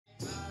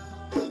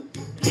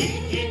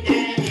Thank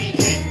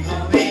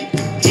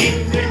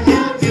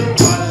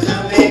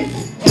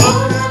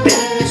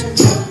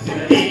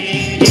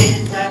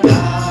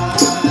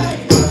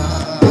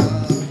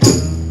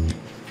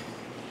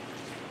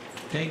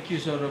you,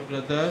 Saurabh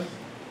brother.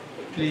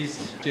 Please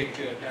take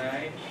your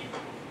time.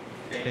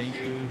 Thank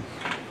you.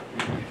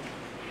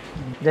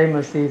 Jai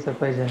Masih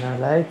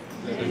सबैजनालाई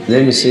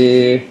Let me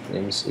see.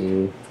 Let me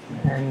see.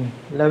 and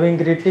loving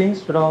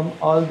greetings from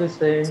all the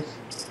saints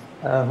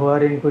who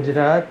are in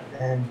Gujarat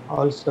and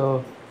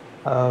also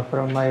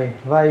from my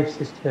wife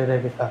sister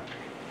Rebecca.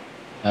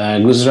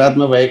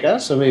 गुजरातमा भएका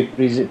सबै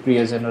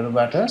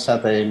प्रियजनहरूबाट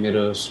साथै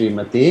मेरो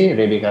श्रीमती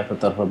रेबिकाको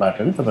तर्फबाट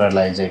पनि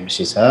तपाईँहरूलाई जय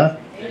मसी छ।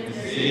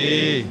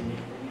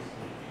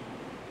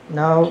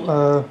 Now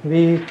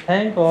we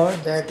thank God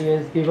that He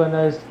has given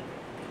us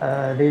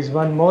this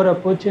one more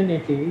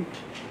opportunity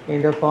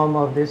in the form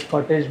of this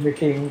cottage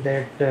meeting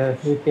that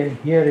we can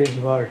hear His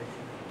word.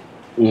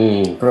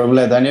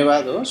 प्रभुलाई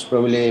धन्यवाद होस्,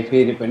 प्रभुले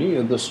फेरि पनि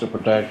यो दोस्रो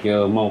पटक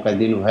यो मौका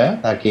दिनुभयो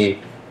ताकि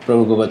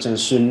प्रभुको वचन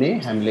सुन्ने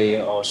हामीले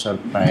यो अवसर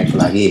पाएको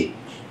लागि।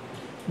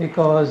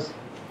 Because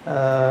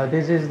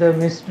this is the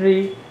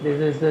mystery, this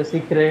is the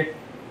secret.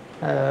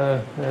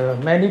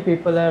 Many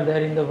people are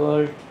there in the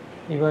world,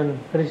 even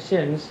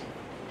Christians,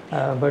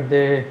 but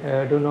they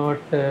do not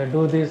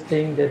do this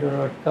thing, they do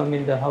not come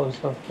in the house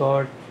of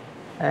God,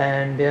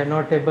 and they are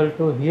not able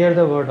to hear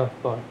the word of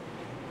God.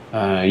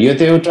 यो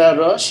त एउटा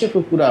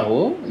रहस्यको कुरा हो।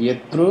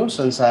 यत्रो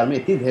संसारमा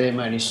यति धेरै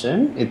मानिस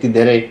छन्, यति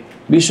धेरै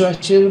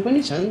विश्वासीहरू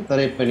पनि छन्,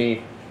 तरै पनि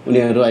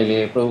उनीहरू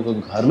अहिले प्रभुको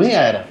घरमै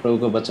आएर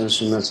प्रभुको वचन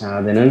सुन्न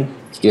चाहँदैनन्।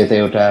 यो त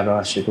एउटा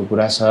रहस्यको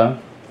कुरा छ।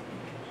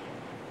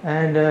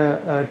 And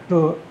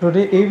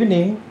today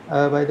evening,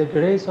 by the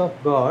grace of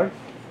God,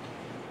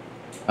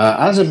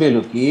 आज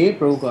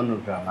बेलुकी प्रभुको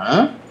अनुग्रहमा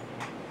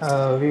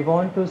we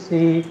want to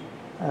see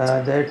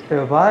that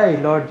why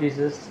Lord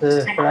Jesus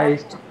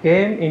Christ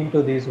came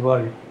into this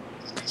world.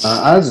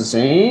 आज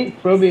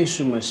चाहिँ प्रभु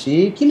येशू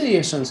मसीह किन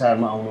यो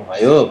संसारमा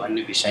आउनुभयो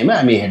भन्ने विषयमा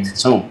हामी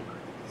हेर्नेछौँ।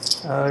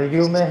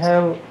 You may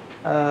have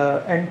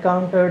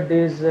encountered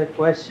this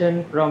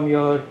question from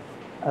your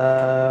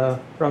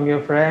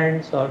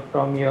friends or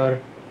from your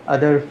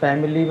other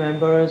family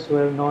members who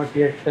have not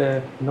yet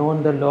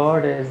known the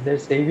Lord as their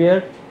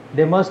Savior.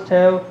 They must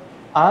have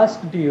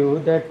asked you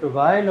that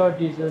why Lord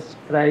Jesus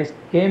Christ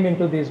came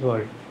into this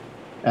world.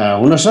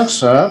 हुन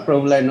सक्छ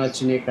प्रभुलाई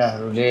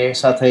नचिनेकाहरूले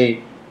साथै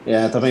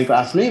तपाईको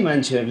आफ्नै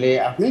मान्छेहरूले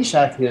आफ्नै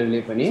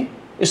साथीहरूले पनि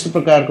यस्तो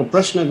प्रकारको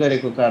प्रश्न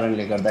गरेको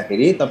कारणले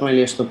गर्दाखेरि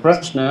तपाईले यस्तो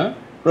प्रश्न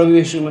प्रभु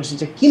येशू मसीह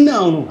चाहिँ किन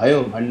आउनुभयो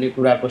भन्ने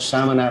कुराको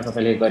सामना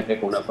तपाईले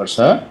गरेको हुन पर्छ।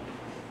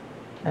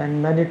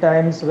 And many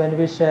times when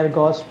we share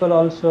gospel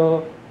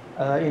also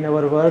in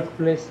our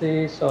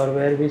workplaces or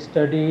where we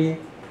study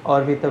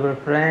or with our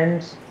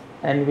friends,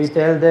 and we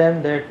tell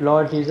them that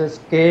Lord Jesus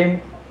came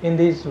in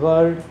this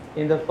world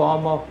in the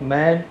form of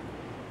man,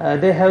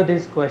 they have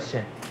this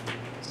question.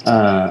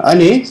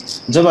 अनि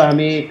जब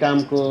हामी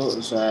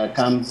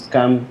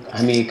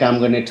हामी काम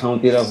गर्ने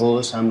ठाउँतिर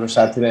होस्, हाम्रो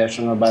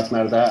साथीभाइहरूसँग बात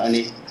मार्दा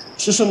अनि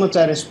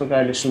सुसमाचार यस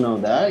प्रकारले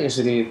सुनाउँदा,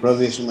 यसरी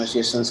प्रभु येशू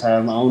मसीह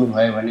संसारमा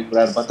आउनुभयो भन्ने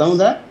कुराहरू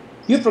बताउँदा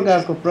यो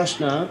प्रकारको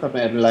प्रश्न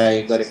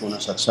तपाईहरुलाई गरेको हुन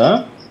सक्छ।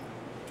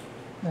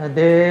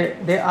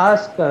 They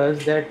ask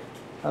us that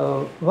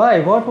why,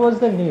 what was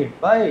the need,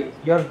 why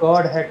your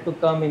God had to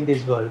come in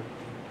this world.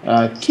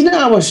 किन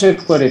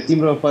आवश्यक पर्यो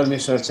तिम्रो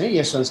परमेश्वर चाहिँ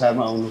यस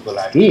संसारमा आउनुको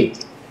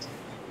लागि।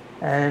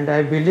 And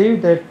I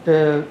believe that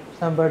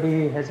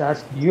somebody has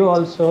asked you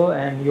also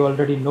and you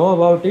already know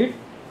about it,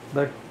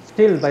 but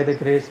still by the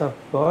grace of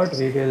God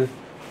we will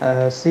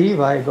see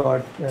why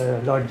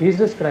Lord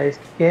Jesus Christ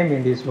came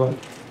in this world.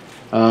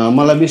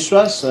 मलाई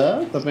विश्वास छ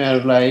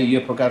तपाईहरुलाई यो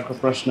प्रकारको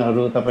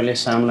प्रश्नहरु तपाईले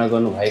सामना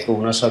गर्नु भएको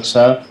हुन सक्छ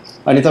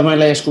अनि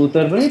तपाईलाई यसको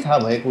उत्तर पनि थाहा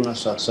भएको हुन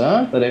सक्छ।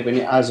 तरै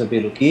पनि आज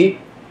बेलुकी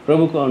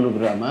प्रभुको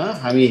अनुग्रहमा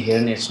हामी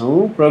हेर्ने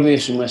छौं प्रभु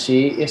येशू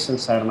मसीह यस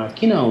संसारमा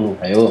किन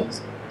आउनुभयो।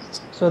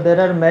 So there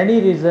are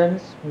many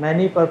reasons,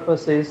 many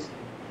purposes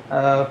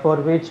for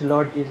which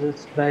Lord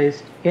Jesus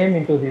Christ came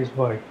into this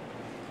world.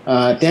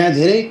 त्यहाँ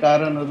धेरै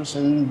कारणहरु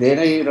छन्,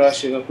 धेरै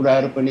रहस्यका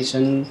कुराहरु पनि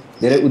छन्,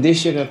 धेरै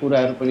उद्देश्यका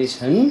कुराहरु पनि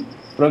छन्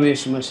प्रभु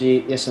येशू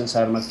मसीह यस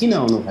संसारमा किन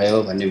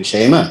आउनुभयो भन्ने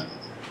विषयमा।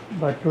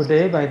 But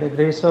today by the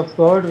grace of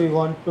God we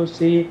want to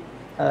see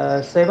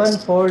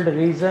sevenfold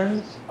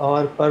reasons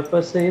or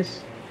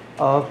purposes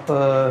of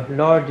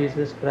Lord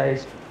Jesus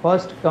Christ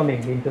first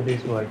coming into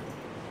this world.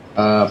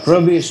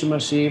 प्रभु येशू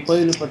मसीह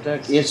पहिलो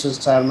पटक यस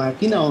संसारमा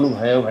किन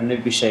आउनुभयो भन्ने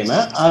विषयमा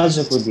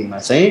आजको दिनमा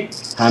चाहिँ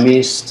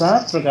हामी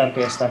सात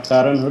प्रकारका यस्ता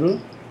कारणहरु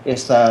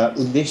यस्ता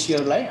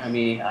उद्देश्यहरुलाई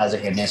हामी आज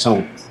हेर्ने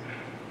छौं।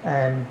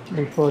 And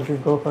before we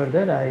go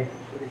further, I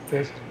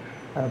request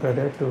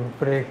brother to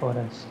pray for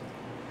us.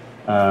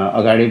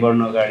 अगाडि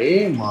बढ्नु अगाडि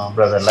म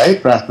ब्रदरलाई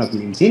प्रार्थनाको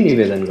निम्ति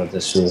निवेदन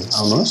गर्दछु।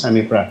 आउनुहोस्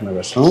हामी प्रार्थना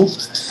गर्छौं।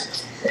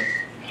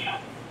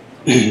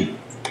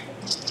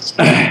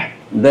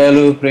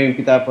 दयालु प्रेम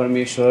पिता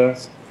परमेश्वर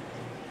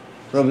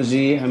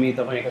प्रभुजी हामी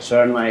तपाईको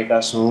शरणमा आएका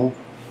छौं।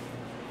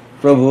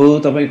 प्रभु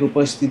तपाईको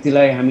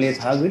उपस्थितिलाई हामीले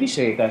थाहा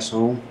गरिसकेका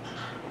छौं।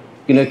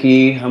 किनकि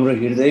हाम्रो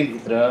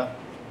हृदयभित्र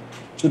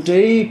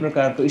छुट्टै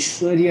प्रकारको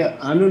ईश्वरीय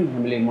आनन्द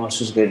हामीले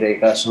महसुस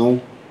गरिरहेका छौँ।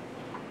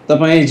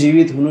 तपाईँ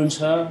जीवित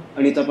हुनुहुन्छ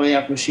अनि तपाईँ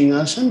आफ्नो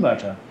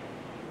सिंहासनबाट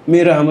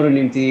मेरो हाम्रो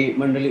निम्ति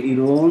मण्डली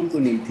इरोनको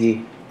निम्ति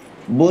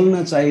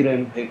बोल्न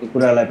चाहिरहनु भएको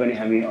कुरालाई पनि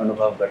हामी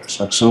अनुभव गर्न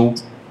सक्छौँ।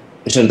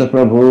 यसर्थ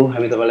प्रभु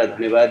हामी तपाईँलाई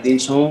धन्यवाद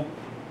दिन्छौँ।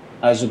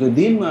 आजको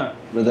दिनमा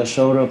ब्रदर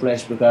सौरभलाई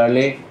यस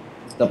प्रकारले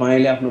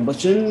तपाईँले आफ्नो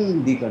वचन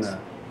दिकन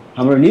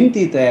हाम्रो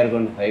निम्ति तयार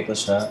गर्नुभएको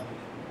छ।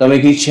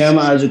 तपाईँको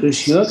इच्छामा आजको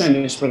सेवक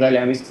हामी यस प्रकारले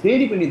हामी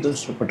फेरि पनि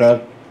दोस्रो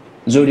पटक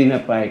जोडिन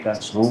पाएका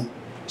छौँ।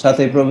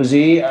 साथै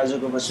प्रभुजी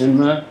आजको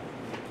वचनमा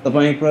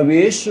तपाईँ प्रभु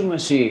येशू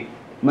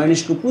मसीह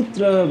मानिसको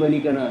पुत्र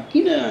बनिकन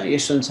किन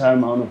यस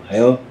संसारमा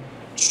आउनुभयो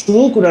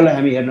सो कुरालाई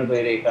हामी हेर्न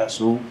गइरहेका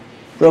छौँ।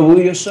 प्रभु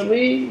यो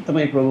सबै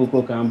तपाईँ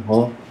प्रभुको काम हो,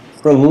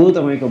 प्रभु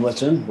तपाईँको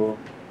वचन हो।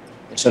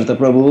 यसर्थ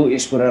प्रभु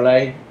यस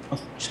कुरालाई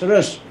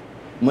अक्षरश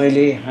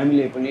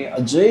हामीले पनि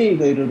अझै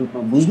गहिरो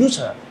रूपमा बुझ्नु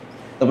छ।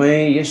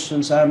 तपाईँ यस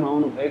संसारमा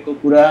आउनुभएको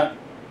कुरा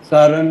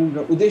कारण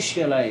र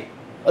उद्देश्यलाई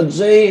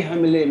अझै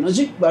हामीले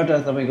नजिकबाट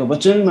तपाईँको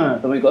वचनमा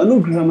तपाईँको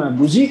अनुग्रहमा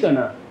बुझिकन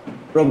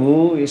प्रभु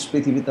यस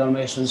पृथ्वी तलमा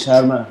यस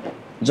संसारमा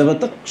जब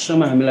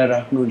तकसम्म हामीलाई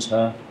राख्नुहुन्छ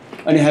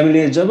अनि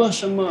हामीले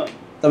जबसम्म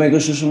तपाईँको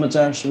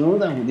सुसमाचार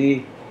सुनाउँदा हुँदै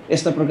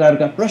यस्ता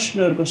प्रकारका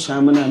प्रश्नहरूको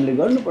सामना हामीले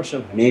गर्नुपर्छ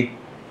भने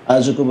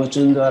आजको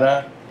वचनद्वारा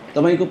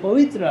तपाईँको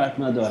पवित्र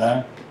आत्माद्वारा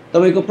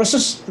तपाईँको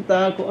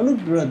प्रशस्तताको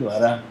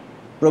अनुग्रहद्वारा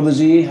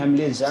प्रभुजी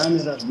हामीले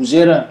जानेर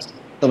बुझेर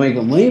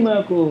तपाईँको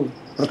महिमाको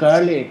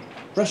प्रकारले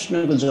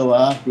प्रश्नको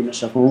जवाफ दिन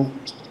सकौँ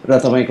र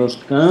तपाईँको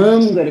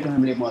काम गरेको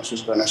हामीले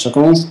महसुस गर्न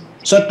सकौँ।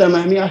 सट्टामा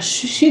हामी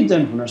आशिषित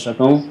जन हुन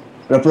सकौँ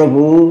र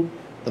प्रभु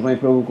तपाईँ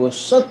प्रभुको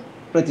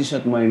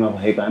 100% महिमा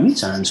भएको हामी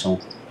चाहन्छौँ।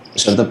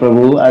 यसर्थ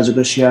प्रभु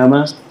आजको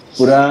सेवामा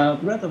पुरा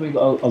तपाईँको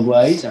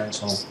अगुवाई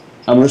चाहन्छौँ।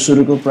 हाम्रो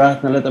सुरुको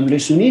प्रार्थनालाई तपाईँले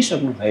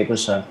सुनिसक्नु भएको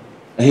छ।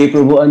 हे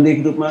प्रभु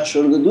अनेक रूपमा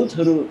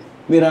स्वर्गदूतहरू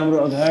मेरो हाम्रो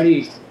अगाडि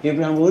हे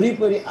प्रभु हाम्रो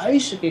वरिपरि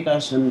आइसकेका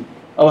छन्।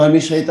 अब हामी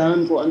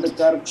शैतानको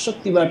अन्धकारको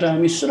शक्तिबाट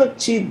हामी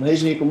सुरक्षित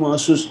भइसकेको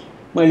महसुस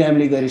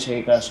हामीले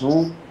गरिसकेका छौँ।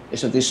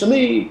 यसर्थ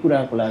सबै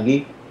कुराको लागि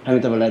हामी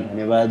तपाईँलाई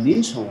धन्यवाद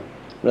दिन्छौँ।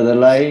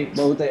 ब्रदरलाई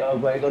बहुतै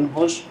अगुवाई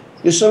गर्नुहोस्।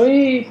 यो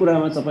सबै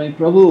कुरामा तपाईँ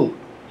प्रभु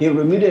हे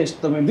प्रभु मिरेस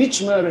तपाईँ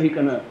बिचमा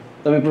रहिकन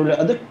तपाईँ प्रभुले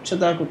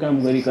अध्यक्षताको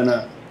काम गरिकन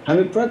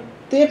हामी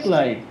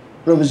प्रत्येकलाई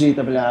प्रभुजी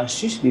तपाईँले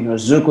आशिष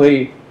दिनुहोस्। जो कोही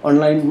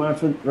अनलाइन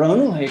मार्फत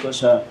रहनु भएको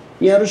छ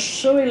यहाँहरू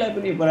सबैलाई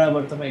पनि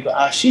बराबर तपाईँको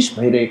आशिष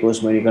भइरहेको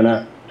होस् भनिकन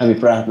हामी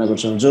प्रार्थना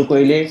गर्छौँ। जो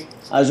कोहीले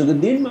आजको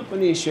दिनमा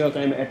पनि सेवा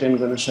कायम एटेन्ड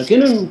गर्न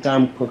सकेनन्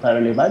कामको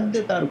कारणले,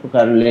 बाध्यताहरूको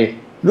कारणले,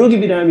 रोगी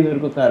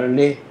बिरामीहरूको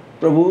कारणले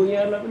प्रभु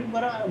यहाँलाई पनि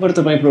बराबर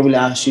तपाईँ प्रभुले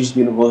आशिष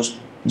दिनुहोस्।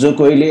 जो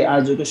कोहीले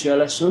आजको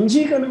सेवालाई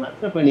सम्झिकन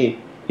मात्र पनि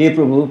हे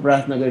प्रभु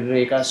प्रार्थना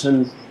गरिरहेका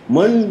छन्,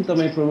 मन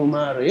तपाईँ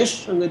प्रभुमा र यस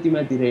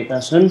सङ्गतिमा दिइरहेका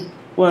छन्,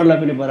 उहाँहरूलाई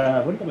पनि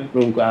बराबर तपाईँ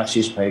प्रभुको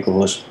आशिष भएको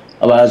होस्।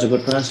 अब आजको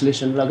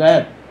ट्रान्सलेसन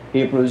लगायत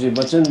हे प्रभुजी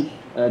वचन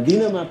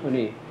दिनमा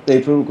पनि त्यही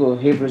प्रभुको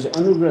हे प्रभुजी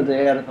अनुग्रह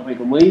दया र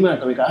तपाईँको महिमा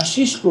तपाईँको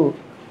आशिषको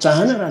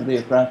चाहना राख्दै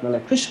यो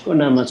प्रार्थनालाई ख्रिस्टको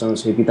नाममा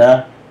चाहन्छ हे पिता,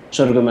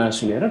 स्वर्गमा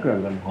सुनेर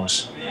ग्रहण गर्नुहोस्।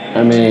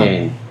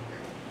 आमेन।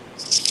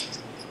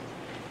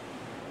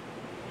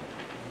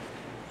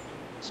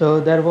 So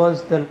there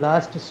was the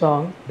last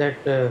song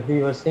that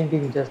we were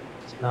singing just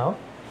now.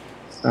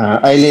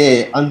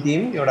 अहिले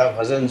अन्तिम एउटा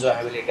भजन जो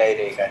हामीले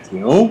गाइरहेका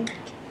थियौँ।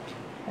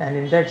 And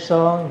in that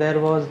song there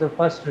was the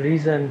first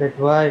reason that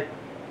why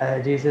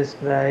Jesus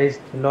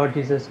Christ, Lord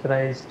Jesus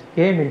Christ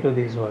came into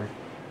this world.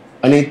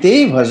 अनि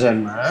त्यही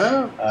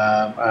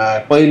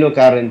भजनमा पहिलो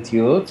कारण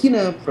थियो किन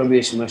प्रभु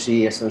येशू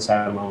मसीह यस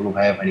संसारमा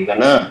आउनुभयो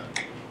भनिकन।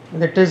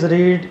 Let us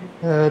read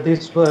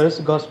this verse,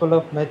 Gospel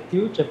of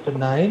Matthew chapter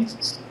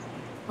 9.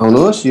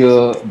 आउनुहोस् यो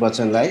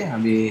वचनलाई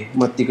हामी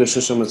मत्तीको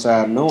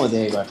सुसमाचार 9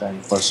 अध्यायबाट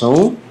हामी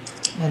पढ्छौँ।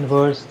 And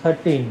verse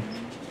 13.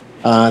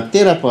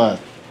 13 पद।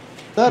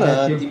 तर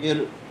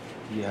तिमीहरू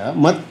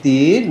मत्ती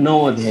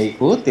 9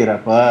 अध्यायको 13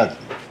 पद।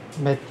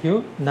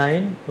 Matthew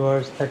 9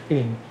 verse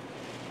 13.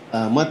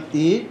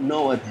 मत्ती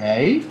 9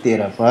 अध्याय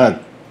 13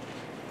 पद।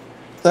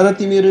 तर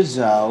तिमीहरू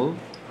जाऊ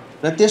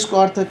र त्यसको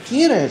अर्थ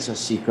के रहेछ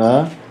सिक,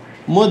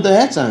 म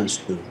दया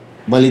चाहन्छु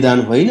बलिदान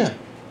होइन,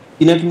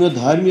 किनकि म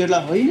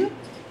धर्मीहरूलाई होइन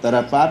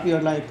तर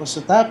पापीहरूलाई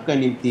पश्चातापका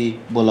निम्ति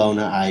बोलाउन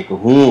आएको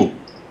हुँ।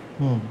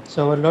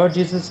 So our Lord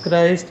Jesus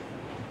Christ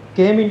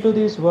came into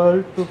this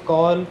world to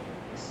call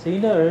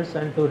sinners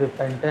unto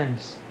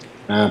repentance.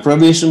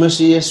 प्रभु येशू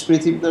मसीह यस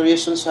पृथ्वीमा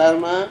यस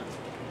संसारमा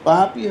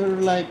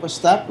पापीहरूलाई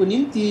पश्चातापको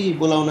निम्ति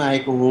बोलाउन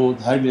आएको हुँ,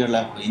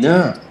 धर्मीहरूलाई होइन।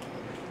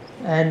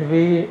 And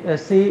we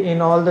see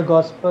in all the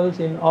Gospels,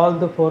 in all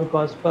the 4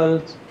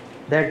 Gospels,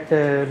 that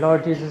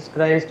Lord Jesus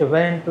Christ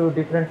went to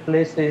different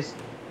places,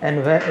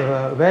 and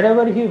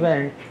wherever he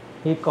went,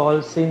 he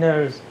called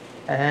sinners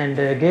and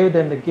gave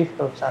them the gift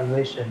of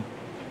salvation.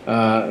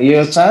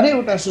 यो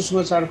चारैवटा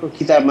सुसमाचारको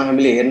किताबमा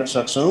हामीले हेर्न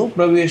सक्छौँ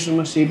प्रभु येशू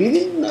मसीह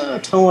विभिन्न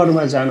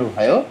ठाउँहरूमा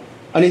जानुभयो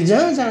अनि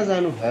जहाँ जहाँ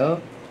जानुभयो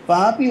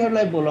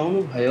पापीहरूलाई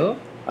बोलाउनु भयो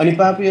अनि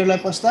पापीहरूलाई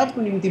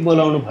पश्चातापको निम्ति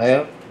बोलाउनु भयो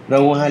र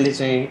उहाँले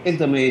चाहिँ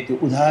एकदमै त्यो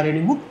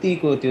उदाहरणीय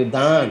मुक्तिको त्यो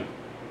दान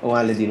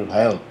उहाँले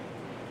दिनुभयो।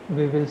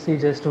 We will see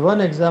just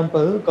one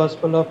example,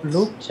 Gospel of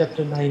Luke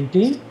chapter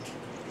 19.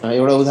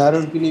 एउटा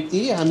उदाहरणको निम्ति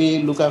हामी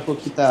लुकाको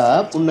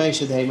किताब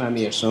 19 अध्यायमा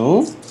हामी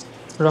हेर्छौँ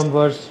From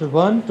verse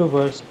 1 to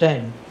verse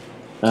 10.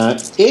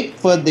 1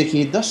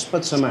 पददेखि 10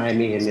 पदसम्म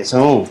हामी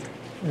हेर्नेछौँ।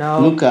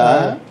 Now, लुका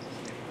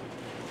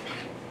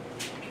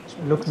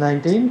Luke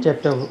 19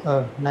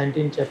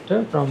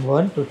 chapter from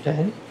 1 to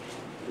 10.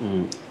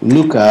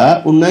 लुका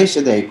 19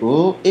 अध्यायको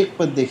 1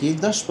 पददेखि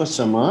 10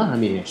 पदसम्म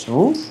हामी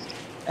हेर्छौँ।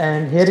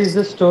 And here is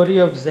the story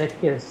of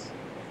Zacchaeus.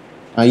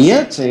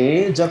 यहाँ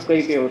चाहिँ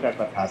जक्कैको एउटा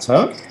कथा छ।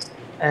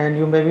 And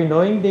you may be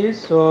knowing this,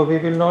 so we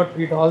will not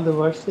read all the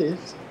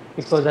verses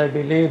because I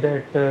believe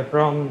that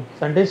from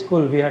Sunday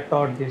school we are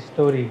taught this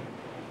story.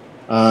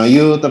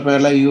 यो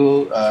तपाईहरुलाई यो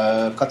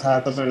कथा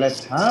तपाईहरुलाई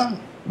थाहा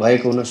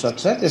भएको हुन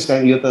सक्छ,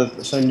 त्यसकारण यो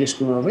त सन्डे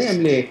स्कुलमा पनि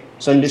हामीले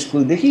सन्डे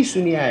स्कुलदेखि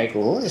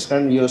सुनिआएको हो,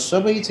 यसकारण यो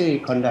सबै चाहिँ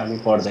खण्ड हामी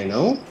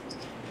पढ्दैनौँ।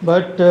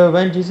 But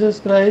when Jesus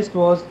Christ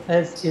was,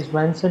 as is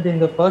mentioned in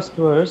the first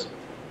verse,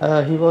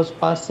 he was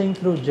passing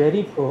through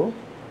Jericho.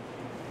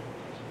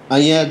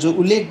 यहाँ जो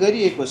उल्लेख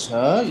गरिएको छ,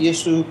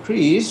 येशू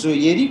ख्रीष्ट जो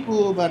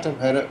यरीकोबाट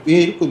भएर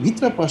यरीको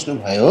भित्र पस्नु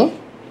भयो,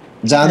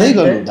 जाँदै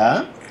गर्नुहुँदा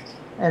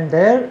And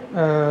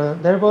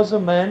there was a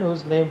man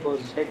whose name was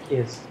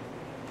Zacchaeus.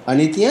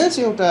 अनि त्यहाँ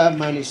चाहिँ एउटा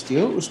मानिस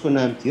थियो, उसको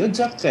नाम थियो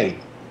जक्कै।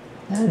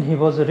 And he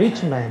was a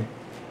rich man.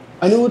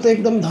 अनि ऊ त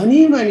एकदम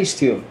धनी मानिस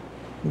थियो।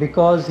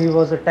 Because he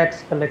was a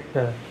tax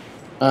collector.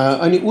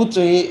 अनि ऊ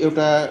चाहिँ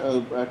एउटा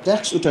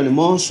ट्याक्स उठाउने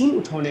महसुल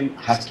उठाउने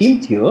हाकिम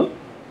थियो।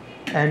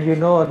 And you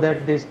know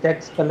that these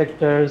tax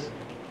collectors,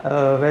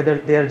 whether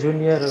they are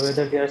junior or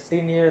whether they are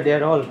senior, they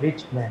are all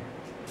rich men.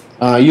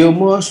 यो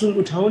महसुल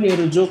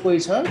उठाउनेहरू जो कोही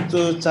छ,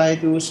 जो चाहे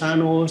त्यो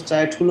सानो होस्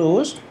चाहे ठुलो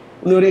होस्,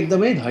 उनीहरू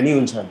एकदमै धनी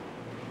हुन्छन्।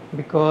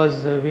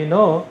 Because we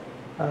know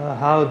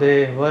how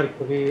they work,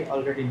 we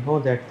already know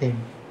that thing.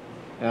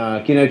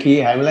 किनकि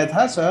हामीलाई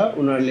थाहा छ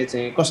उनीहरूले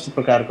चाहिँ कस्तो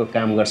प्रकारको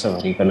काम गर्छ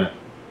भनिकन।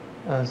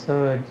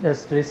 So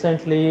just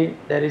recently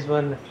there is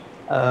one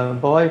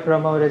boy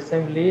from our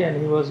assembly and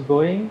he was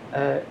going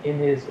in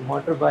his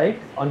motorbike,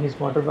 on his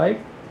motorbike.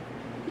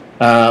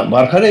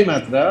 भर्खरै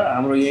मात्र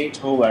हाम्रो यही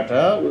ठाउँबाट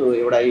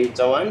एउटा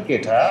जवान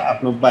केटा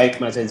आफ्नो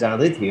बाइकमा चाहिँ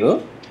जाँदै थियो।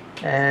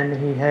 And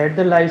he had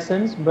the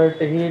license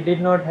but he did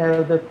not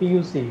have the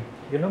PUC,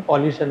 you know,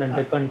 pollution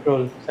under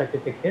control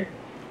certificate.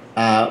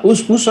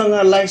 उसँग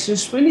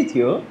लाइसेन्स पनि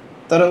थियो,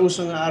 तर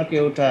उसँग अर्को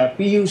एउटा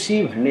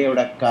PUC भन्ने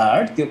एउटा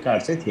कार्ड, त्यो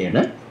कार्ड चाहिँ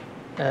थिएन।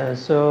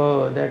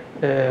 So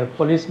that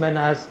policeman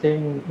asked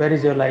him, where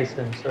is your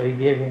license? So he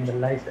gave him the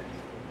license.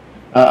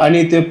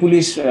 अनि त्यो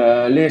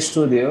पुलिसले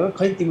सोध्यो,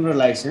 खै तिम्रो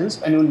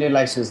लाइसेन्स? अनि उनले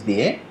लाइसेन्स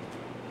दिए।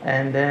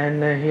 And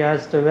then he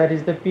asked, where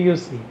is the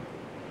PUC?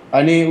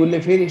 अनि उनले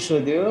फेरि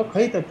सोध्यो,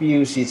 खै त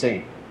PUC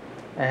चाहिँ?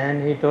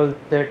 And he told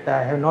that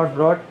I have not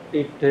brought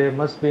it,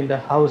 must be in the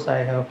house,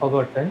 I have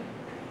forgotten.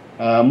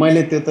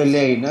 मैले त्यो त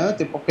ल्याइन,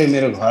 त्यो पक्कै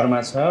मेरो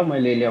घरमा छ,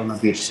 मैले ल्याउन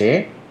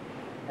बिर्से।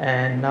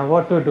 And now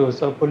what to do?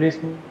 So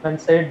policeman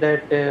said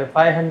that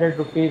 500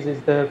 rupees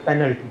is the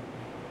penalty.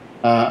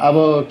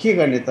 अब के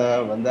गर्ने त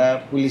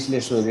भन्दा पुलिसले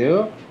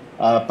सोध्यो,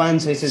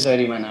 500 चाहिँ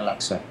जरिमाना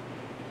लाग्छ।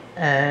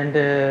 And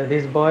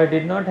this boy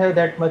did not have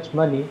that much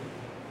money.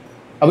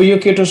 अब यो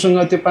केटोसँग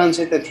त्यो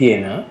 500 त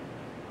थिएन।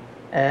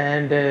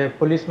 And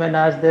policeman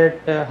asked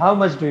that how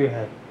much do you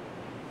have?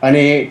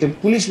 अनि त्यो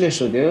पुलिसले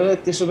सोध्यो,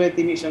 त्यसो भए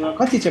तिमीसँग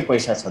कति चाहिँ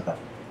पैसा छ त?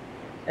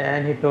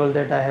 And he told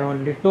that I have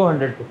only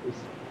 200 rupees.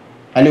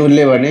 अनि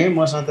उनले भने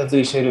मसँग त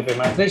 200 रुपैयाँ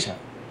मात्रै छ।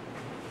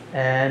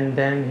 And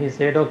then he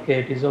said, okay,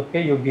 it is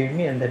okay, you give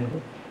me and then go.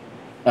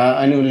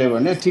 अनि उनले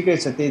भने ठिकै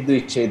छ, त्यही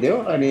 200 देऊ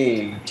अनि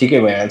ठिकै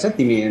भइहाल्छ,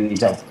 तिमी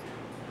जाऊ।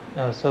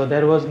 So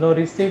there was no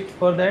receipt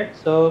for that.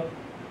 So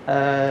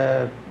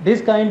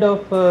this kind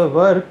of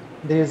work,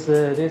 this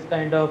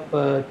kind of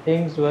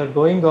things were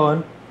going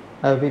on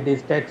with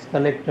these tax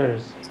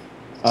collectors.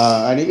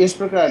 अनि यस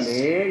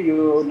प्रकारले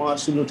यो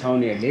महसुल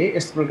उठाउनेहरूले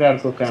यस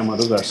प्रकारको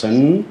कामहरू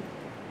गर्छन्।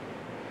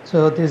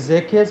 So this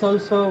Zacchaeus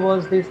also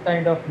was this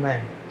kind of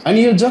man.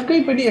 अनि यो जक्कै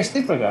पनि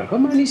यस्तै प्रकारको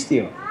मानिस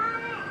थियो।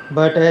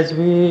 But as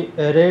we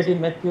read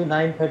in Matthew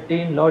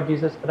 9:13, Lord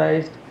Jesus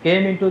Christ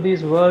came into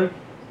this world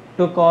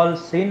to call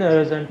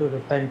sinners unto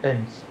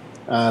repentance.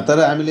 तर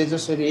हामीले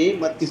जसरी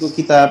मत्तीको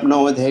किताब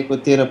 9 अध्यायको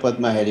 13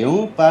 पदमा हेर्यौं,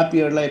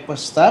 पापीहरूलाई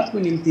पश्चातापको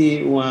निम्ति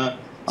उहाँ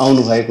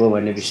आउनु भएको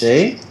भन्ने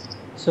विषय।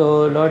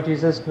 So Lord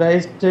Jesus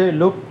Christ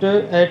looked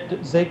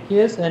at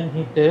Zacchaeus and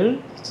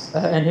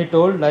he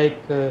told like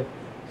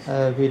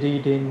we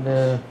read in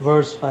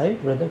verse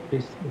 5, brother,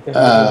 please you can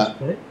read verse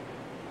 5.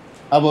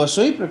 अब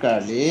सोही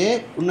प्रकारले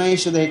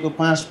 19 अध्यायको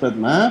 5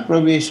 पदमा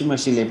प्रभु येशू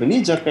मसीहले पनि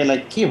जक्कैलाई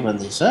के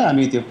भन्दैछ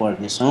हामी त्यो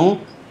पढ्ने छौं।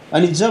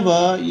 अनि जब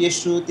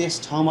येशू त्यस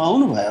ठाउँमा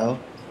आउनुभयो,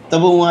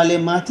 तब उहाँले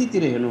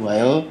माथितिर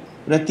हेर्नुभयो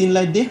र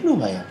तिनलाई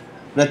देख्नुभयो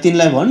र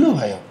तिनलाई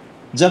भन्नुभयो,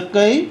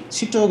 जक्कै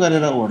छिटो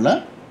गरेर ओर्ला,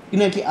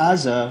 किनकि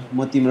आज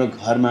म तिम्रो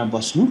घरमा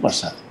बस्नु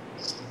पर्छ।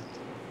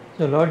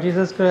 So Lord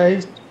Jesus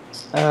Christ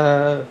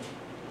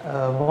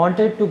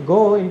wanted to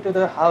go into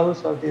the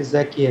house of this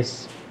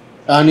Zacchaeus.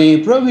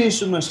 अनि प्रभु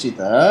येशू मसीह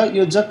त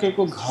यो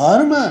जक्कैको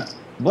घरमा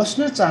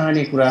बस्न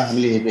चाहने कुरा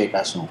हामीले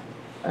हेरिरहेका छौँ।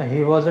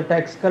 He was a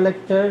tax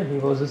collector, he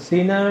was a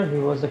sinner, he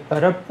was a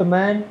corrupt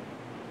man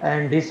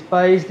and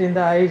despised in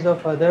the eyes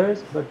of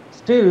others, but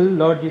still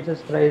Lord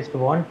Jesus Christ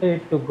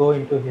wanted to go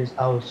into his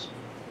house.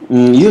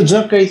 यो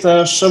जक्कै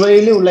त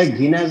सबैले उसलाई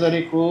घृणा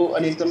गरेको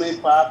अनि एकदमै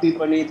पापी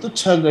पनि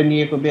तुच्छ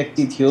गरिएको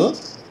व्यक्ति थियो,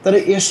 तर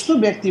यस्तो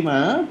व्यक्तिमा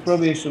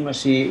प्रभु येशू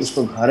मसीह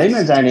उसको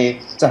घरैमा जाने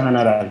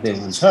चाहना राख्दै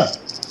हुनुहुन्छ।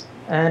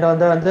 And on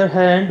the other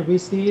hand, we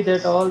see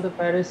that all the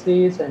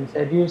Pharisees and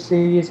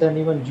Sadducees and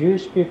even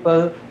Jewish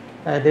people,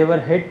 they were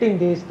hating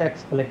these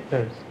tax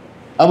collectors.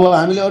 अब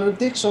हामीले अरू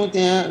देख्छौँ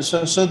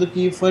त्यहाँ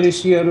सदुकी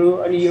फरिसीहरू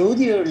अनि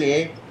यहुदीहरूले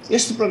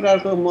यस्तो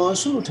प्रकारको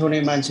महसुल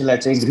उठाउने मान्छेलाई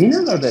चाहिँ घृणा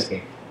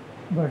गर्दथे।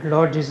 But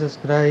Lord Jesus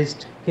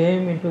Christ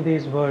came into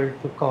this world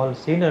to call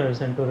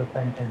sinners into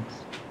repentance.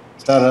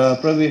 तर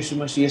प्रभु येशू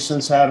मसीह यस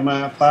संसारमा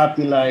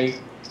पापीलाई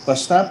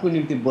पश्चातापको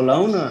निम्ति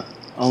बोलाउन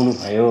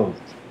आउनुभयो।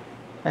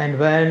 And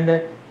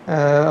when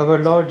our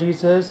Lord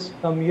Jesus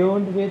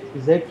communed with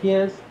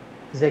Zacchaeus,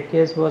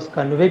 Zacchaeus was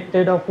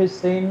convicted of his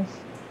sins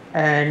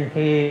and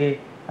he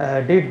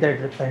did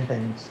that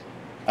repentance.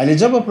 अनि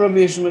जब प्रभु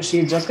येशू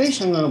मसीह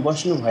जक्कैसँग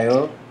बस्नुभयो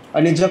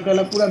अनि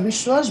जक्कैलाई पुरा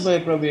विश्वास भयो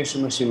प्रभु येशू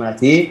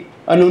मसीहमाथि,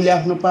 अनि उनले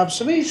आफ्नो पाप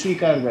सबै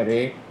स्वीकार गरे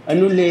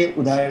अनि उनले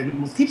उद्धार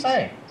मुक्ति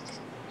पाए।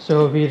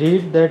 So we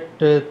read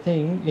that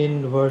thing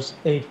in verse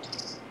 8.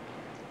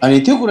 अनि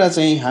त्यो कुरा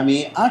चाहिँ हामी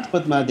 8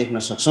 पदमा देख्न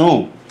सक्छौँ।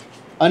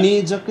 अनि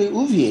जक्कै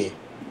उभिए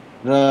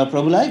र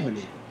प्रभुलाई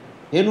भने,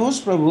 हेर्नुहोस्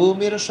प्रभु,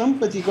 मेरो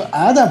सम्पत्तिको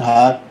आधा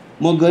भाग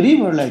म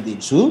गरिबहरूलाई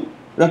दिन्छु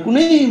र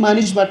कुनै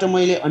मानिसबाट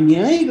मैले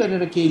अन्याय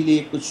गरेर केही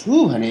लिएको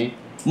छु भने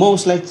म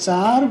उसलाई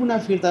 4 गुणा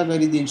फिर्ता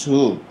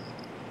गरिदिन्छु।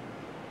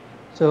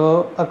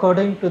 So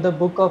according to the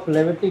book of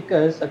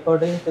Leviticus,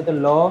 according to the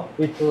law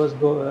which was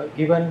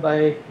given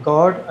by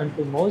God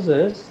unto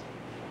Moses,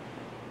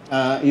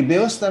 यो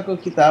व्यवस्थाको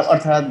किताब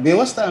अर्थात्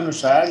व्यवस्था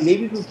अनुसार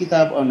लेवीको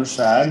किताब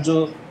अनुसार जो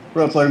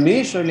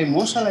परमेश्वरले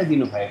मोसालाई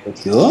दिनु भएको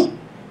थियो,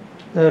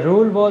 the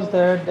rule was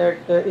that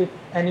if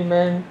any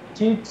man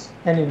cheats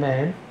any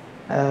man,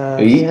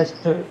 he has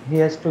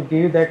to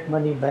give that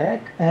money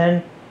back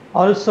and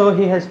also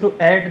he has to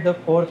add the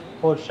fourth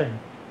portion.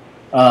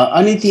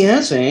 अनि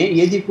त्यहाँ चाहिँ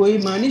यदि कोही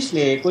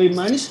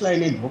मानिसलाई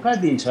नै धोका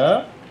दिन्छ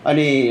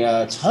अनि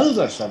छल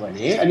गर्छ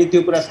भने अनि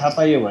त्यो कुरा थाहा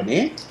पायो भने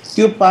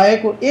त्यो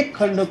पाएको एक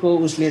खण्डको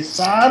उसले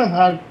 4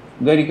 भाग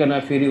गरिकन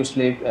फेरि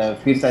उसले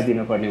फिर्ता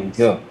दिनुपर्ने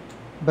हुन्थ्यो।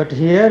 But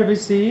here we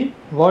see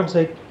what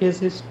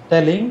Zacchaeus is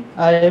telling,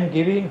 I am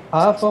giving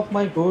half of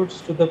my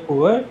goods to the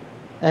poor,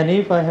 and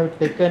if I have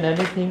taken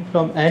anything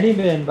from any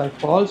man by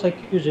false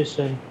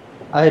accusation,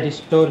 I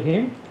restore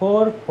him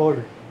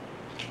fourfold.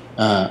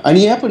 अनि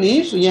यहाँ पनि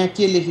यहाँ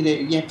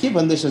के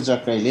भन्दैछ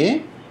जक्कैले,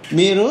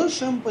 मेरो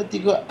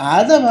सम्पत्तिको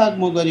आधा भाग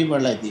म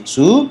गरिबहरूलाई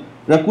दिन्छु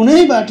र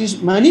कुनै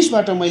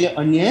मानिसबाट मैले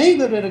अन्याय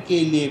गरेर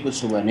केही लिएको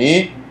छु भने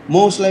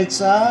म उसलाई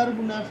 4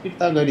 गुणा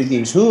फिर्ता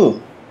गरिदिन्छु।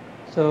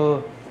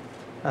 So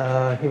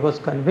he was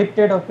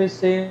convicted of his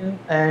sin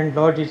and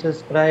Lord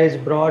Jesus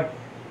Christ brought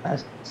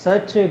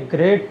such a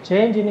great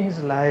change in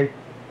his life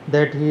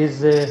that he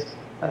is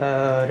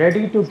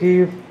ready to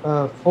give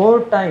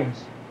 4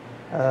 times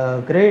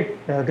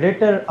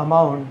greater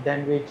amount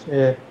than which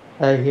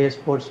he has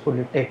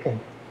forcefully taken.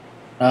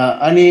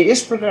 अनि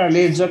यस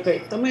प्रकारले जक्कै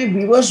एकदमै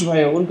विवश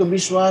भयो, उनको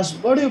विश्वास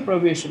बढ्यो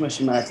प्रभु येशू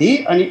मसीहमाथि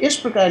अनि यस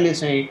प्रकारले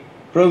चाहिँ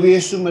प्रभु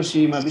येशू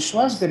मसीहमा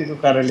विश्वास गरेको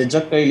कारणले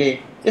जक्कैले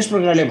यस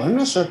प्रकारले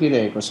भन्न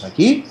सकिरहेको छ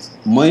कि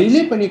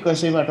मैले पनि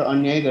कसैबाट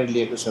अन्याय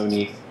गरिएको छ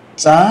भने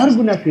 4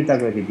 गुणा फिर्ता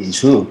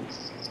गरिदिन्छु।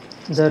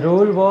 The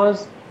rule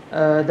was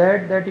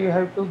that you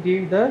have to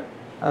give the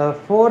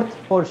fourth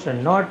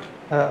portion, not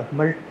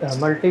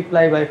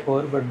multiply by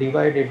 4 but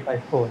divided by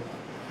 4.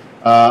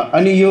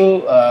 अनि यो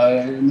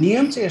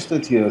नियम चाहिँ यस्तो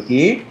थियो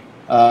कि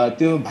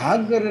त्यो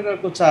भाग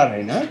गरेरको 4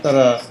 हैन, तर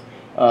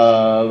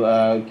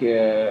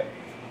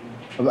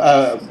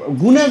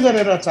गुणा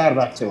गरेर 4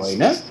 भाग चाहिँ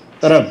होइन,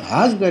 तर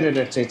भाग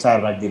गरेर चाहिँ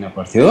 4 भाग दिन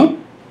पर्थ्यो।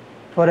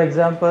 For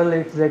example,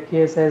 if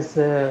Zacchaeus has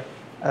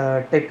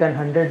taken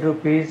 100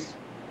 rupees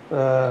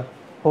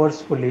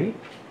forcefully,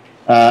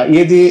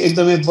 यदि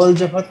एकदमै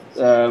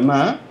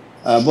बलजफ्तमा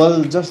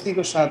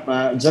बलजफ्तीको साथमा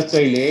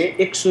जक्कैले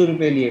 100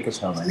 रुपैयाँ लिएको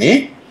छ भने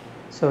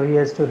so he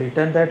has to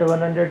return that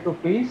 100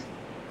 rupees.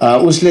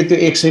 उसले त्यो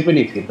 100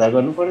 पनि फिर्ता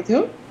गर्नु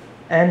पर्थ्यो।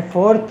 And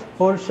fourth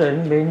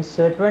portion means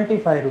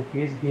 25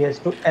 rupees he has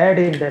to add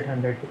in that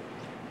 100 rupees.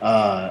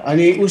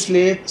 अनि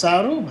उसले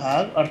चारौं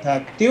भाग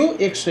अर्थात् त्यो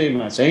 100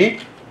 मा चाहिँ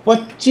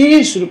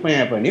 25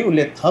 रुपैयाँ पनि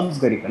उसले थप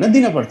गरिकन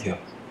दिन पर्थ्यो।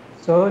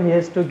 So he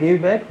has to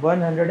give back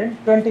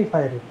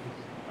 125 rupees.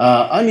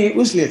 अनि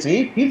उसले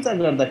चाहिँ फिर्ता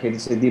गर्दाखेरि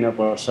चाहिँ दिन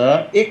पर्छ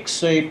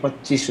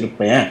 125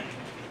 रुपैयाँ।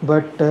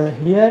 But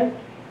here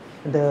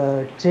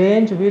the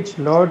change which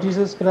Lord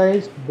Jesus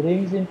Christ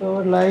brings into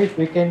our life,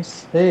 we can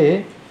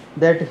say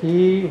that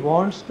he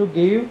wants to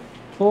give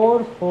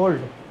fourfold.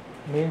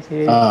 Means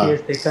he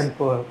has taken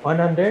for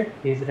 100,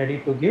 he is ready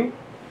to give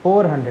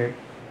 400.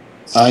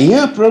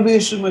 यहाँ प्रभु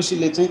येशू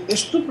मसीहले चाहिँ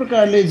यस्तो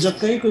प्रकारले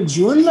जक्कैको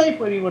जीवनलाई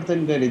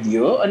परिवर्तन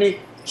गरिदियो अनि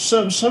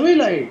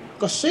सबैलाई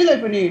कसैलाई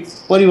पनि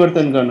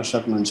परिवर्तन गर्न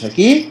सक्नुहुन्छ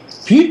कि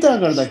फिर्ता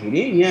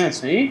गर्दाखेरि यहाँ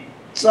चाहिँ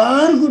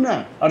 4 गुना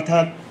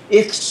अर्थात्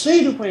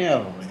 100 रुपैयाँ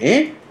हो भने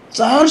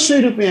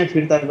 400 रुपैयाँ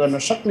फिर्ता गर्न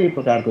सक्ने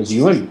प्रकारको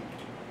जीवन.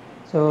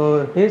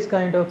 So this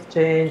kind of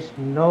change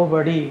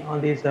nobody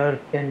on this earth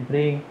can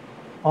bring,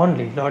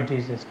 only Lord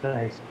Jesus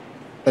Christ.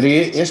 तर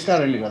यस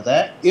कारणले गर्दा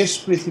यस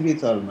पृथ्वी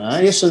तलमा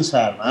यस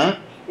संसारमा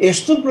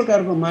यस्तो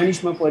प्रकारको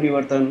मानिसमा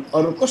परिवर्तन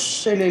अरु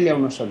कसैले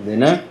ल्याउन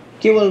सक्दैन,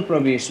 केवल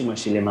प्रभु येशू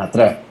मसीहले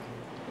मात्र.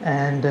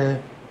 And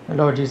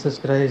Lord Jesus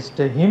Christ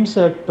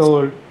himself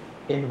told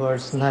in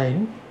verse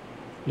 9,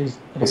 please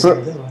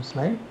read the verse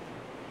 9.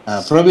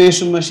 प्रभु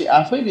येशू मसीह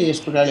आफैले यस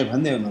प्रकारले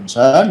भन्दै हुनुहुन्छ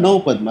 9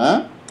 पदमा,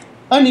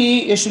 अनि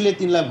येशूले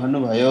तिनलाई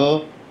भन्नुभयो,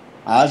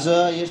 आज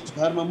यस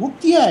घरमा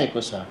मुक्ति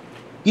आएको छ,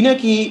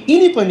 किनकि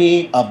यिनी पनि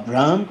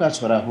अब्राहमका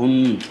छोरा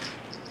हुन्.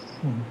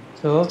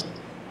 So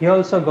he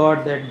also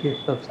got that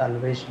gift of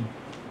salvation.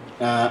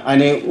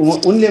 अनि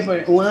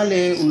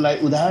उहाँले उनलाई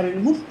उद्धार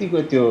अनि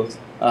मुक्तिको त्यो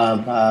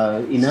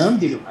इनाम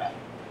दिनुभयो.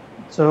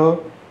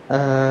 So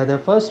the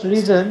first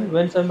reason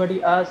when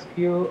somebody asks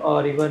you,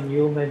 or even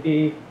you may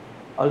be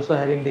also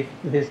having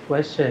this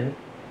question,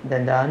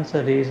 then the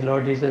answer is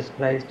Lord Jesus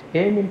Christ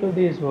came into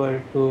this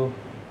world to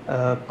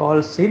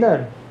call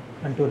sinner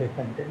unto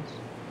repentance.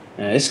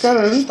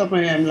 यसकारण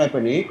तपाई हामीलाई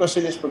पनि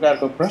कसैले यस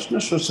प्रकारको प्रश्न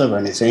सोध्छ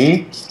भने चाहिँ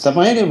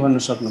तपाईले भन्न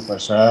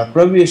सक्नुपर्छ,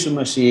 प्रभु येशू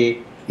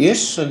मसीह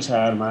यस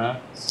संसारमा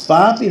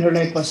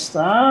पापीहरूलाई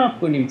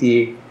पश्चातापको निम्ति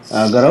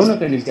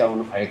गराउनका निम्ति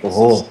आउनु भएको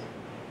हो.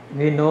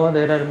 We know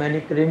there are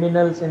many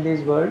criminals in this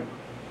world.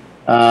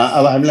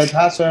 अब हामीलाई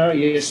थाहा छ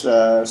यस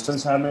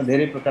संसारमा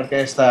धेरै प्रकारका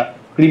यस्ता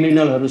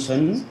क्रिमिनलहरू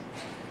छन्.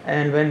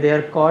 And when they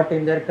are caught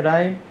in their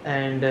crime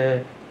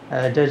and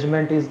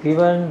judgment is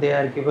given, they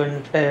are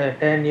given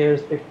 10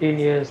 years, 15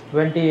 years,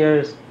 20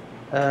 years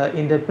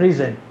in the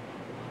prison.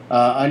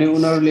 अनि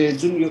उनीहरूले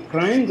जुन यो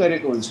क्राइम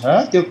गरेको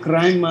हुन्छ त्यो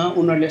क्राइममा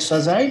उनीहरूले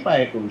सजाय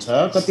पाएको हुन्छ,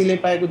 कतिले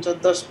पाएको हुन्छ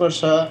 10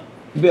 वर्ष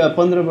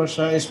 15 वर्ष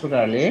यस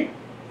प्रकारले.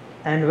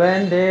 And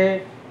when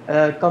they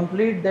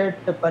complete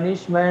that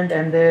punishment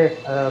and they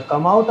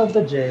come out of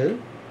the jail,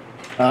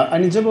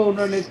 अनि जब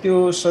उनीहरूले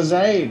त्यो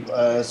सजाय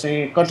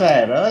चाहिँ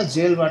कटाएर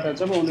जेलबाट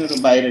जब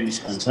उनीहरू बाहिर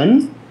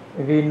निस्कन्छन्,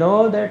 we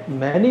know that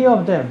many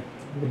of them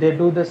they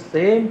do the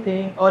same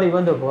thing or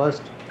even the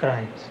worst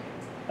crimes.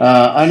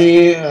 अनि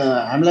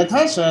हामीलाई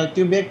थाहा छ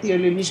त्यो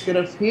व्यक्तिहरूले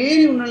निस्केर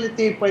फेरि उनीहरूले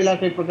त्यही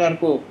पहिलाकै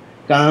प्रकारको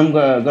काम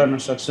गर्न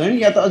सक्छन्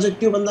या त अझ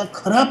त्यो भन्दा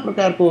खराब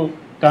प्रकारको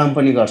काम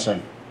पनि गर्छन्.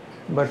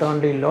 But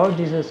only Lord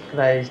Jesus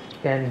Christ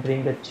can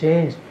bring a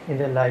change in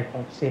the life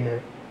of sinner.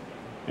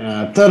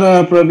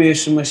 तर प्रभु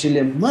येशू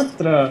मसीहले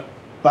मात्र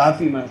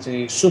पापीमा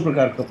चाहिँ सो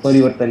प्रकारको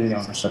परिवर्तन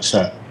ल्याउन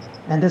सक्छ.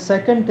 And the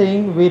second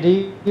thing we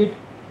read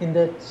in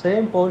the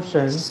same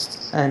portion,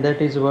 and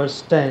that is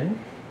verse 10.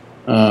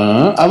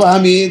 अब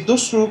हामी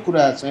दोस्रो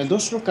कुरा चाहिँ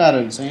दोस्रो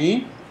कारण चाहिँ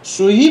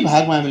सोही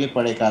भागमा हामीले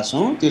पढेका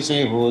छौं, त्यो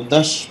चाहिँ हो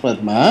 10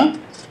 पदमा,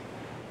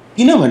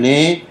 किनभने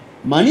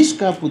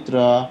मानिसका पुत्र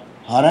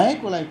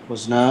हराएकोलाई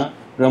खोज्न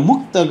र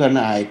मुक्त गर्न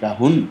आएका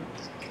हुन्.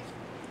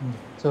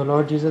 So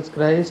Lord Jesus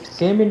Christ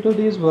came into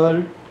this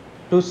world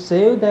to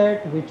save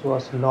that which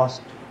was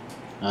lost.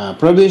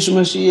 प्रभु येशू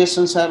मसीह यस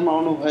संसारमा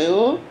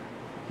आउनुभयो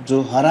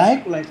जो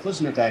हराएकोलाई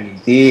खोज्नका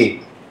निम्ति.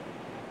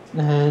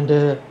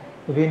 And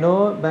we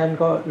know when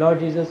Lord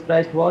Jesus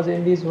Christ was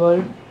in this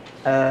world,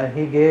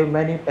 he gave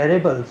many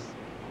parables.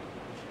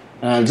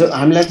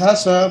 हामीलाई थाहा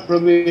छ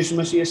प्रभु येशू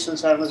मसीह यस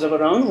संसारमा जब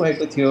रहनु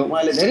भएको थियो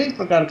उहाँले धेरै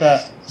प्रकारका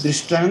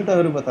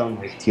दृष्टान्तहरू बताउनु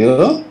भएको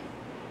थियो.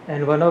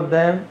 And one of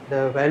them,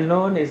 the well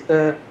known, is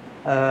the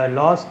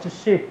lost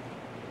sheep.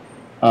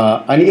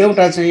 अनि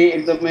एउटा चाहिँ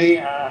एकदमै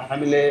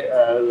हामीले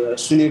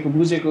सुनेको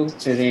बुझेको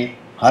चाहिँ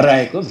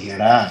हराएको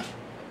भेडा.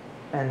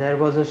 And there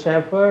was a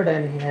shepherd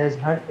and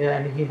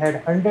he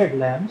had 100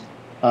 lambs.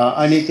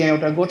 अनि त्यहाँ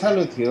एउटा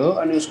गोठालो थियो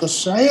अनि उसको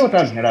 100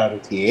 वटा भेडाहरू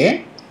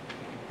थिए.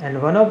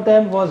 And one of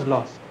them was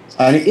lost.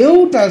 अनि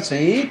एउटा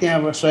चाहिँ त्यहाँ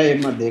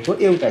 100 मध्येको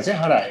एउटा चाहिँ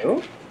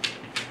हरायो.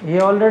 He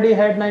already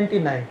had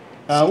 99.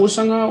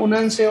 उसँग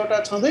 99 वटा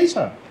छँदै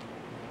छ.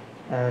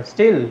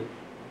 Still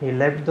he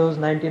left those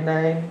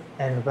 99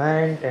 and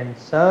went and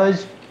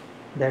searched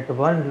that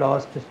one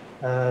lost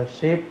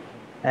sheep.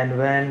 And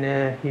when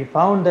he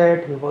found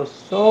that, he was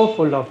so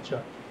full of joy.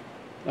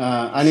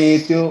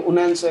 अनि त्यो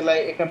 99 लाई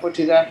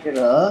एकापट्टि राखेर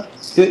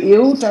त्यो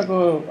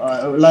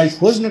एउटाको लाई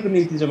खोज्नको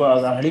निम्ति जब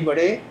अगाडि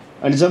बढे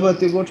अनि जब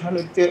त्यो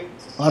गोठालो त्यो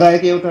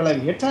हराएको एउटालाई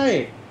भेटाए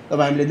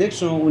तब हामीले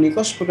देख्छौं उनी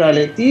कस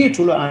प्रकारले ती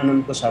ठूलो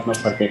आनन्दको साथमा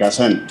फर्केका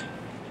छन्.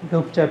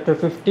 Luke chapter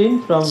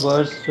 15 from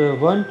verse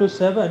 1 to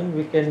 7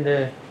 we can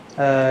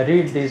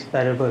read this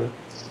parable.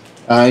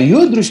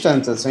 यो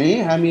दृष्टान्त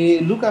चाहिँ हामी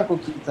लुकाको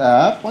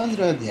किताब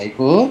 15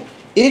 अध्यायको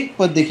 1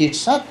 पददेखि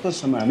 7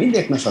 पदसम्म हामी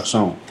देख्न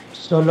सक्छौं.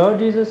 So Lord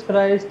Jesus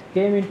Christ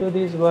came into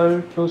this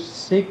world to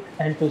seek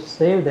and to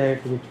save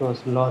that which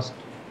was lost.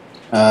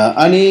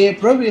 अनि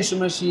प्रभु येशू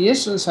मसीह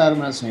यस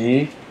संसारमा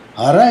चाहिँ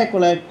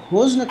हराएकोलाई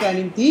खोज्नका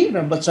निम्ति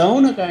र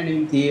बचाउनका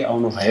निम्ति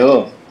आउनुभयो.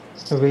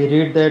 We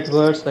read that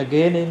verse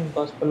again in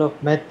Gospel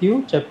of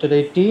Matthew, chapter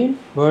 18,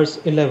 verse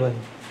 11.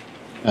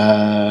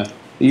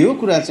 यो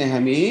कुरा चाहिँ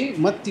हामी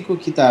मत्तीको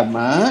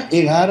किताबमा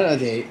 18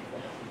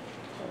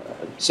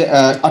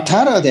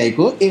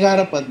 अध्यायको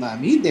 11 पदमा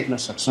हामी देख्न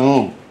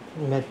सक्छौँ।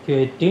 Matthew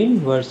 18,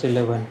 verse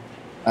 11.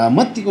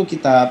 मत्तीको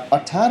किताब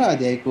 18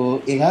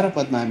 अध्यायको 11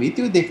 पदमा हामी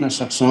त्यो देख्न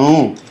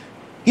सक्छौँ।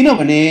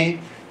 किनभने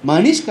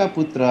मानिसका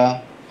पुत्र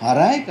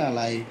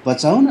हराएकालाई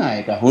बचाउन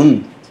आएका हुन्।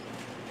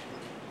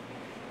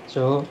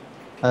 So,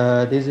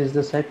 this is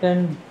the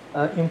second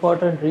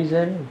important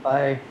reason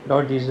why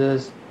Lord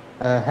Jesus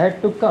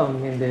had to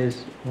come in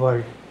this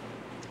world.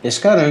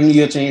 यसकारण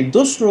यो चाहिँ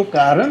दोस्रो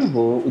कारण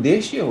हो,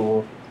 उद्देश्य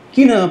हो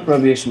किन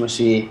प्रभु येशू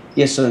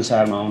मसीह यस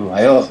संसारमा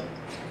आउनुभयो।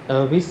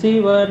 We see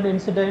one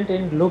incident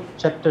in Luke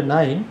chapter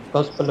 9,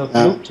 Gospel of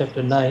Luke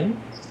chapter 9.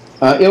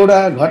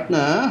 एउटा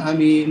घटना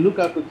हामी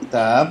लुकाको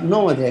किताब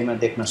 9 अध्यायमा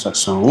देख्न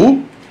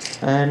सक्छौँ।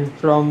 And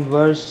from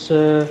verse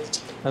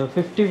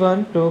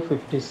 51 to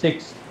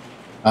 56.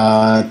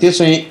 त्यो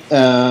चाहिँ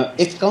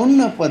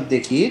 51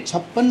 पददेखि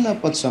 56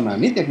 पदसम्म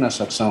हामी देख्न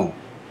सक्छौँ।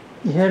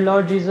 Here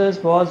Lord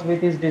Jesus was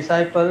with his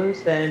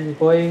disciples and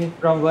going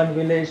from one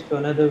village to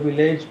another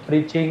village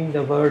preaching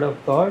the word of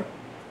God.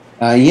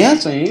 यहाँ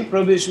चाहिँ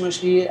प्रभु येशू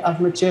मसीह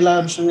आफ्नो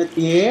चेलाहरूसँग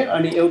थिए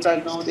अनि एउटा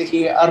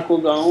गाउँदेखि अर्को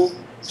गाउँ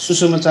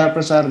सुसमाचार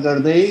प्रचार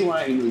गर्दै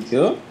उहाँ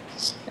हिँड्नुहुन्थ्यो।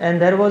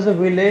 And there was a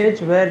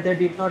village where they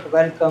did not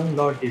welcome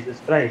Lord Jesus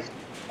Christ.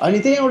 अनि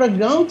त्यही एउटा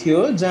गाउँ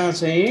थियो जहाँ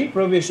चाहिँ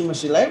प्रभु येशू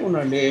मसीहलाई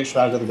उनीहरूले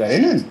स्वागत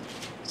गरेनन्।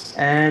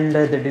 And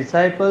the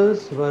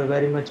disciples were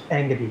very much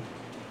angry.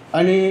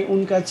 अनि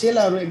उनका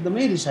चेलाहरू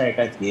एकदमै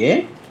रिसाएका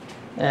थिए।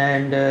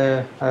 And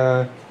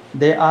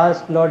they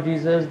asked Lord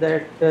Jesus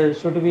that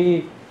should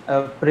we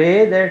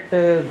pray that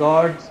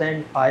God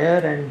send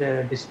fire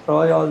and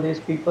destroy all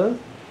these people?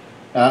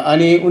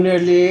 अनि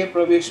उनीहरूले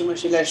प्रभु येशू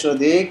मसीहलाई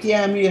सोधे कि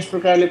हामी यस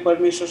प्रकारले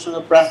परमेश्वरसँग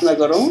प्रार्थना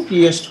गरौँ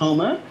कि यस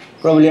ठाउँमा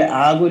प्रभुले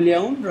आगो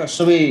ल्याउन् र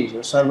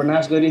सबै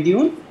सर्वनाश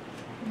गरिदिउन्।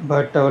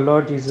 But our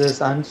Lord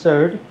Jesus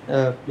answered,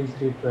 please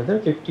read brother,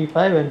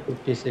 55 and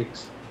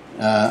 56.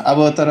 अब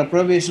तर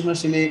प्रभु येशू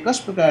मसीहले कस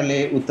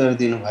प्रकारले उत्तर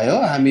दिनुभयो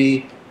हामी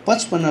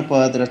 55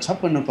 पद र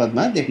 56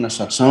 पदमा देख्न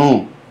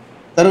सक्छौँ।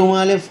 तर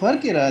उहाँले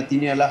फर्केर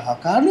तिनीहरूलाई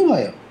हकार्नु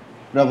भयो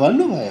र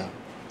भन्नुभयो,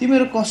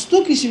 तिमीहरू कस्तो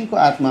किसिमको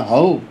आत्मा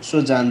हौ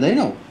सो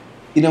जान्दैनौ,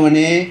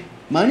 किनभने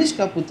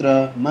मानिसका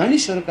पुत्र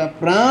मानिसहरूका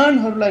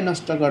प्राणहरूलाई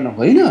नष्ट गर्न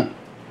होइन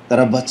तर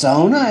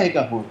बचाउन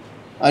आएका हुन्।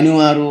 अनि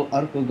उहाँहरू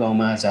अर्को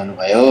गाउँमा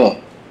जानुभयो।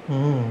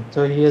 So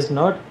he has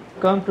not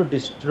come to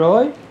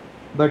destroy,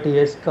 but he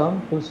has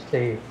come to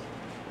save.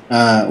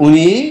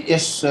 उनी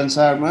यस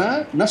संसारमा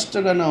नष्ट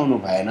गर्न आउनु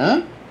भएन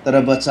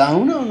तर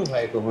बचाउन आउनु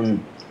भएको हुन्।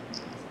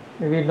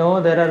 We know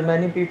there are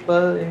many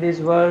people in this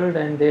world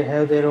and they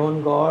have their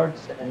own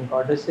gods and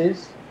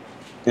goddesses.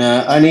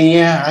 अनि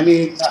यहाँ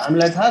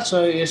हामीलाई थाहा छ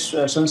यस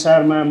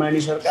संसारमा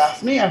मानिसहरूका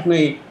आफ्नै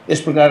आफ्नै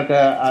यस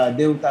प्रकारका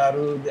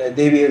देवताहरू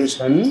देवीहरू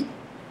छन्।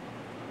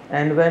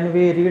 And when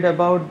we read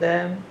about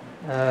them,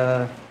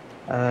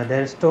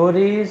 their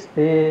stories,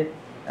 they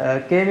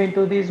came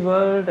into this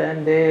world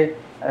and they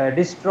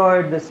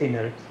destroyed the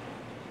sinners.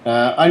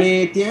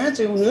 अनि त्यहाँ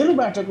चाहिँ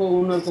उनीहरूबाटको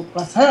उनीहरूको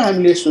कथा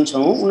हामीले सुन्छौँ।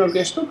 उनीहरूको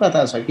यस्तो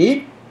कथा छ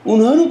कि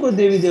उनीहरूको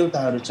देवी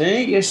देवताहरू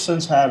चाहिँ यस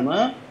संसारमा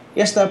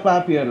यस्ता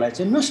पापीहरूलाई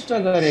चाहिँ नष्ट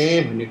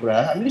गरे भन्ने कुरा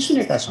हामीले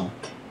सुनेका छौँ।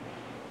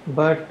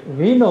 But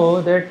we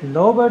know that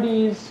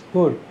nobody is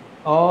good.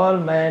 All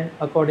men,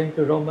 according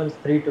to Romans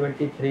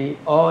 3:23,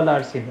 all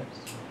are sinners.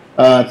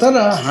 तर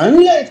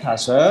हामीलाई थाहा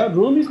छ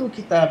रोमीको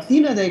किताब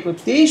 3 अध्यायको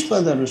 23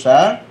 पद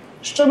अनुसार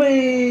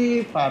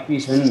सबै पापी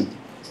छन्।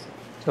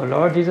 So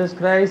Lord Jesus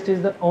Christ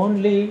is the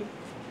only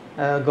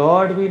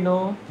God we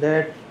know,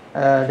 that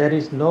there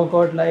is no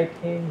God like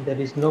him,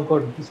 there is no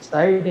God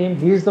beside him.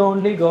 He is the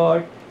only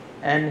God,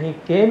 and he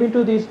came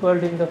into this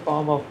world in the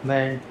form of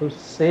man to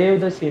save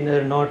the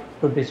sinner, not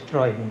to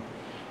destroy him.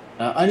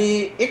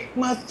 अनि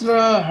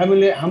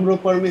एकमात्र हाम्रो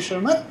परमेश्वर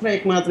मात्र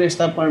एकमात्र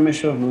यस्ता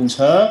परमेश्वर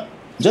हुनुहुन्छ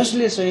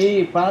जसले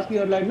चाहिँ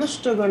पापीहरूलाई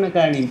नष्ट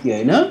गर्नका निम्ति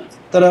हैन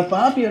तर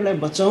पापीहरूलाई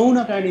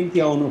बचाउनका निम्ति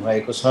आउनु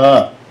भएको छ।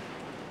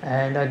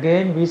 And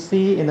again we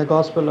see in the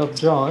Gospel of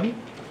John,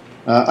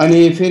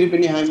 अनि फेरि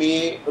पनि हामी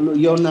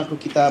योहन्नाको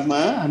किताबमा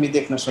हामी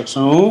देख्न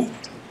सक्छौँ।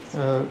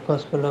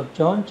 Gospel of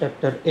John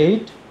chapter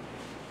 8,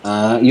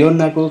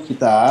 योहन्नाको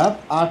किताब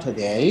 8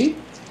 अध्याय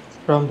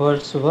from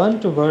verse 1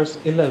 to verse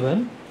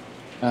 11.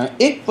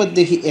 1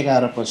 पददेखि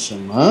 11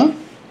 पदसम्म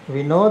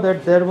We know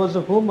that there was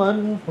a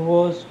woman who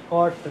was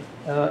caught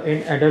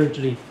in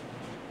adultery.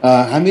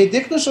 हामी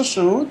देख्न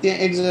सक्छौँ त्यहाँ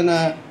एकजना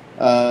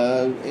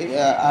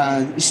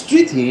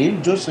स्त्री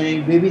थिइन् जो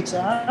चाहिँ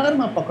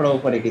व्यभिचारमा पक्राउ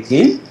परेकी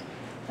थिइन्।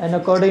 And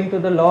according to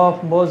the law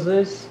of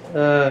Moses,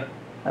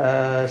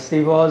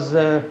 she was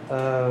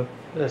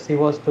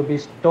to be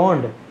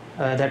stoned.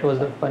 That was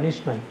the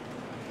punishment.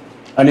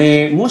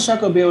 अनि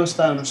मूसाको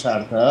व्यवस्था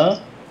अनुसार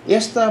त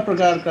यस्ता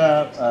प्रकारका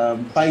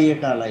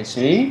पाइएकालाई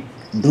चाहिँ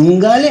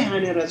ढुङ्गाले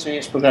हानेर चाहिँ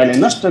यस प्रकारले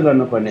नष्ट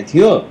गर्नुपर्ने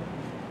थियो।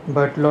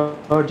 But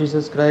Lord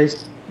Jesus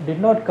Christ did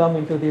not come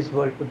into this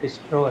world to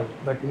destroy,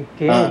 but he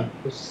came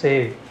to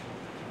save.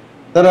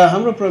 तर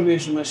हाम्रो प्रभु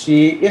येशू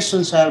मसीह यस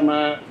संसारमा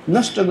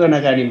नष्ट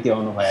गर्नका निम्ति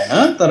आउनु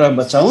भएन तर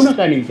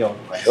बचाउनका निम्ति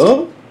आउनु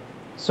भयो।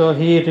 So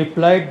he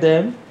replied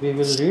them, we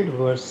will read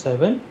verse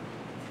 7.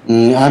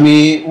 हामी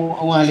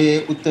उहाँले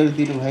उत्तर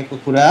दिनुभएको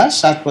कुरा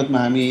 7 पदमा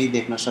हामी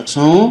देख्न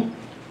सक्छौं।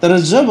 तर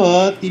जब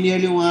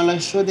तिनीहरूले उहाँलाई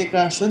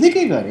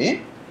सोधेकै गरे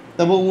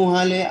तब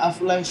उहाँले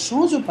आफूलाई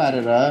सोझो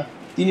पारेर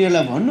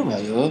तिनीहरूलाई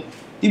भन्नुभयो,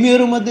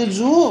 तिमीहरूमध्ये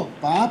जो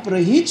पाप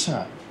रहित छ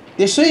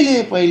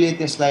त्यसैले पहिले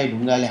त्यसलाई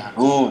ढुङ्गाले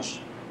हानोस्।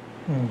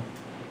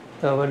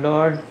 So our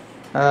Lord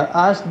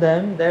asked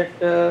them that,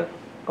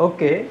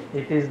 okay,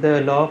 it is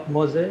the law of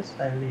Moses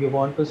and you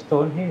want to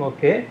stone him,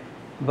 okay,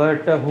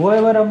 but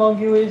whoever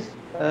among you is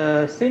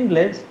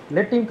sinless,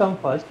 let him come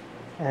first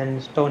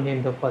and stone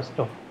him the first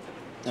stone.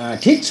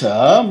 ठीक छ,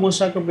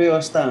 मूसाको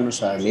व्यवस्था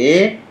अनुसारले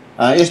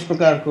यस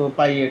प्रकारको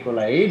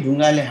पाइएकोलाई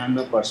ढुङ्गाले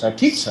हान्न पर्छ,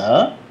 ठीक छ।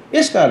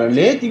 यस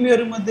कारणले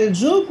तिमीहरूमध्ये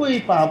जो कोही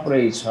पाप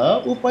रहेछ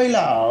उ पहिला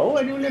आओ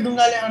अनि उले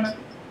ढुङ्गाले हान।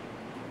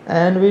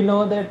 And we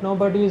know that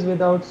nobody is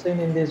without sin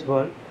in this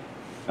world.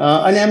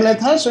 अनि हामीलाई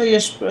थाहा छ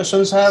यस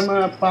संसारमा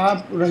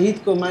पाप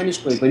रहितको मानिस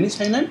कोही पनि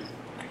छैनन्।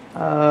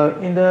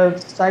 In the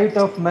sight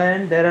of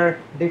man, there are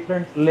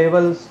different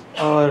levels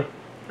or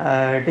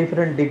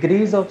different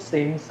degrees of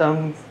sin.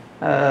 Some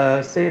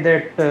say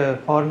that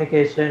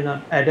fornication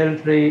or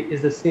adultery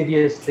is a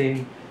serious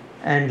sin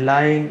and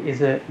lying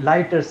is a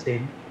lighter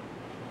sin.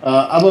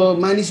 अब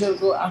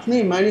मानिसहरूको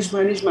आफ्नै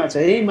मानिसमा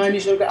चाहिँ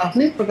मानिसहरूको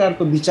आफ्नै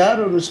प्रकारको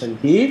विचारहरू छन्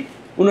कि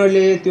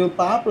उनीहरूले त्यो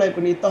पापलाई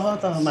पनि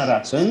तहमा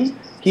राख्छन्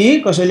कि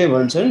कसैले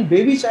भन्छन्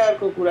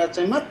व्यभिचारको कुरा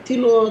चाहिँ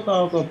माथिल्लो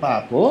तहको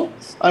पाप हो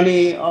अनि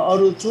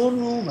अरू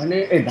चोर्नु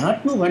भने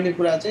ढाँट्नु भन्ने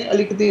कुरा चाहिँ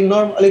अलिकति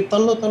अलिक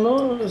तल्लो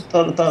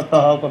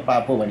तहको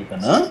पाप हो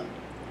भनिकन।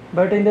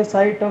 But in the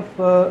sight of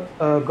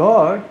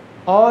God,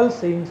 all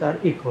sins are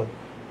equal.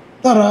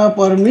 तर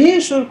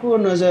परमेश्वरको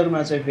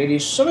नजरमा चाहिँ फेरि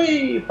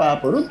सबै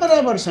पापहरू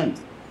बराबर छन्।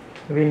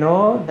 We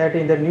know that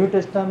in the New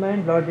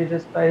Testament, Lord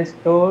Jesus Christ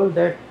told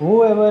that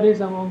whoever is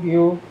among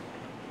you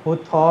who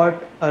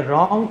thought a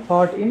wrong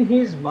thought in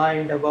his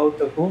mind about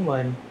a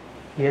woman,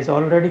 he has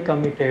already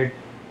committed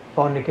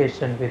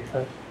fornication with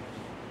her.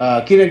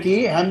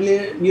 किनकि हामीले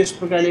यस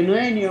प्रकारले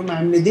नयाँ नियममा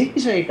हामीले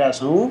देखिसकेका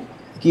छौं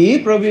कि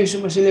प्रभु येशू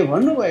मसीहले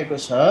भन्नुभएको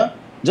छ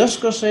जस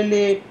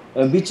कसैले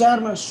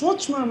विचारमा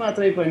सोचमा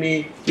मात्रै पनि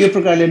यो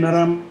प्रकारले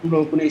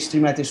नराम्रो कुनै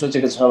स्त्रीमाथि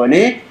सोचेको छ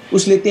भने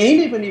उसले त्यही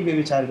नै पनि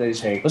व्यभिचार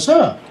गरिसकेको छ।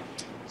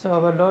 So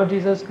our Lord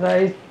Jesus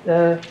Christ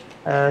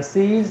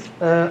sees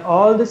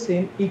all the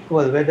sin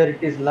equal, whether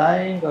it is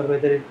lying or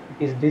whether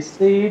it is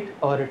deceit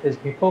or it is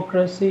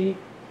hypocrisy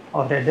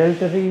or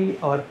adultery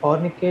or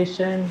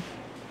fornication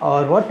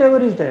or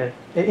whatever is there.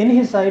 In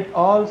his sight,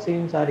 all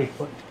sins are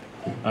equal.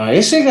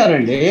 यसै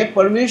कारणले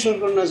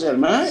परमेश्वरको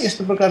नजरमा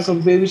यस्तो प्रकारको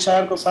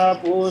व्यभिचारको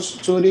पाप होस्,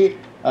 चोरी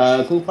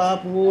को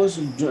पाप होस्,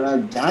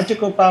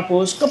 झाँटेको पाप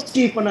होस्,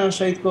 कपटीपना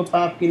सहितको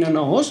पाप किन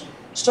नहोस्,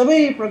 सबै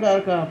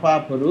प्रकारका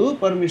पापहरू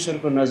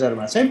परमेश्वरको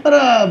नजरमा चाहिँ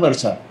बराबर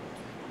छ।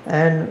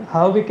 And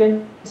how we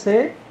can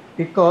say?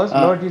 Because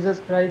Lord Jesus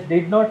Christ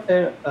did not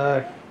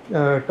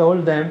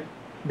told them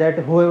that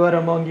whoever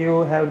among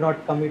you have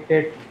not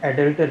committed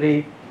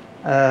adultery,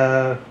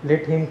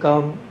 let him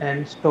come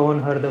and stone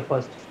her the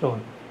first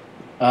stone.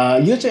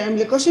 यो चाहिँ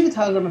हामीले कसरी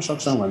थाहा गर्न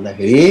सक्छौं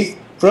भन्दाखेरि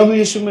प्रभु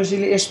येशू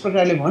मसीहले यस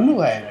प्रकारले भन्नु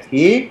भएन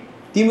कि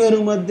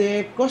तिमीहरू मध्ये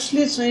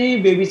कसले चाहिँ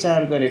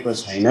व्यभिचार गरेको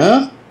छैन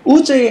उ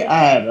चाहिँ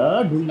आएर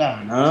ढुङ्गा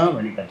हान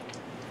भनिकन।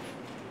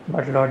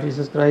 But Lord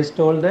Jesus Christ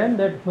told them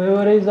that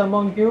whoever is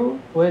among you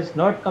who has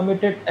not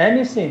committed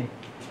any sin,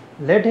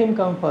 let him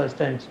come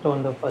first and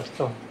stone the first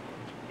stone.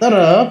 तर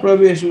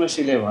प्रभु येशू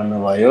मसीहले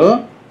भन्नुभयो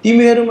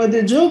तिमीहरू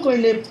मध्ये जो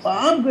कोहीले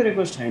पाप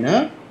गरेको छैन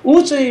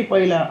उ चाहिँ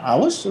पहिला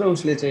आओस् र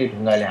उसले चाहिँ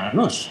ढुङ्गाले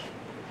हानोस्।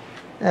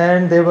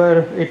 And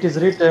it is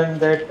written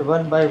that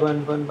one by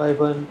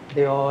one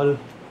they all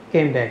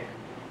came back.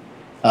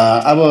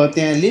 अब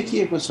त्यहाँ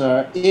लेखिएको छ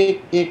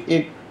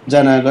एक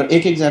जना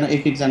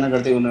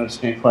गर्दै उनीहरू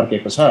चाहिँ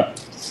फर्केको छ।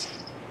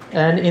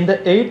 And in the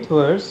 8th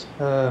verse,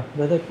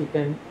 brother, you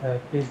can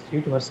please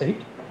read verse 8.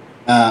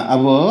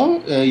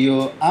 अब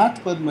यो 8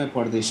 पदमा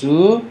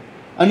पढ्दैछु।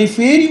 अनि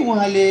फेरि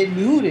उहाँले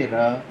निहुरेर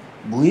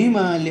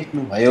भुइँमा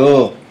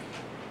लेख्नुभयो।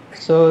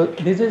 So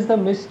this is the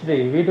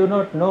mystery. We do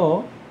not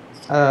know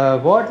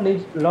what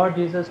Lord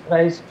Jesus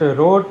Christ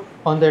wrote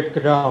on that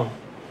ground.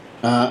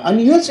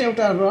 अनि यो चाहिँ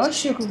एउटा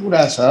रहस्यको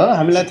कुरा छ,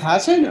 हामीलाई थाहा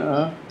छैन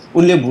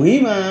उनले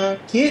भुइँमा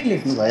के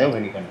लेख्नुभयो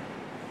भनिकन।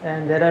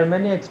 And there are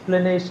many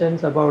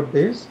explanations about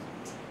this.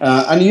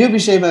 अनि यो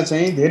विषयमा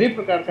चाहिँ धेरै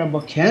प्रकारका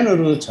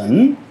व्याख्यानहरू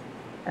छन्।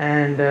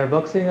 And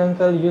Boxing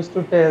uncle used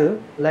to tell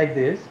like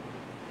this.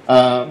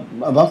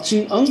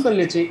 Boxing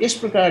अंकलले चाहिँ यस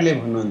प्रकारले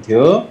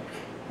भन्नुहुन्थ्यो,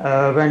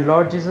 when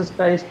Lord Jesus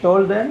Christ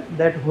told them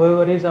that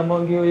whoever is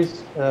among you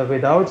is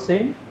without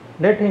sin,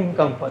 let him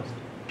come first.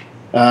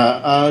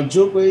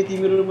 जो कोही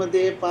तिमीहरू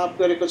मध्ये पाप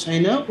गरेको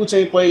छैन उ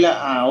चाहिँ पहिला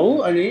आओ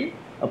अनि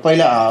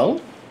पहिला आओ।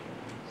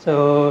 So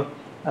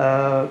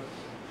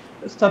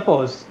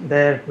suppose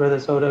there Brother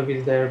Saurabh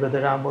is there,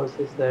 Brother Amos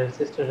is there,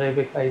 Sister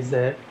Rebecca is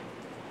there.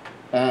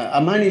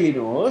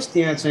 मानिलिनुहोस्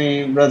त्यहाँ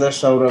चाहिँ ब्रदर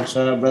सौरभ छ,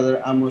 ब्रदर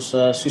आमोस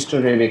छ,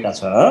 सिस्टर रेबेका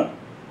छ.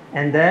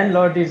 And then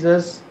Lord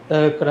Jesus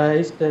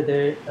Christ,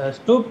 they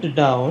stooped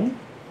down.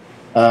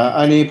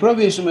 अनि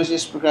प्रभु येशू मसीह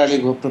यस प्रकारले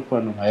घोप्टो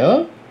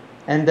पर्नुभयो.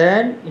 And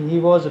then he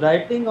was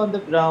writing on the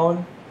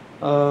ground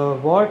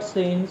what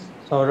sins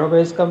Saurabh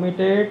has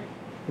committed,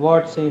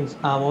 what sins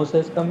Amos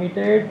has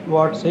committed,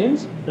 what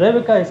sins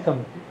Rebecca has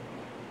committed.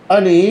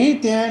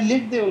 अनि त्यहाँ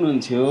लेख्दै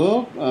हुनुहुन्थ्यो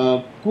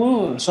को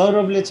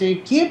सौरभले चाहिँ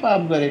के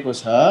पाप गरेको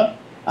छ,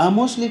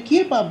 आमोसले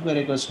के पाप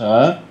गरेको छ,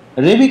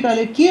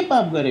 रेबिकाले के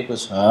पाप गरेको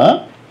छ.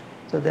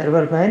 So there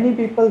were many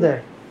people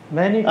there,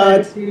 many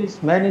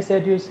Pharisees, many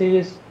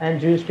Sadducees,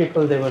 and Jewish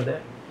people, they were there.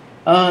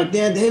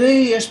 त्यहाँ धेरै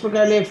यस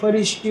प्रकारले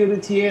फरिसीहरू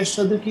थिए,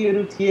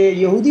 सदुकीहरू थिए,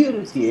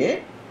 यहुदीहरू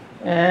थिए.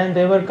 And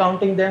they were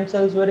counting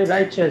themselves very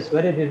righteous,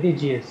 very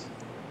religious.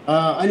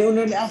 अनि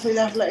उनीहरूले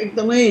आफैलाई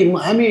एकदमै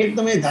हामी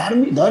एकदमै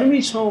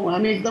धर्मी छौँ,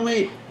 हामी एकदमै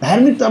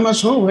धार्मिकतामा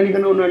छौँ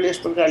भनिकन उनीहरूले यस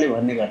प्रकारले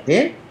भन्ने गर्थे.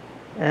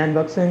 And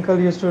Baksa uncle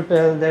used to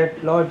tell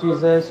that Lord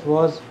Jesus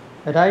was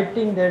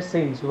writing their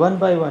sins one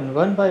by one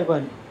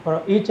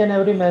for each and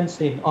every man's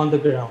sin on the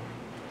ground.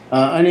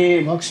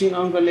 अनि भक्सिङ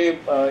अङ्कलले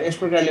यस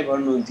प्रकारले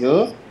भन्नुहुन्थ्यो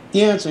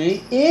त्यहाँ चाहिँ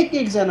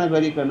एक जना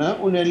गरिकन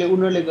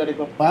उनीहरूले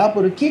गरेको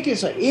पापहरू के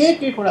छ,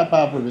 एकवटा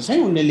पापहरू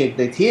चाहिँ उनले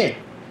लेख्दै थिए.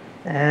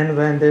 And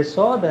when they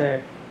saw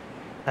that,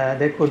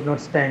 they could not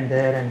stand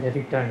there and they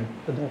returned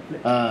to their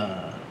place.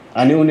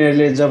 अनि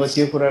उनीहरूले जब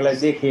त्यो कुरालाई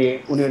देखे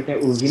उनीहरू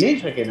त्यहाँ उभिनै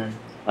सकेनन्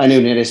अनि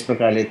उनीहरू यस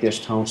प्रकारले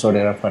त्यस ठाउँ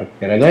छोडेर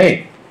फर्केर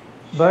गए.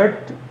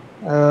 But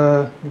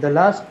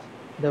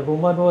the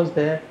woman was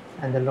there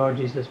and the Lord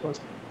Jesus was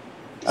there.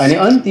 अनि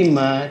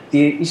अन्तिममा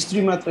ती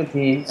स्त्री मात्र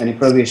थिइन् अनि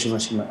प्रभु येशू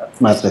मसीह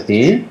मात्र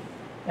थिइन्.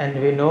 And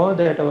we know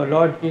that our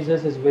Lord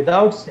Jesus is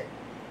without sin.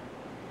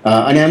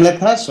 अनि हामीलाई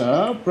थाहा छ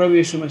प्रभु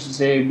येशू मसीह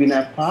चाहिँ बिना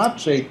पाप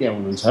सहित त्यहाँ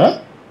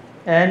हुनुहुन्छ.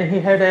 And he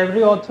had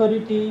every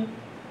authority,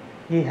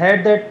 he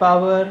had that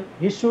power,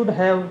 he should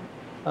have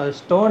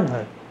stoned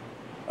her.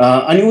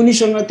 अनि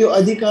उनीसँग त्यो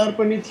अधिकार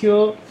पनि थियो,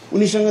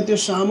 उनीसँग त्यो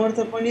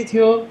सामर्थ्य पनि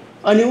थियो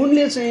अनि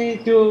उनले चाहिँ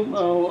त्यो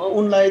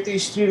उनलाई त्यो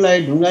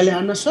स्त्रीलाई ढुङ्गाले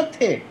हान्न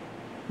सक्थे.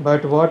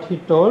 But what he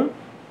told,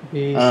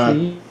 we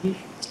see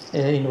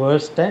in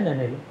verse 10 and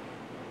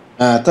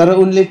 11. तर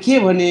उनले के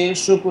भने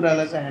सो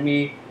कुरालाई चाहिँ हामी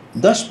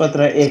 10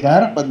 पत्र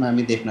 11 पदमा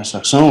हामी देख्न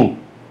सक्छौँ.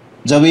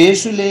 जब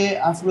येशूले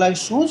आफूलाई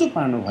सोझो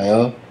पार्नुभयो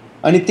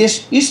अनि त्यस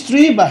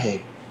स्त्री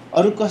बाहेक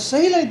अरू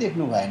कसैलाई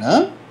देख्नु भएन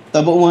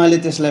तब उहाँले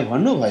त्यसलाई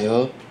भन्नुभयो,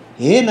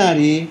 हे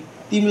नारी,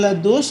 तिमीलाई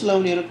दोष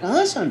लाउनेहरू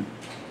कहाँ छन्?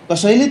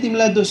 कसैले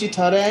तिमीलाई दोषी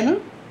ठहराएन?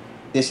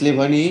 त्यसले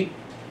भनी,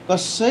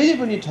 कसैले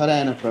पनि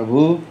ठहराएन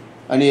प्रभु.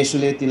 अनि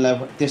येशूले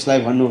त्यसलाई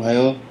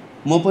भन्नुभयो,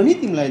 म पनि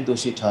तिमीलाई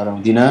दोषी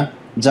ठहराउँदिन,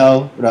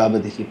 जाऊ र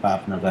अबदेखि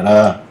पाप नगर.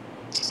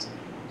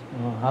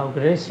 How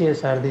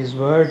gracious are these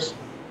words.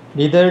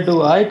 Neither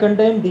do I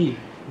condemn thee.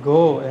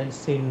 Go and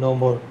sin no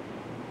more.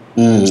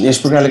 यस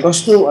प्रकारले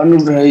कस्तो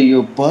अनुग्रह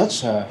यो पद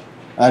छ.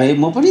 अरे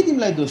म पनि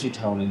तिमीलाई दोषी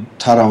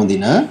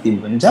ठहराउँदिन, तिमी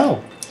पनि जाऊ.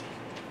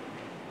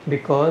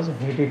 Because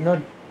he did not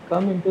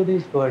come into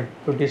this world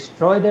to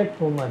destroy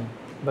that woman,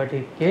 but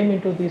he came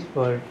into this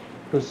world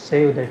to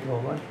save that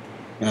woman.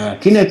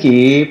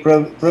 किनकि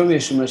प्रभु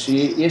येशू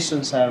मसीह यस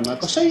संसारमा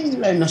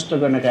कसैलाई नष्ट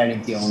गर्नका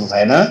निम्ति आउनु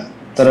भएन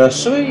तर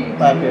सबै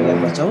पापीहरूलाई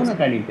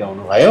बचाउनका निम्ति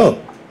आउनुभयो.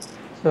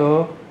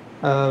 So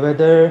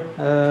whether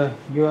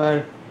you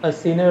are a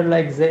sinner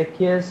like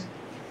Zacchaeus,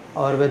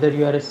 or whether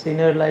you are a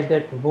sinner like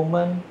that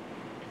woman,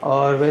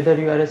 or whether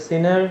you are a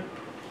sinner,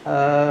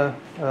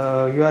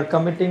 you are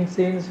committing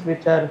sins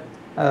which are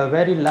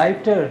very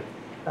lighter,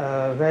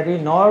 very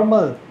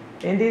normal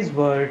in this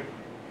world,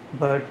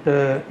 but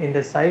in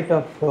the sight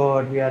of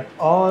God we are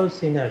all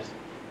sinners.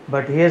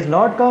 But he has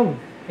not come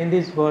in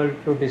this world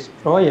to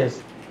destroy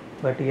us,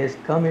 but he has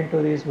come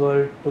into this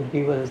world to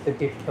give us the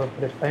gift of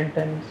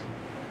repentance,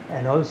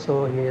 and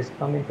also he has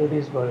come into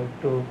this world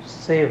to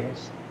save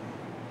us.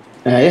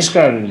 यस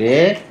कारणले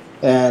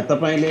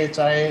तपाईले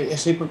चाहे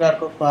यसै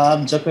प्रकारको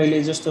पाप,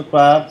 जकैले जस्तो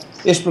पाप,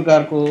 यस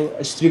प्रकारको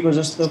स्त्रीको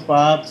जस्तो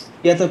पाप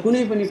या त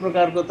कुनै पनि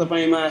प्रकारको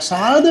तपाईमा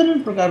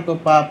साधारण प्रकारको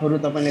पापहरू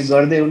तपाईले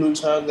गर्दै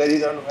हुनुहुन्छ,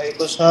 गरिरहनु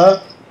भएको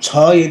छ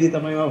यदि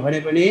तपाईमा भने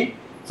पनि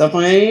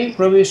तपाई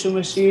प्रभु येशू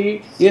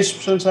मसीह यस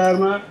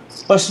संसारमा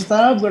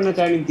पश्चाताप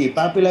गर्नका निम्ति,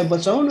 पापीलाई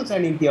बचाउनका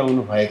निम्ति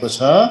आउनु भएको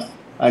छ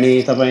अनि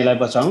तपाईलाई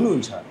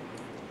बचाउनुहुन्छ.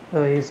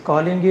 So he is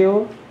calling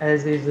you,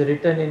 as is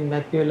written in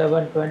Matthew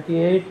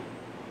 11:28,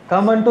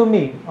 come unto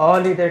me,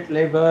 all ye that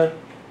labor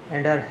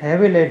and are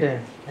heavy laden,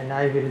 and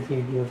I will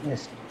give you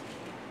rest.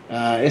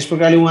 यस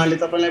प्रकारले उहाँले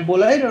तपाईलाई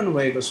बोलाइरहनु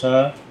भएको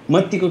छ.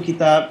 मत्तीको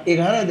किताब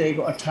 11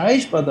 अध्यायको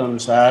 28 पद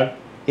अनुसार,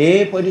 हे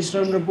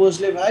परिश्रम र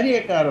बोझले भारी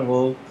एकार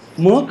हो,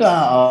 म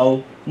कहाँ आऊ,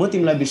 म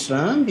तिमीलाई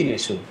विश्राम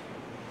दिनेछु.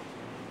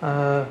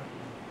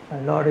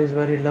 Lord is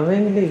very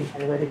lovingly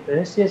and very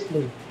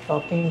graciously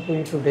talking to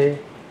you today.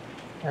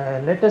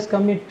 Let us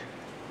commit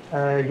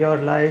your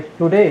life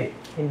today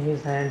in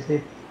his hands.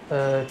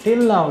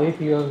 Till now, if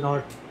you have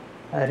not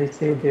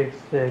received its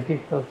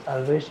gift of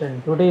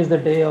salvation. Today is the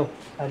day of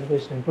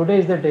salvation. Today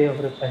is the day of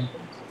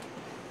repentance.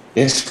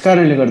 यस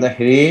कारणले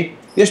गर्दाखेरि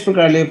यस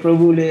प्रकारले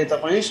प्रभुले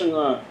तपाईसँग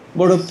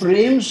बडो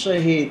प्रेम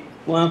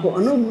सहित उहाँको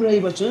अनुग्रही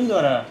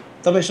वचनद्वारा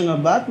तपाईसँग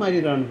बात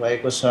मारिरहनु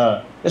भएको छ।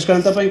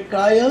 यसकारण तपाईं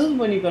कायल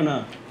बनिकन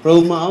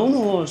प्रभुमा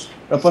आउनुहोस्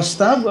र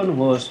प्रस्ताव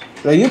गर्नुहोस्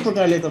र यो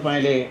प्रकारले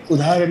तपाईले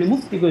उद्धार अनि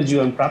मुक्तिको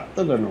जीवन प्राप्त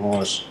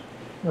गर्नुहोस्।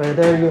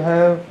 Whether you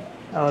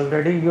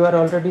are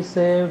already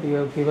saved, you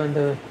have given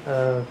the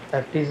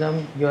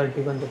baptism, you are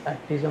given the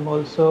baptism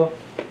also,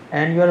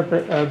 and you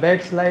are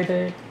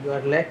backslided, you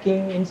are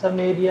lacking in some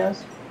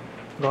areas,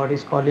 God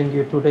is calling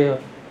you today.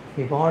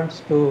 He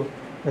wants to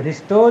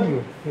restore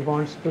you. He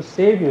wants to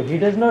save you. He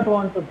does not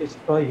want to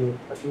destroy you,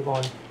 but He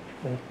wants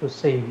to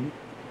save you.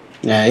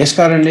 यस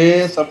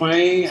कारणले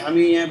तपाई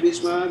हामी यहाँ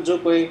बीचमा जो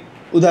कोही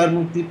उद्धार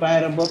मुक्ति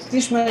पाएर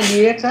बप्तिस्मा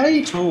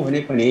लिएकै छौं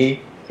भने पनि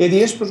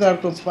यदि यस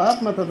प्रकारको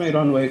पापमा तपाई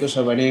रहनु भएको छ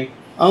भने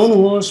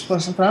आउनुहोस्,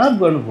 पश्चाताप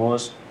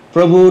गर्नुहोस्।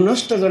 प्रभु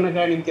नष्ट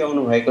गर्नका निम्ति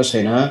आउनु भएको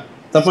छैन,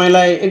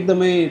 तपाईलाई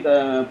एकदमै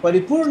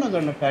परिपूर्ण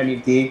गर्नका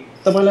निम्ति,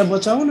 तपाईलाई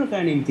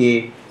बचाउनका निम्ति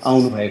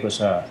आउनु भएको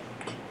छ।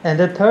 And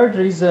the third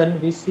reason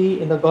we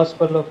see in the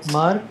Gospel of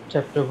Mark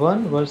chapter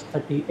 1 verse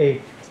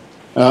 38.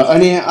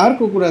 अनि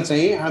अर्को कुरा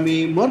चाहिँ हामी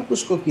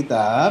मर्कुसको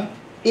किताब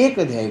 1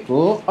 अध्यायको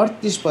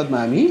 38 पदमा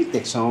हामी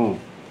देख्छौं।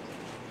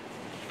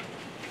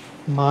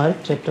 Mark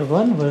chapter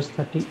 1 verse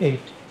 38.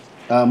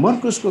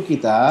 मर्कुसको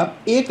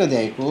किताब 1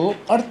 अध्यायको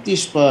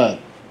 38 पद।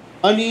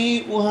 अनि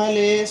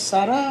उहाँले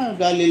सारा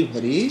गालिल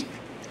भरि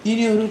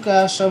तिनीहरूका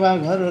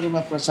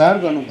सभाघरहरूमा प्रचार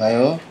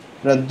गर्नुभयो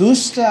र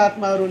दुष्ट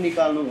आत्माहरू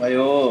निकाल्नु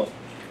भयो।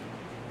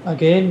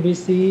 Again we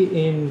see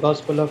in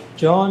Gospel of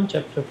John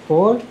chapter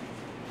 4.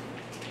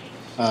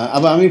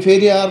 अब हामी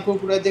फेरि अर्को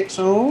कुरा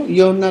देख्छौं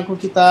यूहन्नाको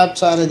किताब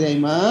 4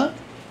 अध्यायमा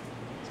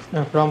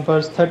from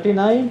verse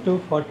 39 to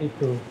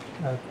 42.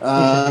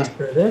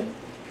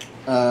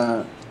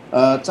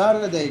 4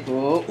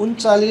 अध्यायको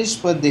 39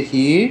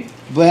 पददेखि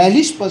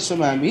 42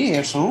 पदसम्म हामी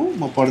हेर्छौं।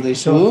 म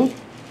पढ्दैछु।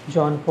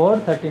 John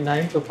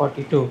 4:39 to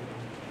 42.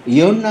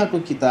 यूहन्नाको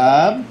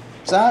किताब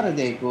 4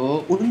 अध्यायको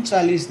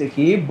 39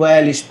 देखि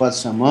 42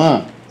 पदसम्म।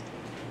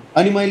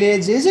 अनि मैले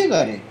जे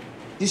गरे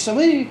ती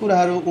सबै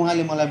कुराहरू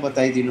उहाँले मलाई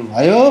बताइदिनु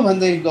भयो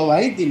भन्दै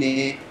गवाही दिने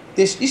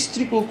त्यस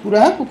स्त्रीको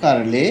कुराको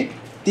कारणले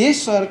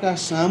त्यस शहरका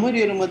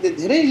सामरीहरू मध्ये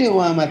धेरैले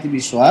उहाँमाथि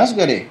विश्वास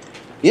गरे।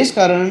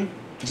 यसकारण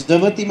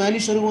जब ती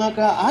मानिसहरू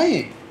उहाँका आए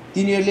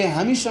तिनीहरूले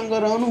हामीसँग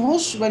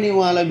रहनुहोस् भनी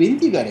उहाँलाई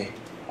बिन्ती गरे।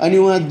 अनि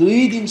उहाँ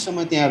 2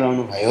 दिनसम्म त्यहाँ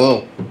रहनुभयो।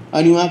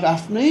 अनि उहाँको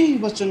आफ्नै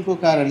वचनको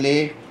कारणले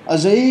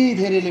अझै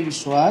धेरैले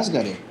विश्वास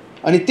गरे।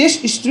 अनि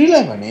त्यस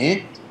स्त्रीलाई भने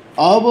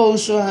अब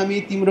उसो हामी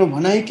तिम्रो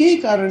भनाइकै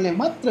कारणले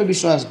मात्र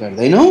विश्वास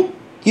गर्दैनौ,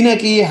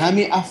 किनकि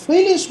हामी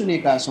आफैले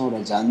सुनेका छौं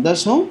र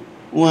जान्दछौं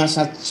उहाँ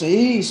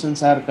साच्चै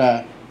संसारका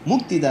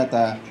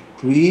मुक्तिदाता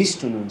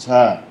ख्रीष्ट हुनुहुन्छ।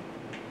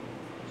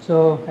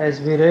 So as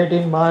we read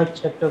in Mark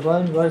chapter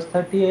 1 verse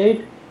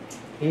 38,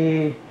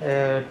 he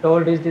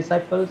told his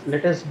disciples,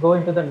 let us go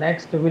into the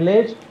next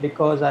village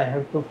because I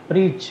have to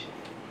preach.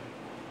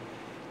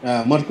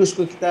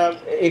 मर्कुसको किताब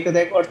 1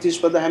 अध्यायको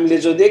 38 पद हामीले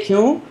जो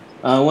देख्यौं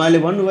उहाँले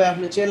भन्नुभयो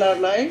आफ्नो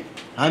चेलाहरूलाई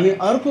हामी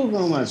अर्को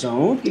गाउँमा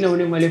जाउँ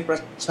किनभने मैले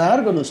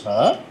प्रचार गर्नु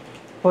छ।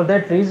 For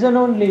that reason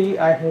only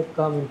I have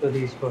come into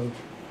this world.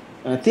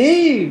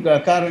 त्यही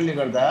कारणले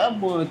गर्दा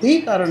म त्यही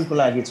कारणको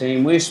लागि चाहिँ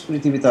म यस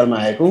पृथ्वीतलमा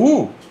आएको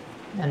हुँ।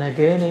 And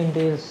again in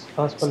this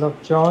Gospel of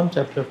John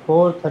chapter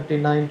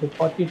 4:39 to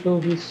 42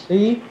 we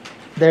see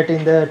that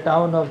in the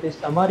town of the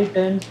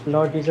Samaritans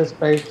Lord Jesus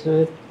Christ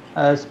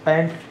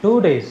spent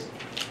 2 days.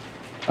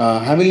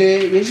 हामीले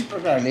यस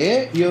प्रकारले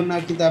यूहन्ना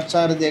किताब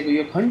 4 अध्यायको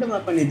यो खण्डमा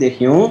पनि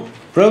देख्यौं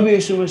प्रभु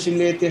येशू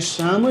मसीहले त्यस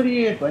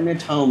सामरिय भन्ने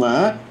ठाउँमा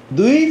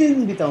 2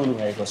 दिन बिताउनु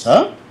भएको छ।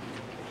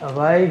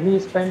 Why he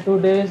spent 2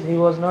 days? He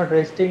was not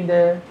resting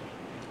there.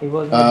 He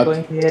was not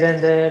going here and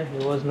there.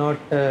 He was not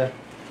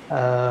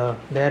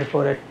there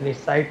for any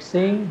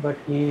sightseeing, but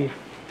he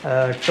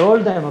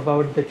told them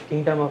about the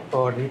kingdom of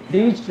God. He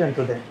preached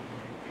unto them.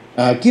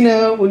 किन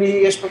उनी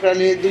यस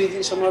प्रकारले 2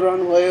 दिनसम्म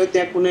रहनुभयो?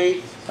 त्यहाँ कुनै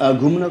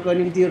घुम्नको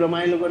निम्ति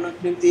रमाइलो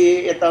गर्नको निम्ति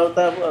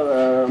यताउता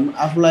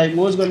आफूलाई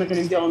मोज गर्नको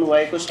निम्ति आउनु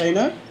भएको छैन,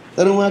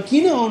 तर उहाँ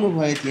किन आउनु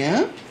भयो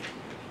त्यहाँ?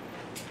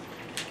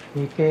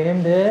 He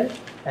came there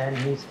and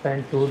he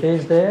spent 2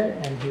 days there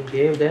and he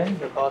gave them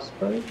the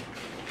gospel.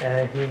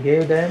 He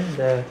gave them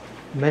the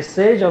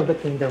message of the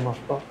kingdom of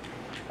God.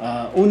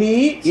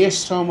 उनी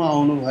यस ठाउँमा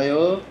आउनु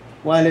भयो,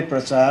 उहाँले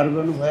प्रचार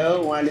गर्नुभयो,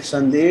 उहाँले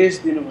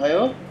सन्देश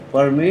दिनुभयो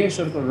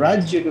परमेश्वरको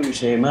राज्यको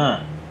विषयमा।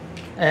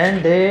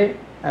 And they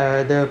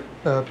the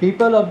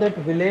people of that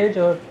village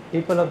or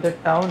people of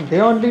that town, they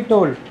only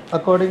told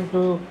according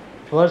to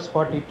verse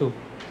 42.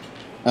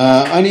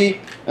 अनि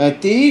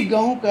त्यही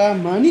गाउँका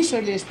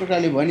मानिसहरूले यस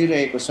प्रकारले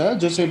भनिरहेको छ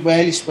जो चाहिँ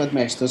 42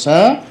 पदमा यस्तो छ।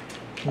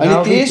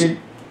 अनि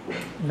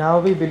Now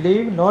we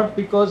believe not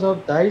because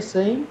of thy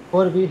saying,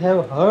 for we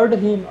have heard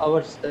him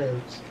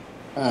ourselves.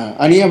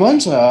 अनि यहाँ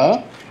भन्छ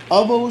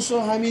अब उसो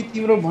हामी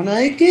तिम्रो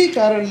भनाइकै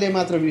कारणले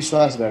मात्र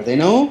विश्वास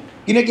गर्दैनौ,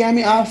 किनकि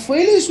हामी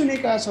आफैले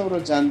सुनेका छौं र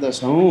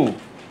जान्दछौं।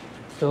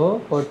 So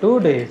for 2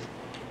 days,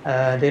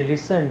 they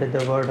listened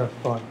the word of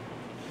God.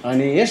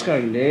 अनि यस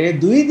कारणले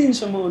 2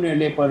 दिनसम्म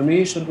उनीहरूले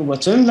परमेश्वरको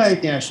वचनलाई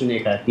त्यहाँ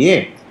सुनेका थिए।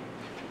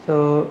 So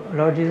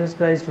Lord Jesus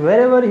Christ,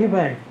 wherever he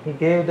went, he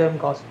gave them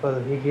gospel.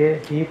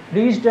 He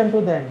preached unto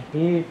them.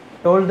 He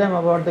told them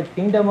about the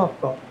kingdom of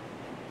God.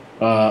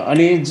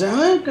 अनि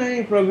जहाँ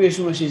कहीँ प्रभु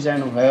येशू मसीह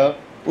जानुभयो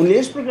उनले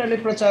यस प्रकारले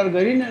प्रचार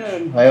गरि नै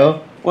रहनुभयो।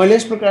 उहाँले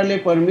यस प्रकारले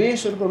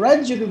परमेश्वरको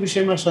राज्यको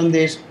विषयमा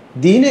सन्देश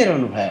दिइ नै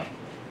रहनुभयो।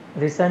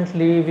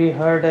 Recently, we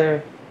heard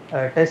a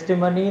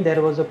testimony.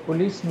 There was a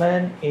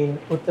policeman in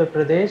Uttar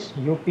Pradesh,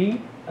 UP,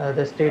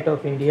 the state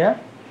of India.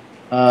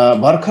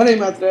 भर्खरै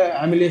मात्र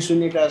हामीले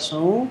सुनेका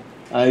छौँ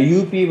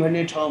युपी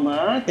भन्ने ठाउँमा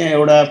त्यहाँ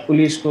एउटा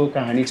पुलिसको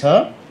कहानी छ।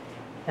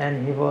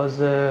 And he was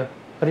a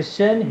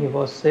Christian. He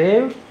was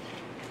saved.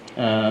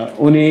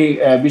 उनी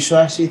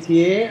विश्वासी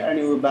थिए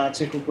अनि ऊ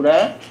बाँचेको कुरा।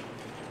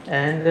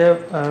 And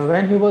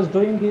when he was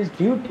doing his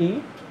duty,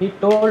 he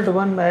told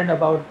one man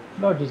about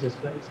Lord Jesus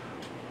Christ.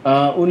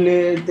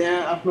 उनले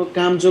त्यहाँ आफ्नो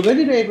काम जो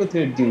गरिरहेको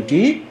थियो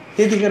ड्युटी,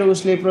 त्यतिखेर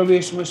उसले प्रभु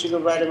येशू मसीहको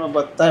बारेमा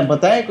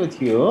बताएको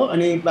थियो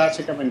अनि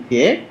बाँचेका पनि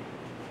थिए।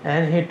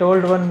 And he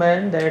told one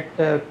man that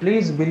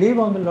please believe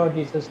on the Lord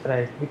Jesus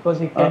Christ because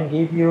he can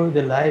give you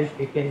the life,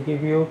 he can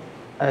give you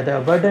the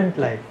abundant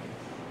life.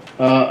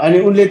 अनि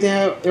उनले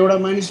त्यहाँ एउटा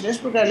मानिसले यस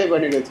प्रकारले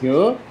भनेको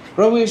थियो,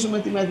 प्रभु येशू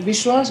मसीहमाथि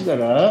विश्वास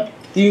गर,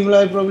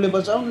 तिमीलाई प्रभुले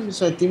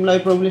बचाउनुहुनेछ, तिमीलाई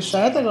प्रभुले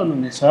सहायता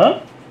गर्नुहुनेछ।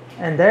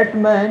 And that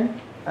man,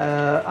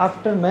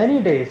 after many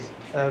days,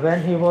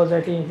 when he was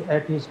at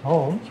his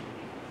home,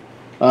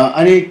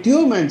 अनि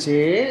त्यो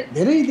मान्छे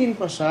धेरै दिन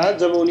पश्चात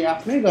जब उनी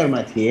आफ्नै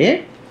घरमा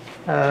थिए,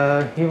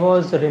 he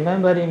was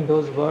remembering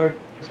those words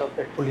of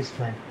that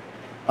policeman.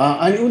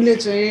 अनि उनले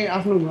चाहिँ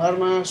आफ्नो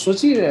घरमा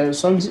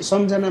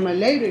सम्झनामा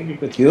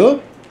ल्याइरहेको थियो,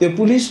 त्यो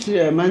पुलिस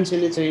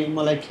मान्छेले चाहिँ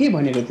मलाई के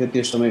भनेको थियो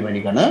त्यो समय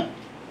भनिकन।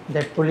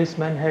 That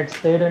policeman had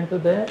said unto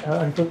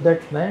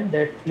that man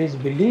that please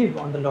believe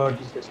on the Lord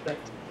Jesus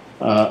Christ.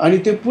 अनि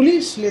त्यो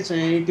पुलिसले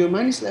चाहिँ त्यो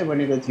मानिसलाई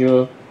भनेको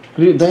थियो,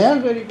 दया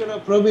गरिकन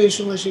प्रभु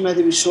येशू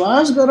मसीहमाथि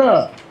विश्वास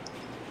गर।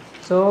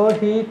 So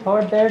he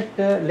thought that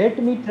let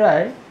me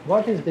try.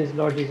 What is this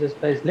Lord Jesus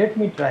Christ? Let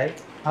me try.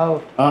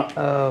 How?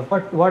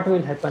 What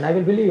will happen? I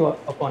will believe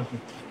upon him.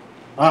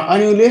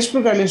 अनि उनले यस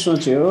प्रकारले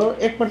सोच्यो,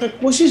 एकपटक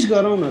कोसिस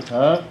गरौँ न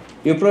त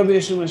यो प्रभु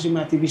येशू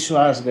मसीहमाथि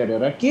विश्वास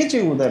गरेर के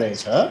चाहिँ हुँदो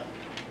रहेछ।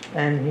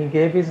 And he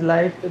gave his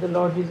life to the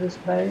Lord Jesus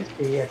Christ.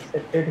 He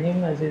accepted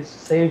him as his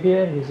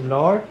Savior, his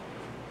Lord.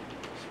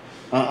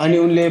 अनि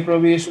उनले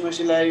प्रभु येशू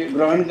मसीहलाई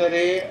ग्रहण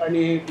गरे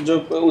अनि जो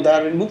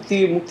उद्धार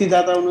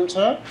मुक्तिदाता हुनुहुन्छ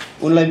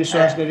उनलाई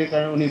विश्वास गरे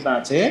कारण उनी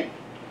बाँचे।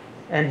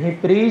 And he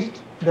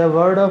preached the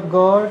word of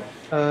God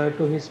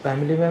to his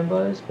family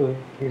members, to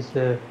his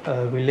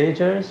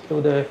villagers,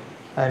 to the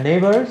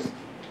neighbors.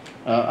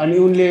 अनि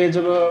उनले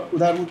जब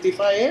उद्धार मुक्ति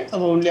पाए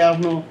तब उनले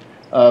आफ्नो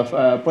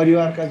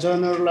परिवारका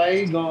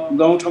जनहरूलाई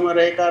गाउँठाउँमा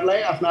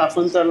रहेकाहरूलाई आफ्नो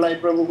आफन्तहरूलाई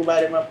प्रभुको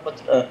बारेमा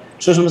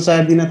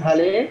सुसमाचार दिन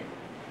थाले।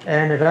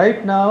 And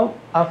right now,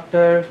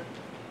 after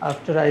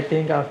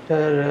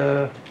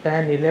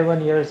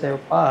 10-11 years have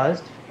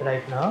passed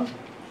right now.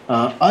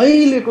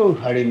 अहिलेको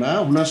घडीमा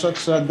हुन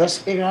सक्छ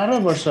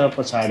 10-11 वर्ष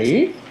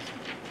पछाडि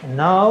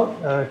Now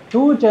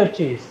 2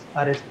 churches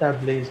are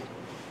established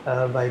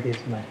by this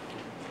man.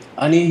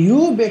 अनि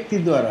यो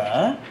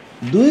व्यक्तिद्वारा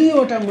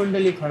 2वटा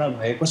मण्डली खडा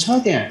भएको छ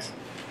त्यहाँ।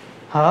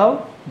 How?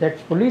 That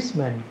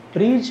policeman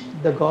preached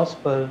the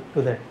gospel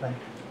to that man.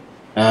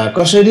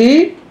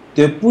 कसरी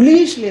त्यो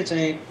पुलिसले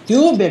चाहिँ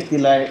त्यो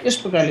व्यक्तिलाई यस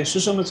प्रकारले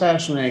सुसमाचार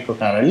सुनाएको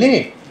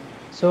कारणले।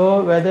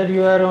 So whether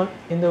you are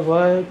in the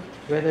work,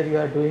 whether you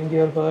are doing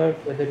your work,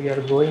 whether you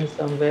are going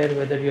somewhere,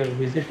 whether you are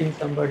visiting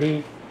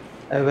somebody,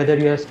 whether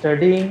you are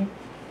studying,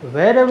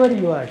 wherever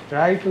you are,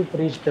 try to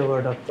preach the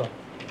word of God.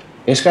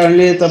 यस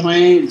कारणले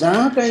तपाईँ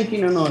जहाँ कहीँ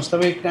किन नहोस्,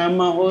 तपाईँ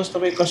काममा होस्,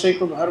 तपाईँ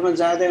कसैको घरमा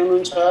जाँदै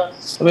हुनुहुन्छ,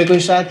 तपाईँ कोही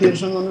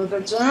साथीहरूसँग हुनुहुन्छ,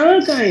 जहाँ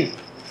कहीँ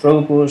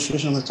प्रभुको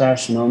सुसमाचार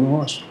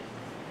सुनाउनुहोस्।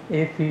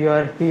 If you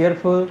are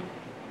fearful,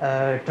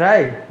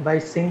 try by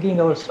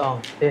singing our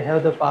songs. They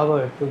have the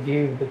power to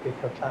give the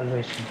gift of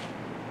salvation.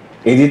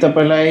 यदि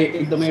तपाईलाई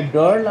एकदमै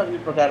डर लाग्ने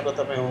प्रकारको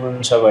तपाईँ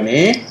हुनुहुन्छ भने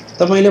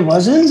तपाईले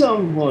भजन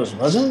गाउनुहोस्।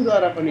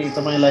 भजनद्वारा पनि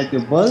तपाईलाई त्यो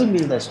बल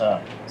मिल्दछ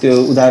त्यो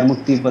उद्धार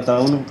मुक्ति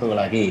बताउनको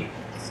लागि।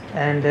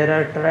 And there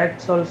are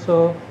tracts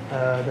also,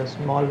 the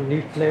small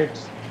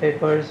leaflets,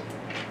 papers,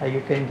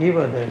 you can give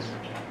others.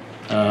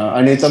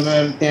 अनि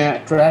तपाईहरु त्यहाँ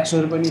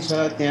ट्र्याक्सहरु पनि छ,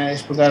 त्यहाँ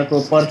यस प्रकारको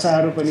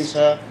पर्चाहरु पनि छ,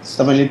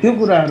 तपाईले त्यो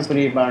कुराहरु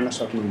पनि बाँड्न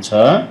सक्नुहुन्छ।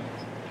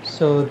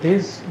 So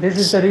this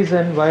is the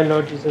reason why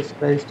Lord Jesus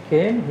Christ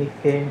came. He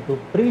came to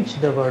preach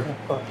the word of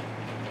God.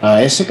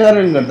 यसै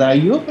कारण गर्दा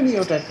यो पनि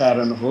एउटा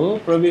कारण हो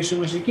प्रभु येशू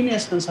मसीह किन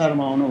यस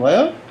संसारमा आउनु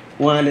भयो।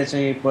 उहाँले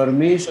चाहिँ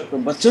परमेश्वरको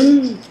वचन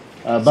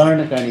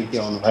बाँड्नका निम्ति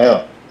आउनु भयो।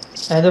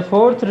 And the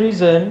fourth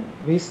reason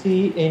we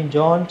see in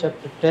John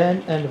chapter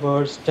 10 and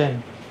verse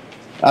 10.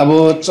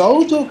 अब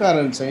चौथो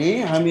कारण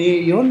चाहिँ हामी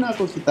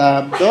यूहन्नाको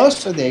किताब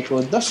 10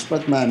 अध्यायको 10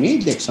 पदमा हामी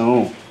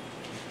देख्छौं।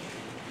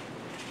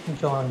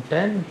 John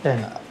 10:10.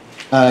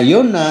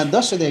 यूहन्ना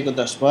 10 अध्यायको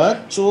 10 पद,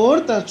 चोर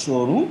त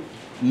चोरु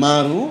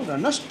मारौँ र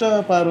नष्ट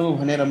पारौँ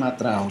भनेर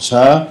मात्र आउँछ।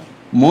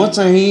 म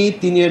चाहिँ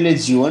तिनीहरूले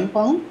जीवन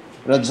पाउन्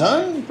र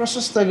झन्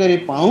प्रशस्त गरी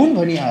पाउन्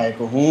भनी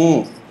आएको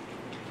हुँ।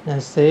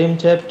 Same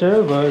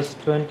chapter, verse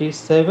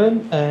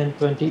 27 and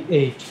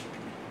 28.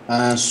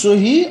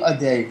 सोही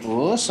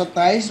अध्यायको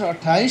 27 र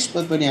 28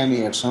 पद पनि हामी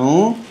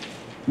हेर्छौँ।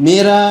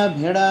 मेरा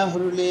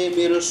भेडाहरूले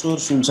मेरो स्वर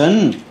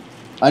सुन्छन्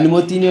अनि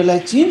म तिनीहरूलाई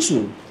चिन्छु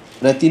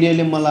र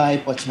तिनीहरूले मलाई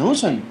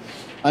पछ्याउँछन्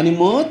अनि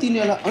म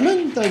तिनीहरूलाई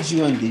अनन्त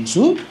जीवन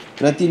दिन्छु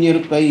र तिनीहरू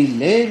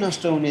कहिल्यै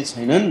नष्ट हुने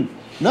छैनन्,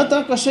 न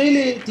त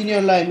कसैले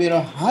तिनीहरूलाई मेरो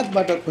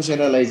हातबाट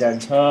खोसेर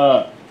लैजान्छ।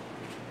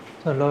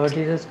 So Lord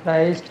Jesus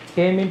Christ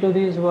came into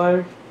this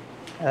world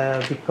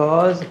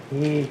because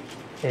he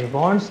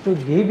wants to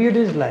give you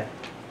this life.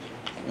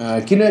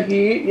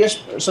 किनकि यस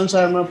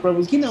संसारमा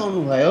प्रभु किन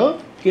आउनुभयो?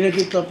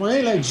 किनकि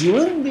तपाईलाई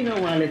जीवन दिन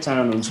उहाँले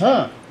चाहनुहुन्छ।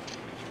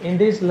 In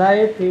this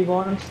life he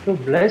wants to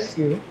bless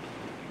you.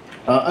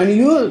 अनि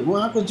यो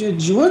उहाँको जो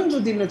जीवन जो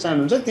दिन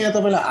चाहनुहुन्छ त्यहाँ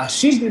तपाईलाई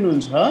आशीष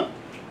दिनुहुन्छ।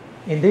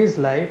 In this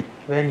life,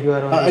 when you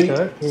are on this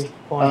earth, he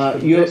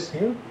wants to bless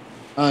you.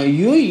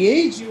 यो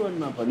यही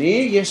जीवनमा पनि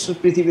यस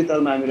पृथ्वी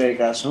तलमा हामी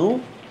रहेका छौँ,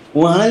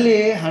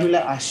 उहाँले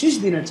हामीलाई आशीष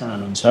दिन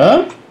चाहनुहुन्छ।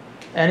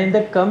 And in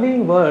the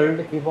coming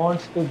world, he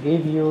wants to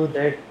give you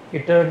that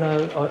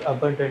eternal or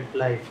abundant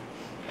life.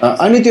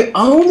 अनि त्यो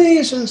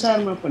आउने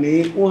संसारमा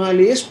पनि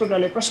उहाँले यस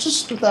प्रकारले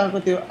प्रशस्तताको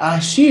त्यो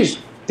आशीष,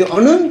 त्यो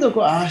अनन्तको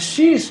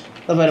आशीष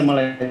तपाईँ र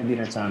मलाई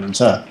दिन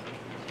चाहनुहुन्छ।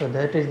 So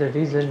that is the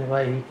reason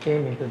why he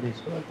came into this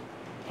world.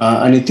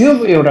 अनि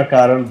त्यो एउटा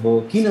कारण हो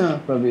किन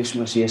प्रभु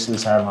येशू मसीह यस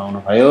संसारमा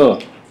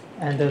आउनुभयो।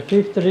 And the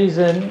fifth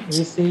reason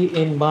we see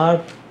in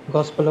Mark,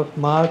 Gospel of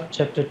Mark,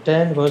 chapter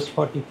 10, verse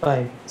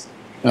 45.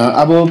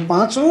 अब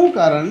पाँचौं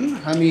कारण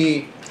हामी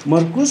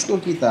मर्कुसको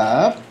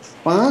किताब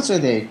 5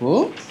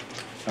 अध्यायको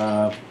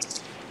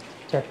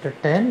Chapter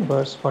 10,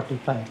 verse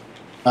 45.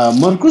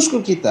 मर्कुसको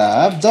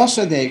किताब 10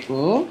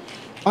 अध्यायको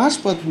 5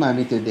 पदमा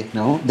हामी त्यो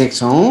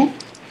देख्छौँ।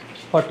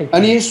 45.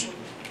 अनि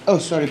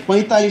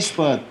 45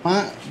 पद,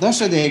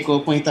 10 अध्यायको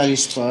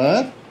 45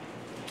 पद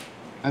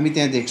हामी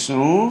त्यहाँ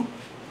देख्छौँ।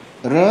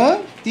 र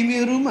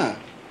तिमीहरूमा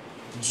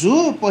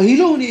जो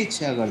पहिलो हुने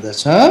इच्छा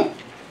गर्दछ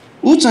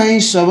ऊ चाहिँ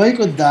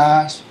सबैको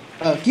दास,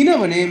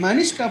 किनभने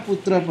मानिसका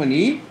पुत्र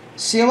पनि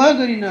सेवा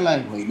गरिनलाई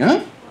होइन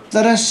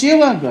तर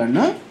सेवा गर्न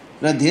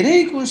र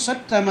धेरैको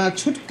सट्टामा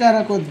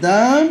छुटकाराको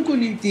दामको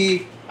निम्ति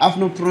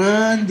आफ्नो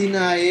प्राण दिन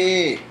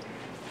आए।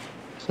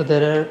 So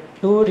there are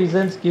two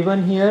reasons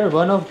given here.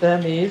 One of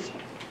them is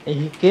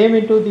he came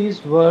into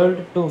this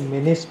world to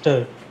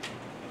minister.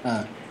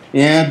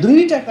 यहाँ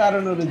दुईटा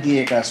कारणहरू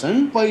दिएका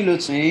छन्। पहिलो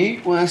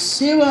चाहिँ उहाँ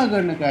सेवा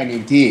गर्नका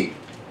निम्ति।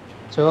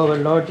 So our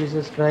Lord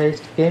Jesus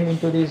Christ came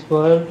into this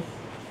world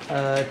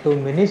to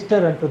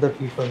minister unto the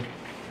people.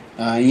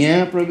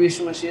 यहाँ प्रभु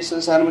येशू मसीह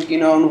संसारमा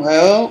किन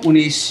आउनुभयो?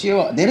 उनी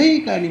सेवा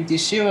धेरैका निम्ति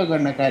सेवा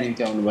गर्नका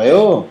निम्ति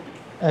आउनुभयो।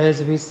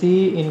 As we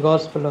see in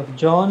Gospel of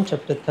John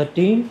chapter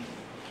 13.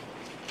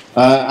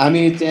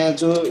 हामी त्यहाँ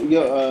जो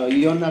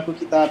योहन्नाको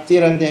किताब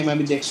 13 अध्यायमा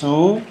हामी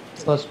देख्छौँ।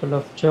 Gospel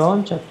of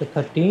John chapter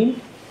 13.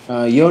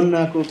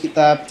 योहन्नाको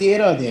किताब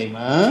 13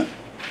 अध्यायमा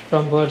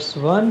from verse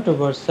 1 to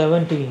verse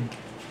 17.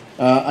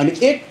 अनि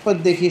 1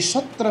 पददेखि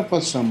 17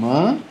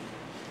 पदसम्म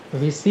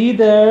we see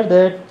there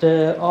that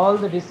all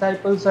the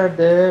disciples are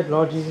there.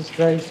 Lord Jesus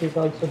Christ is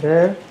also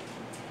there.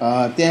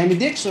 त्यहाँ हामी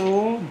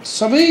देख्छौँ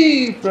सबै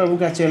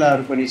प्रभुका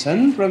चेलाहरू पनि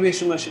छन्, प्रभु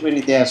येशू मसीह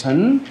पनि त्यहाँ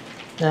छन्।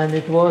 And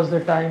it was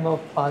the time of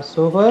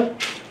Passover.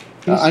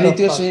 अनि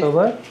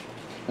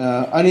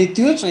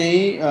त्यो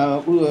चाहिँ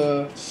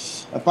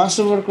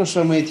पासोभरको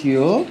समय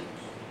थियो।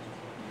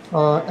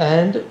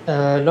 And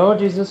Lord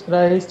Jesus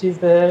Christ is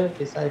there,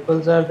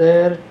 disciples are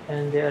there,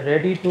 and they are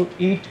ready to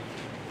eat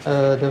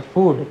the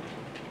food.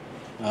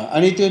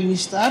 अनि त्यो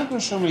निस्तारको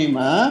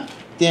समयमा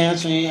त्यहाँ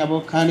चाहिँ अब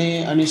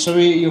खाने अनि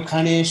सबै यो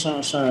खाने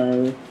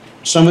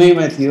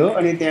समयमा थियो।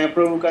 अनि त्यहाँ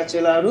प्रभुका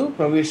चेलाहरू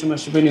प्रभु येशू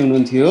मसीह पनि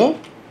हुनुहुन्थ्यो।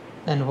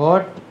 And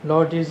what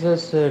Lord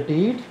Jesus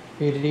did,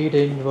 we read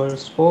in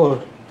verse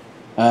 4.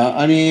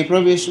 अनि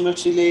प्रभु येशू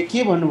मसीहले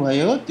के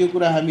भन्नुभयो त्यो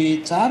कुरा हामी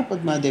 4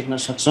 पदमा देख्न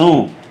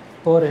सक्छौँ।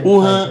 4 and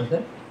 5.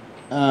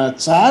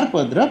 4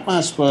 पद र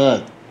 5 पद।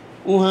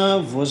 उहाँ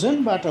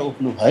भोजनबाट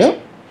उठ्नुभयो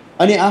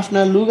अनि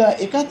आफ्ना लुगा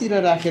एकातिर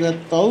राखेर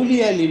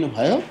तौलिया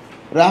लिनुभयो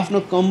र आफ्नो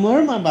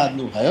कम्मरमा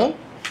बाँध्नुभयो।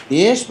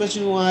 त्यसपछि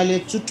उहाँले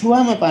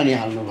चुठुवामा पानी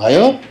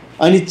हाल्नुभयो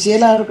अनि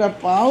चेलाहरूका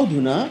पाउ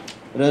धुन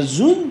र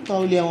जुन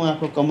तौलिया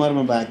उहाँको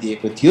कम्मरमा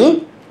बाँधिएको थियो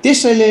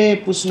त्यसैले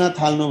पुस्न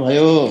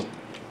थाल्नुभयो।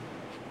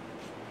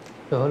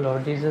 So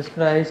Lord Jesus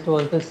Christ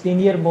was the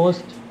senior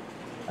most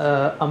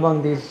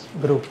among this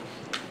group.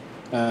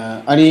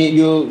 अनि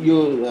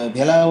यो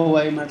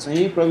भेलावाइमा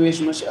चाहिँ प्रभु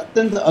येशू मसीह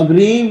अत्यन्त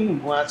अग्रिम,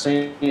 उहाँ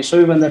चाहिँ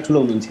सबैभन्दा ठुलो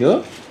हुनुहुन्थ्यो।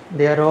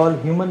 They are all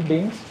human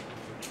beings.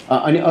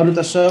 अनि अरु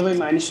त सबै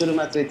मानिसहरू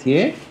मात्रै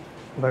थिए।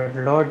 But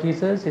Lord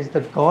Jesus is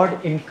the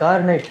God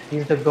incarnate. He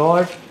is the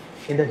God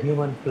in the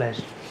human flesh.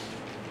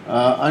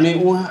 अनि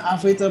उहाँ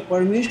आफै त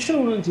परमेश्वर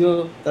हुनुहुन्थ्यो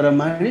तर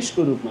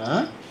मानिसको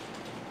रूपमा।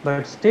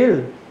 But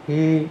still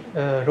he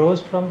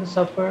rose from the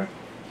supper.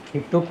 He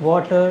took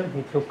water,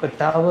 he took a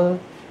towel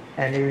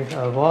and he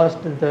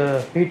washed the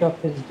feet of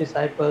his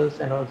disciples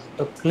and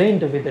also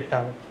cleaned with the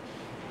towel.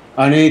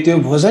 अनि त्यो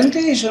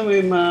भोजनकै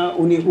समयमा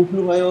उनी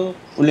उठ्नुभयो,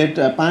 उनले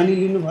पानी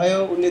लिनुभयो,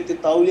 उनले त्यो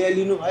तौलिया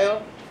लिनुभयो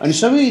अनि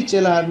सबै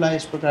चेलाहरूलाई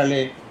यस प्रकारले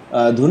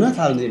धुन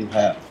थालिदिनु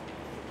भयो।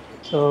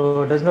 So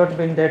does not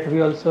mean that we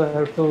also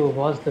have to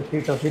wash the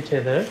feet of each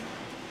other.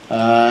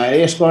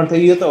 यसको अर्थ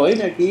यो त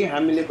होइन कि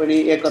हामीले पनि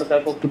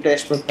एकअर्काको खुट्टा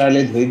यस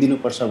प्रकारले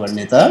धोइदिनुपर्छ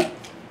भन्ने त।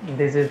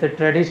 This is the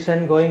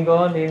tradition going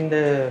on in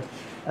the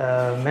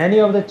many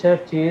of the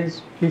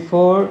churches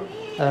before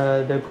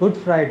the Good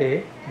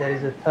Friday. There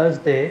is a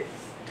Thursday,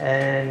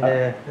 and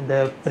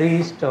the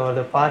priest or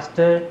the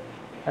pastor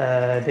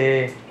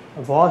they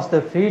wash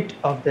the feet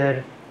of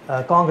their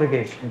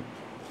congregation.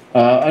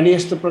 अनि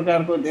यस्तो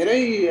प्रकारको धेरै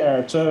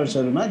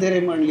चर्चहरूमा, धेरै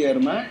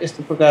मण्डलीहरूमा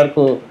यस्तो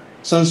प्रकारको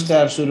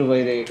संस्कार सुरु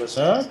भइरहेको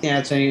छ।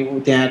 त्यहाँ चाहिँ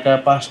त्यहाँका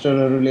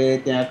पास्टरहरूले,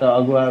 त्यहाँका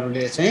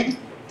अगुवाहरूले चाहिँ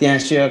त्यहाँ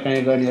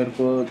सेवाकार्य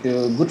गर्नेहरूको त्यो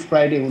गुड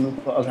फ्राइडे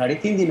हुनुको अगाडि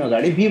 3 दिन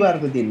अगाडि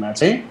बिहीबारको दिनमा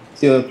चाहिँ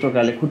त्यो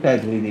प्रकारले खुट्टा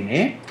धोइदिने।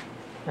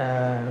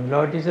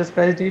 Lord Jesus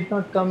Christ did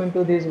not come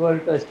into this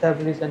world to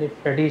establish any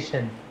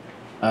tradition.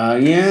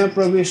 यहाँ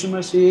प्रभु येशू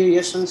मसीह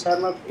यस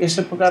संसारमा यस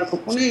प्रकारको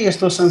कुनै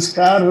यस्तो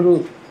संस्कारहरू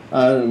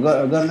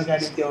गर्नका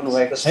निम्ति आउनु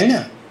भएको छैन।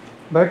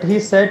 But he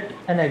set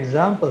an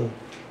example.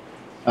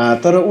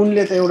 तर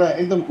उनले त एउटा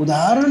एकदम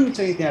उदाहरण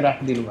चाहिँ त्यहाँ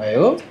राखिदिनु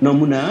भयो,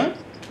 नमुना।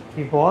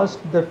 He washed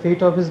the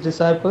feet of his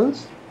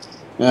disciples.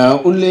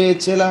 उनले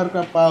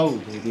चेलाहरूका पाउ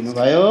धोइदिनु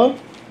भयो।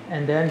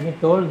 And then he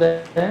told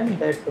them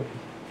that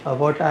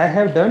what I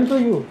have done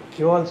to you,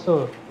 you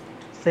also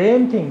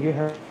same thing you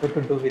have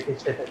to do with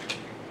each other.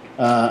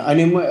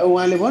 अनि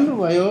उहाँले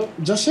भन्नुभयो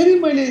जसरी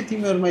मैले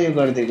तिमीहरुमा यो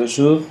गर्दिएको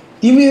छु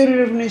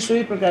तिमीहरुले पनि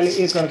सोही प्रकारले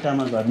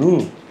एकअर्कामा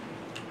गर्नु।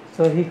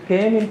 So he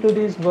came into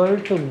this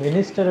world to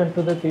minister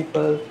unto the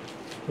people.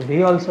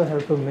 We also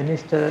have to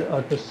minister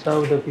or to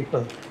serve the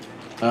people.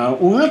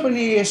 उहाँ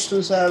पनि यस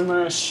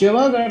संसारमा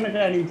सेवा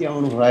गर्नका निम्ति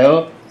आउनु भयो।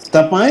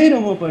 तपाई र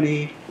म पनि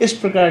यस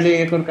प्रकारले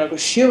एकअर्काको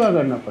सेवा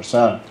गर्न पर्छ।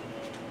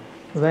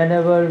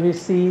 Whenever we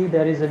see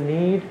there is a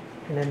need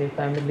in any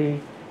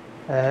family,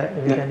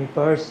 with any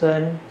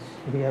person,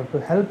 we have to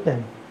help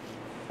them.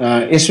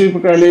 यसै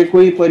प्रकारले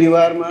कोही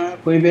परिवारमा,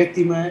 कोही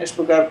व्यक्तिमा यस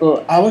प्रकारको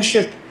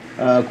आवश्यक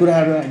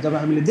कुराहरू जब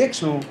हामीले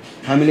देख्छौं,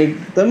 हामीले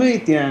एकदमै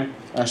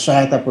त्यहाँ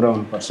सहायता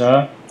पुर्याउनु पर्छ।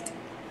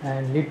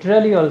 And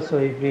literally also,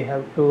 if we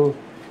have to,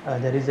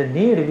 there is a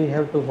need, we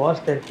have to wash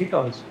their feet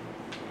also.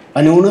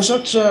 अनि हुन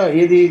सक्छ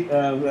यदि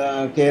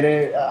के रे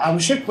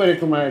आवश्यक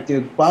परेकोमा त्यो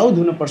पाउ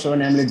धुन पर्छ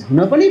भने हामीले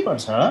धुन पनि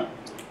पर्छ।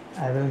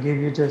 I will give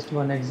you just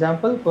one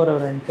example for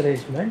our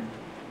encouragement.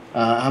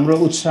 हाम्रो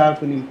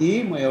उत्साहको निम्ति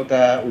म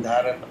एउटा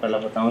उदाहरण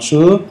तपाईलाई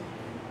बताउँछु।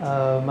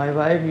 My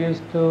wife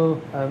used to,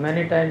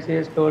 many times she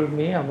has told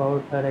me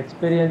about her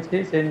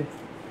experiences in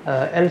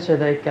El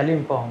Shaddai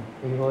Kalimpong.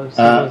 She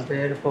was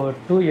there for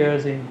 2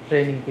 years in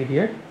training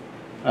period.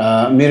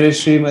 मेरो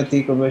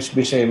श्रीमतीको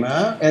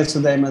विषयमा L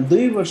सदाईमा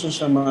 2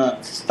 वर्षसम्म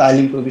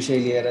तालिमको विषय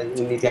लिएर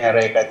उनी त्यहाँ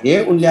रहेका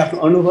थिए। उनले आफ्नो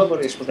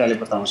अनुभवहरू यस प्रकारले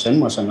बताउँछन्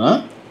मसँग।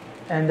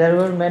 And there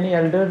were many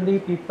elderly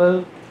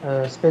people,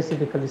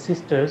 specifically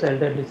sisters,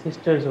 elderly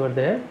sisters were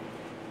there.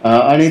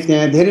 अनि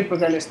त्यहाँ धेरै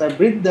प्रकारले यस्ता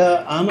वृद्ध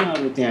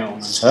आमाहरू त्यहाँ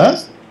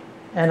हुनुहुन्छ।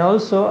 And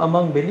also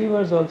among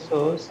believers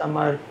also, some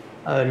are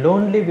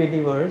lonely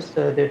believers,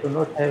 they do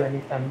not have any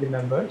family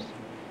members.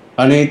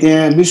 अनि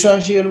त्यहाँ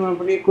विश्वासीहरुमा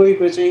पनि कोही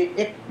कोही चाहिँ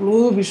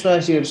एक्लो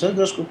विश्वासीहरु छ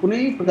जसको कुनै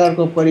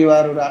प्रकारको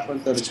परिवारहरु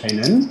आफन्तहरु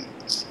छैनन्।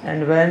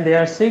 And when they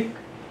are sick,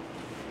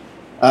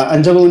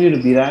 अनि जब उनीहरु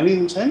बिरामी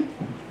हुन्छन्,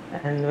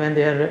 and when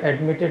they are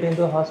admitted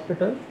into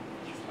hospital,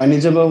 अनि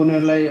जब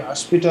उनीहरुलाई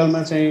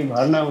अस्पतालमा चाहिँ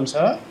भर्ना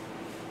हुन्छ,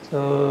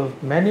 so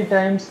many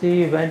times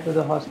he went to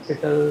the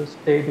hospital,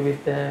 stayed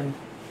with them,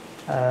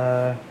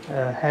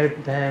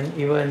 helped them,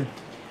 even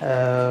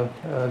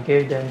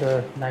gave them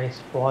the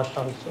nice wash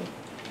also.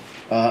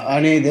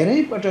 अनि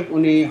धेरै पटक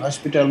उनी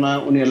अस्पतालमा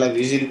उनीहरुलाई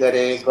भिजिट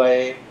गरे, गए,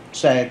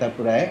 सहायता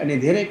पुर्याए अनि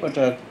धेरै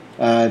पटक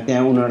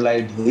त्यहाँ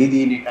उनीहरुलाई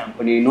धोइदिने काम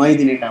पनि,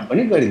 नुहाइदिने काम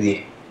पनि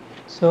गरिदिए।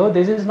 So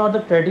this is not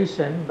a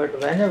tradition, but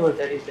whenever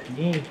there is a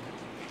need,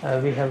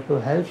 we have to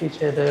help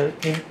each other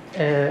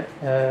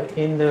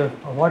in the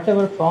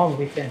whatever form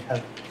we can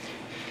help.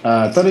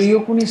 तर यो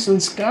कुनै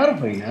संस्कार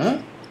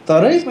होइन,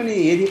 तरै पनि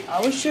यदि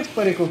आवश्यक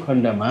परेको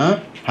खण्डमा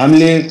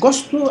हामीले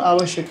कस्तो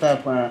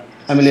आवश्यकतामा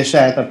हामीले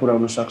सहायता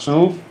पुर्याउन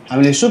सक्छौं,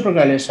 हामीले सो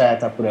प्रकारले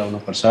सहायता पुर्याउनु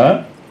पर्छ।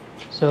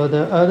 So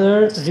the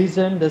other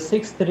reason, the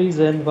sixth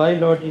reason why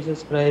Lord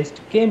Jesus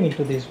Christ came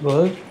into this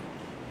world,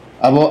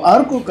 अब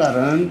अर्को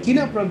कारण किन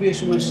प्रभु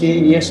येशू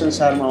मसीह यस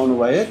संसारमा आउनु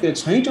भयो त्यो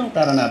 6औं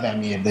कारण अब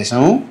हामी हेर्दै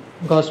छौं।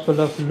 Gospel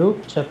of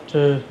Luke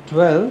chapter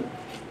 12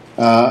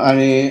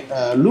 अनि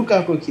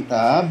लुकाको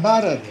किताब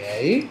 12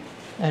 अध्याय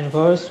and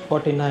verse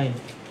 49.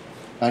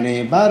 अनि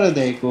 12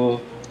 अध्यायको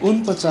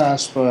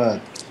 49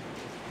 पद।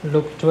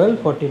 Luke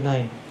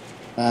 12:49.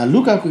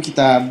 लुकाको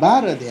किताब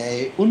 12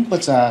 अध्याय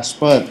 49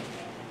 पद।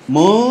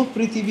 म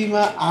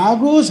पृथ्वीमा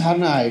आगो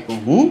झार्न आएको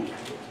हुँ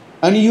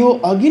अनि यो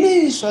अघि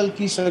नै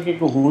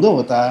सल्किसकेको हुँदो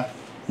होता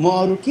म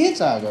अरु के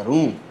चाह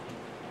गरौँ।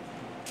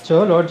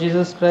 So Lord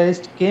Jesus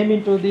Christ came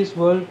into this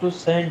world to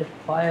send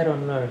fire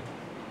on earth.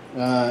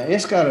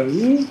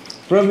 यसकारण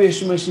प्रभु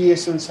येशू मसीह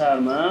यस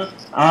संसारमा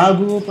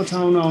आगो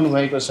पठाउन आउनु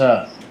भएको छ।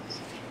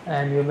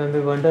 And you may be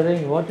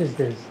wondering, what is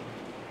this?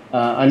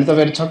 अनि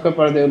तपाईहरु छक्क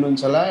पर्दै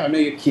हुनुहुन्छ होला, अनि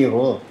यो के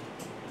हो?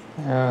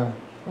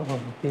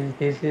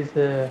 This is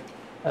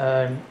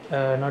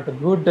not a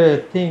good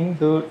thing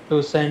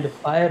to send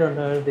fire on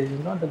earth. This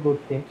is not a good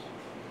thing.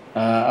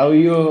 अब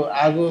यो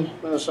आगो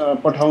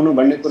पठाउनु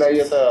भन्ने कुरा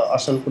यो त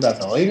असल कुरा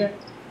त होइन।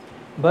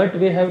 But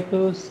we have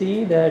to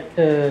see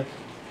that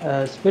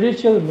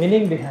spiritual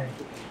meaning behind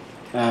it.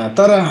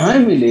 तर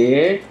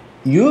हामीले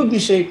यो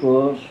विषयको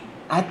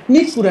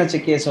आत्मिक कुरा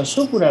चाहिँ के छ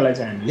सो कुरालाई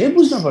चाहिँ हामीले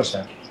बुझ्न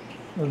पर्छ।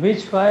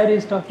 Which fire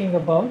is talking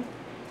about?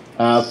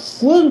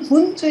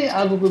 कुन चाहिँ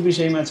आगोको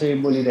विषयमा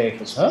चाहिँ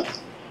बोलिरहेको छ?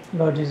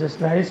 Lord Jesus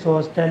Christ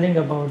was telling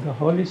about the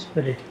Holy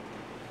Spirit.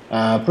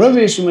 प्रभु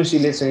येशू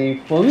मसीहले चाहिँ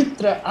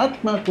पवित्र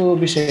आत्माको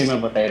विषयमा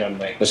बताइरहनु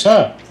भएको छ।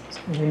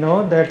 We know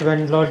that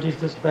when Lord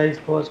Jesus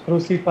Christ was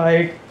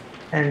crucified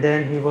and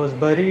then he was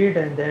buried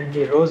and then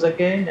he rose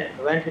again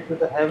and went into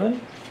the heaven.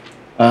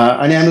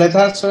 अनि हामीलाई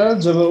थाहा छ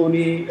जब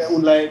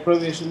उनलाई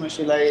प्रभु येशू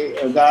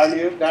मसीहलाई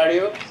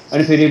गाड्यो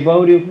अनि फेरि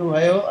बौरी उठ्नु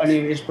भयो अनि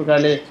यस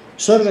प्रकारले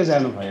स्वर्ग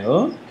जानु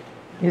भयो।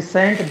 He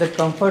sent the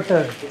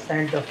comforter, he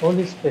sent the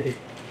Holy Spirit.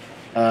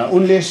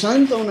 उनले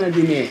सान्त्वना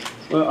दिने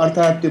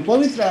अर्थात् त्यो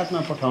पवित्र आत्मा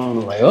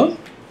पठाउनु भयो।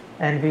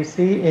 And we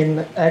see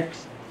in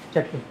Acts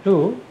chapter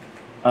 2.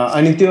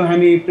 अनि त्यो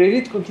हामी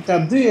प्रेरितको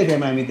किताब 2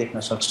 अध्यायमा हामी देख्न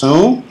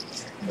सक्छौं।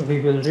 We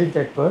will read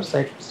that verse,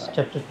 Acts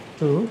chapter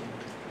 2.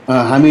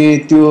 हामी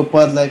त्यो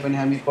पदलाई पनि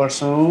हामी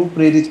पढ्छौं,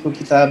 प्रेरितको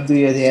किताब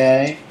 2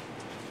 अध्याय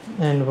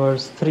and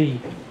verse 3.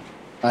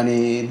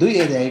 अनि 2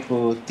 अध्यायको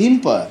 3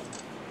 पद।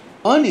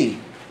 अनि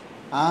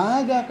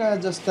आगाका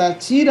जस्ता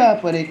चिरा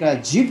परेका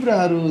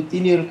जिब्राहरू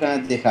तिनीहरूका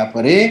देखा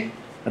परे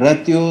र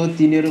त्यो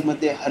तिनीहरू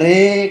मध्ये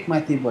हरेक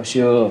माथि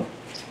बस्यो।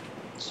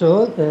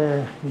 So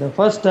the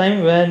first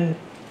time when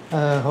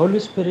Holy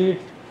Spirit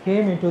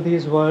came into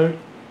this world,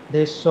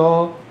 they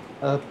saw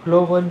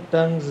cloven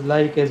tongues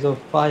like as of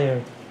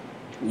fire.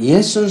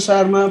 यस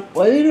संसारमा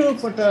पहिलो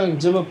पटक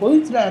जब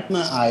पवित्र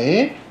आत्मा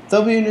आए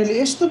तब यिनीहरूले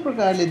यस्तो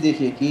प्रकारले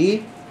देखे कि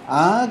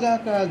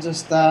आगाका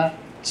जस्ता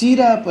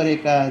चिरा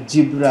परेका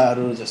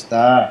जिब्राहरू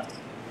जस्ता।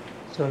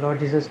 So Lord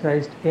Jesus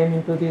Christ came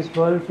into this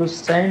world to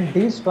send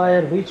this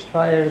fire, which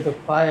fire? The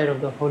fire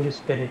of the Holy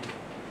Spirit.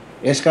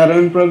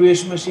 यसकारण प्रभु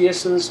येशू मसीह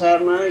यस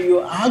संसारमा यो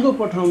आगो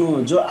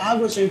पठाउनु, जो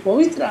आगो चाहिँ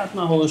पवित्र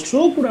आत्मा हो,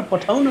 सो कुरा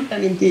पठाउनका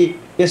निम्ति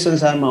यस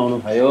संसारमा आउनु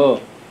भयो।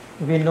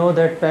 We know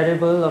that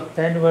parable of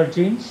 10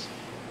 virgins.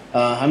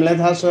 हामीलाई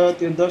थाहा छ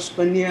त्यो 10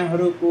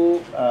 कन्याहरूको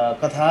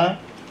कथा।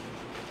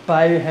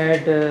 5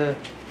 had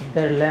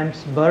their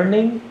lamps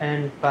burning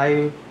and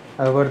 5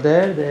 were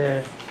there,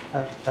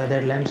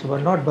 their lamps were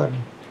not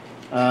burning.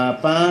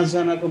 5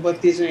 जनाको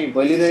बत्ती चाहिँ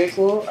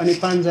बलिरहेको अनि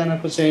 5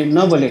 जनाको चाहिँ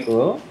नबलेको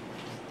हो।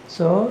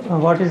 So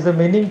what is the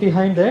meaning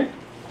behind that?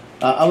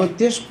 अब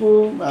त्यसको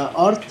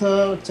अर्थ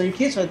चाहिँ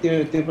के छ?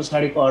 त्यो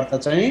पछाडीको अर्थ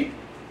चाहिँ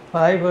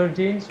 5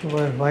 virgins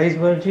were wise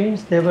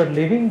virgins. They were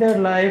living their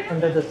life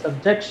under the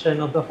subjection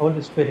of the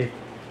Holy Spirit.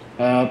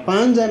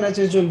 5 जना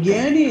चाहिँ जो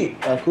ज्ञानी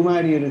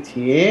कुमारीहरू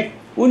थिए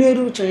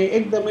उनीहरू चाहिँ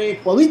एकदमै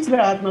पवित्र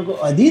आत्माको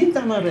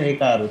अधीनतामा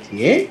रहेकाहरू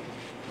थिए।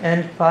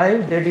 And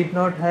 5, they did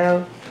not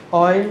have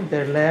oil,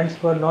 their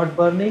lamps were not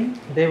burning,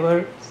 they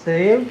were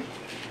saved,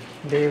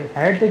 they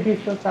had the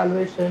gift of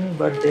salvation,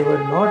 but they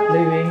were not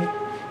living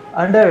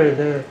under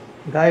the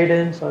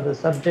guidance or the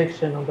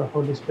subjection of the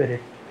Holy Spirit.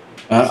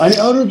 अनि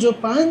अरु जो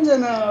 5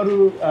 जना अरु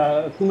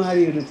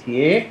कुमारीहरू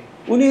थिए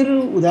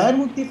उनीहरू उद्धार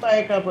मुक्ति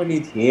पाएका पनि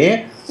थिए,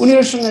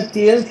 उनीहरूसँग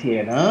तेल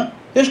थिएन,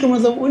 त्यसको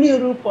मतलब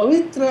उनीहरू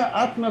पवित्र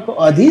आत्माको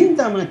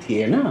अधीनतामा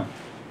थिएन।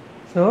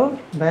 So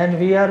when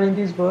we are in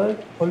this world,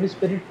 Holy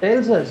Spirit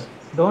tells us,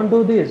 don't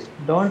do this,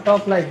 don't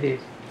talk like this.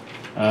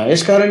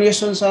 यसकारण यस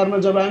संसारमा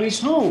जब हामी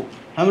छौं,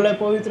 हामीलाई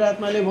पवित्र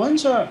आत्माले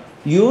भन्छ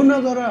यो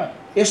नगर,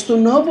 यस्तो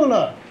नबोल।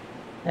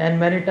 And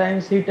many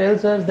times he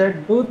tells us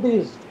that do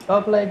this,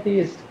 talk like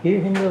this,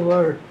 give him the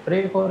word,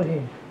 pray for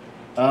him.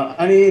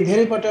 अनि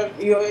धेरै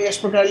पटक यो यस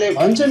प्रकारले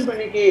भन्छन्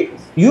पनि कि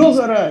यो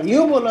गर,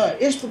 यो बोल,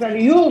 यस प्रकारले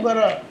यो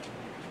गर।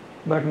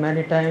 But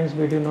many times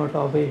we do not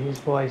obey his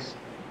voice.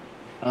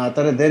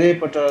 तर धेरै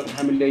पटक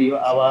हामीले यो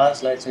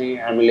आवाजलाई चाहिँ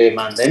हामीले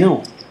मान्दैनौं।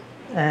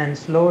 And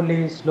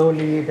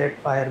slowly that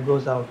fire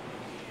goes out.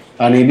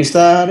 अनि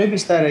बिस्तारै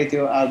बिस्तारै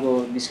त्यो आगो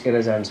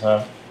निस्केर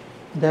जान्छ।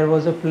 There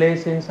was a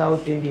place in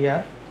South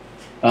India.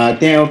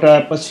 त्यहाँ एउटा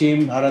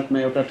पश्चिम भारतमा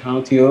एउटा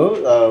ठाउँ थियो,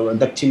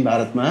 दक्षिण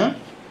भारतमा।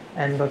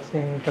 And Bhakti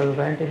uncle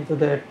went into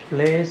that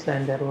place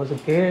and there was a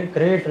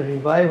great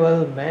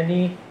revival.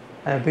 Many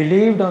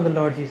believed on the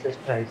Lord Jesus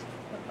Christ.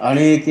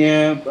 अनि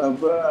त्यहाँ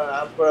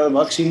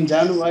भक्सिङ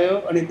जानुभयो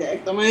अनि त्यहाँ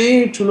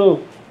एकदमै ठुलो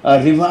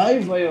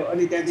रिभाइभ भयो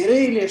अनि त्यहाँ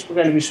धेरैले यस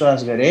प्रकारले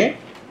विश्वास गरे।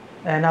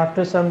 And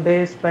after some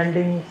days,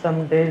 spending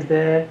some days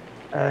there,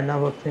 now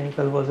Bhakti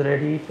uncle was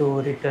ready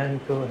to return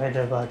to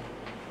Hyderabad.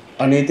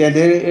 अनि त्यहाँ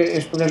धेरै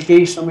यस प्रकार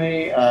केही समय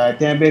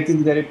त्यहाँ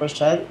व्यतीत गरे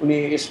पश्चात उनी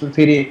यसमा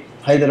फेरि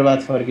हैदराबाद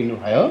फर्किनु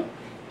भयो।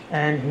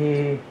 and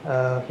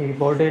he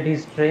boarded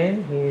his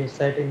train. He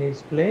sat in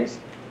his place.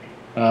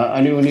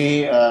 अनि उनी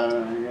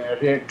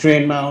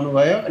ट्रेनमा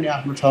आउनुभयो अनि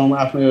आफ्नो ठाउँमा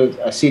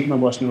आफ्नो सिटमा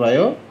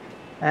बस्नुभयो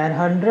And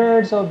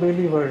hundreds of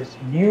believers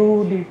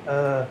newly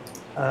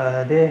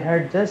they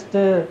had just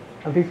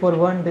before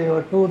 1 day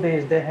or 2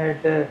 days they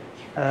had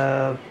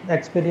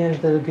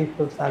experienced the gift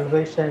of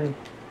salvation.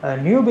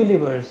 New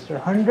believers,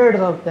 hundreds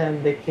of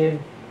them, they came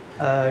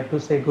to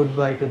say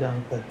goodbye to the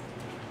uncle.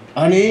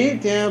 अनि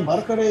त्यहाँ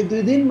भर्खरै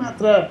 2 दिन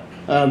मात्र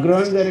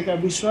ग्रहण गरेका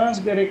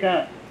विश्वास गरेका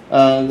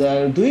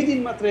 2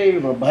 दिन मात्रै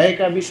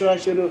भएका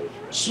विश्वासीहरू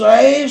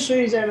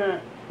 100 जना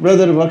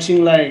ब्रदर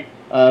बक्सिङलाई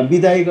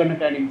बिदाई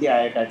गर्नका निम्ति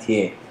आएका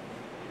थिए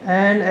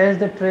And as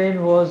the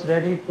train was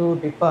ready to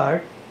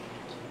depart,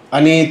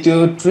 अनि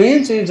त्यो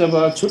ट्रेन चाहिँ जब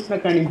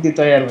छुट्नका निम्ति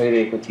तयार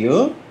भइरहेको थियो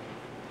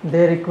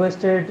they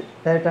requested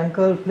that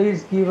uncle,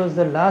 please give us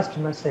the last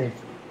message.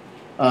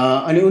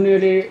 अनि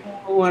उनीहरूले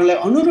उहाँलाई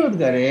अनुरोध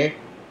गरे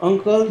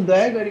अङ्कल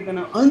दया गरिकन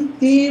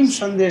अन्तिम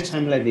सन्देश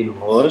हामीलाई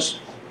दिनुहोस्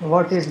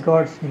What is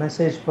God's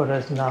message for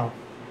us now?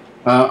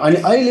 अनि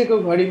अहिलेको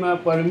घडीमा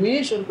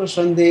परमेश्वरको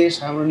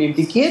सन्देश हाम्रो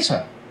निम्ति के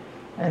छ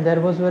And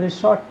there was very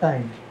short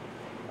time.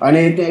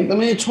 अनि त्यो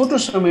एकदमै छोटो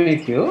समय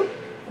थियो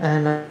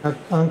And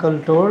uncle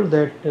told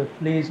that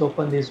please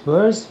open this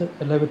verse,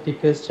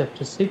 Leviticus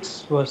chapter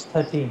 6 verse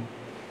 13.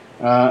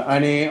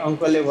 अनि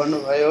अङ्कलले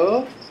भन्नुभयो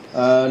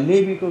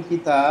लेवीको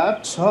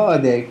किताब 6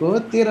 अध्यायको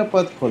 13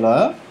 पद खोल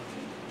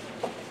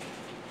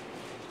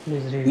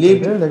Please read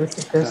together,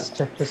 Leviticus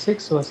chapter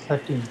 6 verse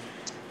 13.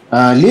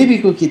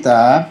 लेवीको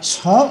किताब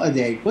 6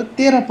 अध्यायको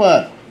 13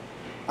 पद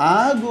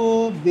आगो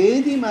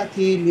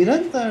वेदीमाथि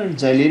निरन्तर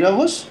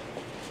जलिरहोस्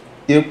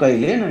त्यो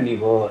कहिले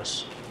ननिभोस्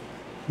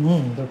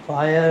The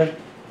fire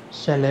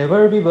shall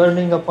ever be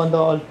burning upon the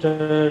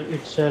altar,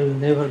 it shall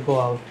never go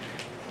out.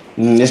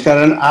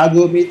 यसकारण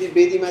आगो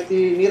वेदीमाथि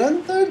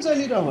निरन्तर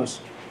जलिरहोस्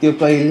त्यो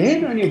कहिले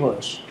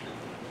ननिभोस्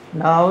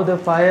Now the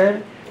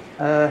fire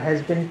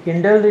has been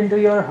kindled into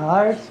your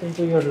hearts,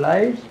 into your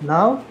lives.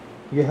 Now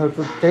you have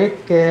to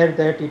take care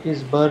that it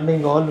is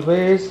burning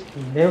always,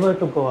 never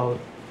to go out.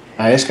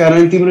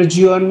 यसकारण तिम्रो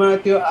जीवनमा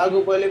त्यो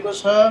आगो बलेको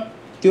छ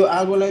त्यो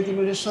आगोलाई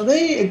तिमीले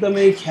सधैँ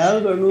एकदमै ख्याल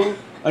गर्नु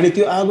अनि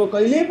त्यो आगो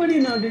कहिले पनि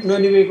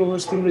ननिभेको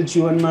होस् तिम्रो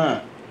जीवनमा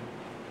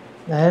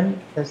And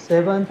the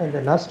seventh and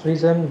the last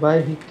reason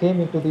why he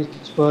came into this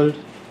world,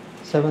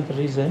 seventh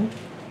reason.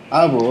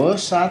 अब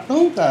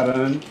सातौं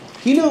कारण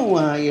किन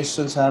उहाँ यस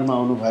संसारमा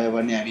आउनुभयो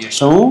भने हामी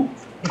हेर्छौं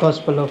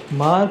Gospel of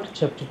Mark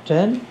chapter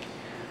 10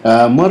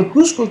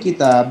 मर्कुसको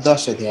किताब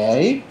 10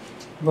 अध्याय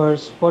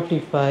verse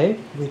 45,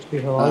 which we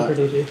have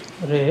already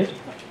read.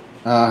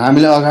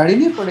 हामीले अगाडि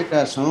नै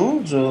पढेका छौं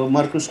जो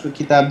मर्कुसको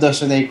किताब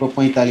 10 अध्यायको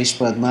 45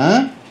 पदमा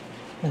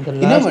And the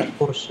last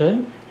portion.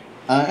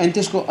 अनि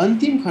त्यसको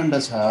अन्तिम खण्ड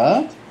छ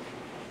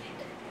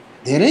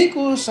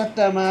धेरैको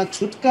सट्टामा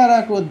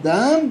छुटकाराको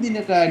दाम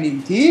दिनका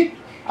निम्ति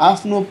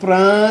आफ्नो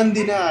प्राण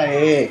दिन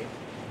आए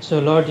So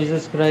Lord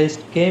Jesus Christ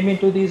came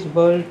into this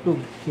world to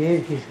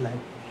give his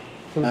life.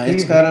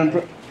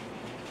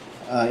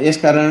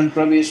 यसकारण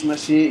प्रभु येशू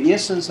मसीह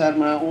यस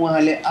संसारमा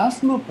उहाँले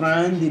आफ्नो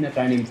प्राण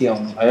दिनका निम्ति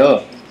आउनुभयो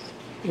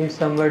If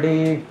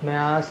somebody may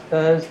ask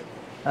us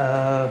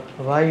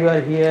why you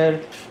are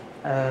here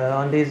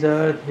on this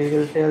earth, we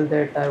will tell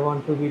that I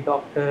want to be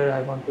doctor,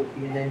 I want to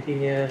be an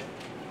engineer,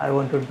 I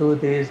want to do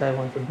this, I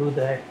want to do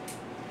that.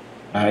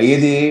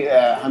 यदि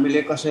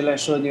हामीले कसैलाई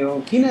सोध्यौं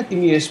किन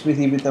तिमी यस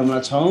पृथ्वीमा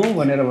छौ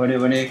भनेर भन्यो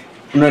भने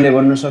उनीहरूले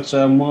भन्न सक्छ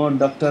म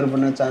डाक्टर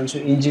बन्न चाहन्छु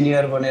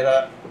इन्जिनियर बनेर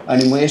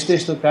अनि म यस्तो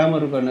यस्तो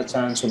कामहरू गर्न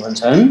चाहन्छु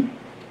भन्छन्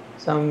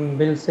Some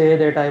will say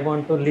that I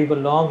want to live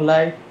a long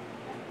life.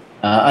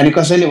 अनि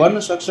कसैले भन्न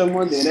सक्छ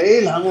म धेरै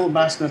लामो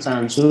बाँच्न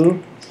चाहन्छु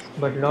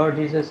But Lord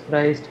Jesus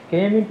Christ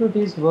came into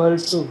this world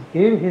to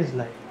give his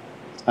life.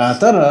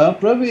 तर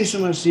प्रभु येशू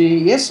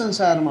मसीह यस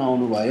संसारमा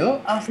आउनुभयो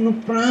आफ्नो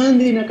प्राण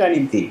दिनका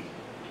निम्ति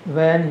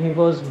When he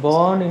was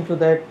born into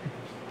that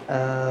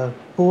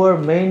poor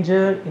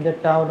manger in the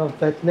town of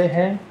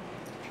Bethlehem,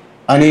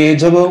 अनि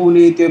जब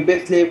उनी त्यो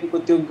बेथलेहेमको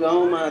त्यो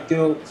गाउँमा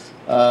त्यो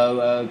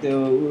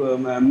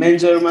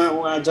मेन्जरमा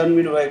उहाँ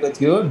जन्मिनु भएको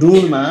थियो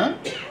डुरमा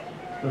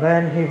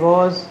when he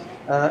was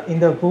in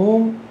the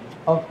womb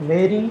of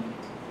Mary,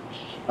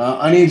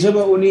 अनि जब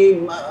उनी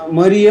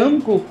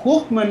मरियमको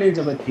कोखमा नै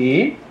जब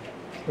थिए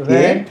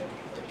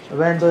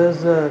when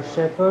those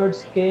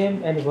shepherds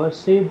came and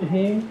worshipped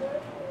him,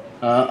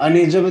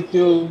 अनि जब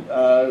त्यो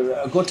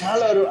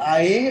गोठालाहरू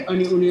आए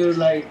अनि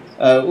उनीहरूलाई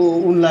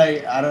उनलाई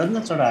आराधना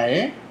चढाए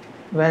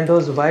when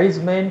those wise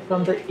men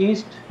from the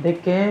east they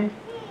came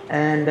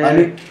and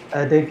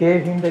they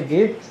gave him the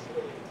gifts,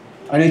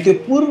 अनि त्यो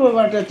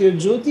पूर्वबाट त्यो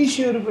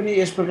ज्योतिषीहरू पनि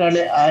यस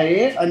प्रकारले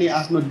आए अनि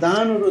आफ्नो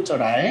दानहरू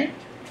चढाए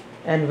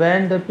and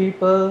when the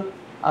people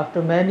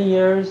after many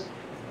years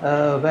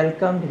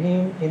welcomed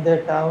him in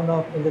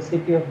the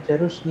city of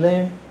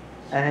Jerusalem,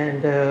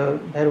 and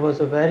there was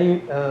a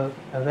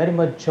very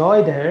much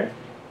joy there.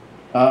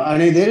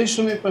 अनि धेरै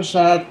समय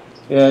पश्चात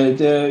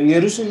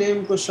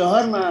यरुशलेमको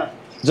शहरमा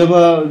जब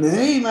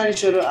धेरै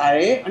मानिसहरू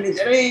आए अनि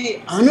धेरै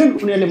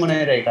आनन्द उनीहरूले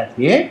मनाइरहेका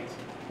थिए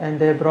and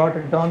they brought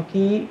a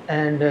donkey,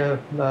 and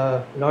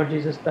Lord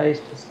Jesus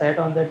Christ sat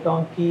on that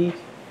donkey,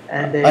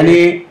 and अनि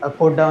they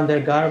put down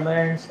their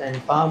garments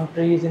and palm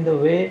trees in the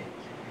way.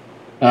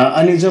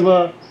 अनि जब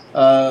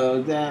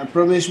त्यहाँ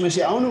प्रभु येशू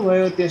मसीह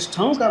आउनुभयो त्यस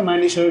ठाउँका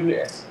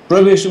मानिसहरूले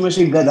प्रभु येशू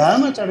मसीह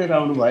गधामा चढेर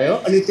आउनुभयो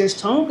अनि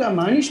त्यस ठाउँका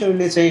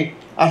मानिसहरूले चाहिँ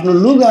आफ्नो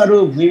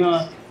लुगाहरू भुइँमा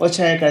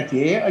ओछ्याएका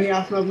थिए अनि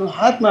आफ्नो आफ्नो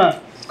हातमा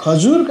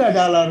खजुरका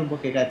डालाहरू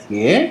बोकेका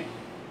थिए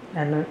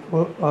And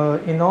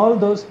in all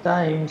those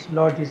times,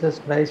 Lord Jesus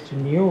Christ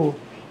knew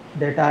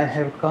that I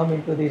have come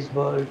into this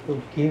world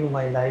to give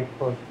my life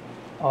for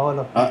all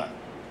of you.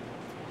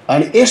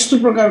 अनि यस्तो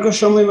प्रकारको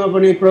समयमा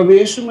पनि प्रभु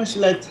येशू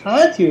मसीहलाई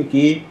थाहा थियो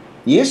कि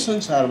यस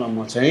संसारमा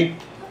म चाहिँ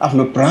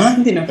आफ्नो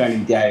प्राण दिनका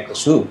निम्ति आएको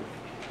छु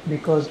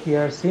Because we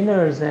are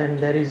sinners and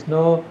there is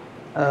no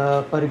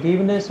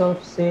forgiveness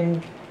of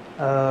sin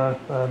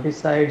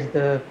besides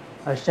the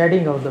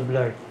shedding of the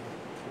blood.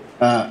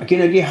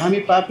 किनकि हामी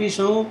पापी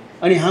छौँ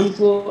अनि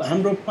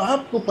हाम्रो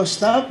पापको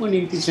पश्चातापको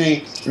निम्ति चाहिँ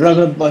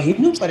रगत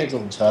बहिनु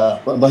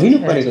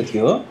परेको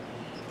थियो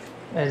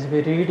As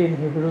we read in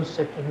Hebrews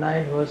chapter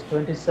 9 verse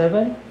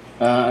 27,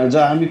 जब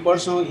हामी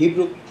पढ्छौँ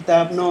हिब्रू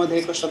किताब 9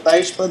 अध्यायको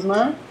 27 पदमा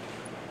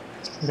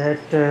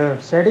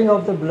that shedding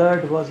of the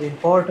blood was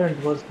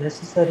important, was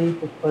necessary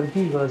to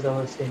forgive us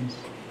our sins.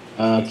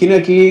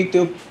 किनकि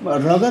त्यो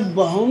रगत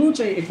बहाउनु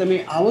चाहिँ एकदमै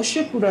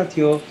आवश्यक कुरा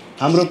थियो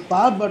हाम्रो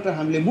पापबाट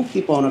हामीले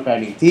मुक्ति पाउनका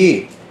निम्ति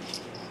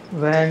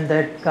When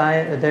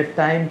that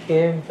time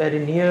came very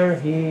near,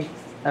 he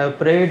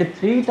prayed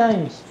 3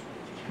 times,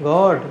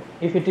 God,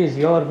 if it is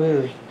your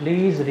will,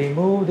 please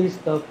remove this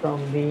cup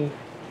from me,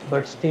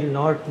 but still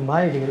not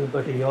my will,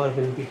 but your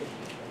will be done.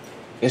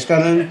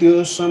 यसकारण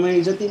त्यो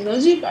समय जति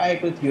नजिक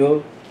आएको थियो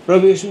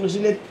प्रभु येशू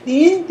मसीहले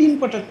 3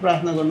 पटक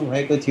प्रार्थना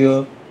गर्नुभएको थियो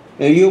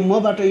यो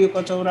मबाट यो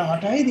कचौरा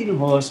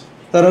हटाइदिनुहोस्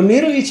तर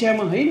मेरो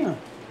इच्छामा हैन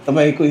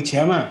तपाईको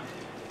इच्छामा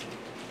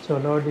So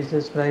Lord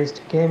Jesus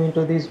Christ came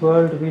into this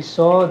world. We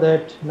saw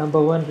that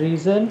number one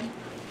reason,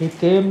 he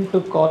came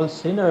to call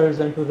sinners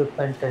unto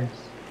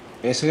repentance.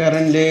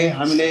 यसकारणले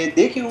हामीले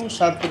देख्यौं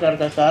 7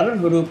 प्रकारका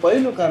कारणहरू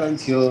पहिलो कारण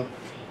थियो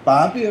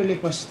पापीहरूले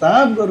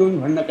पश्चाताप गरून्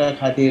भन्नका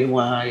खातिर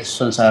उहाँ यस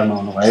संसारमा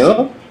आउनुभयो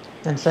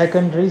And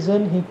second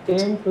reason, he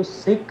came to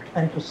seek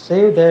and to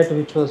save that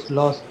which was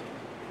lost.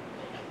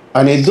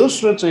 अनि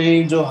दोस्रो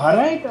चाहिँ जो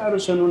हराएकाहरू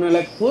छन्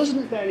उनीहरूलाई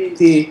खोज्नका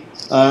निम्ति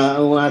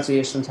उहाँ चाहिँ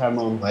यस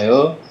संसारमा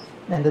आउनुभयो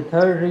And the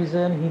third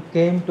reason, he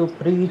came to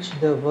preach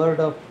the word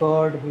of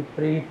God. He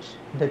preached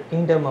the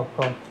kingdom of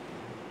God.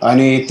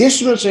 अनि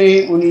तेस्रो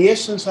चाहिँ उनी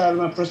यस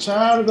संसारमा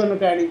प्रचार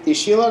गर्नका निम्ति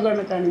सेवा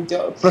गर्नका निम्ति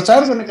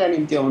प्रचार गर्नका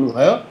निम्ति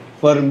आउनुभयो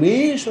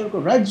परमेश्वरको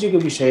राज्यको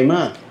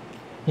विषयमा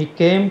He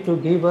came to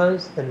give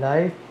us the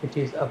life which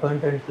is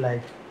abundant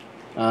life.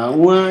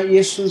 उहाँ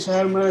यस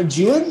संसारमा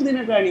जीवन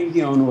दिनका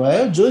निम्ति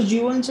आउनुभयो जो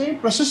जीवन चाहिँ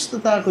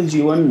प्रशस्तताको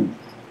जीवन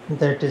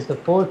That is the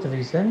fourth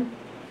reason.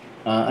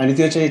 अनि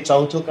त्यो चाहिँ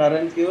चौथो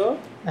कारण थियो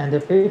And the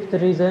fifth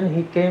reason,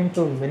 he came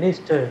to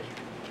minister.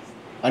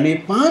 अनि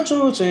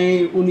पाँचौं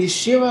चाहिँ उनी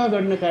सेवा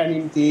गर्नका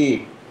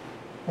निम्ति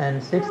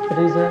And sixth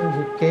reason,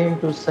 he came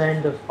to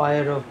send the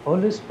fire of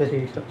Holy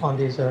Spirit on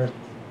this earth.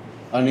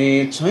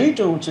 अनि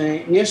छैटौं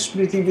चाहिँ यस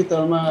पृथ्वी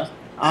तलमा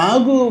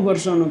आगो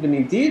वर्षाउनको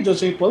निम्ति जो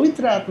चाहिँ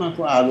पवित्र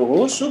आत्माको आगो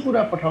हो सो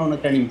कुरा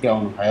पठाउनका निम्ति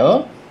आउनुभयो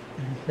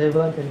And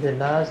seventh and the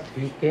last,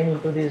 he came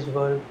into this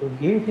world to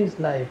give his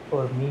life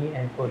for me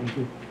and for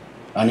you.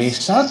 अनि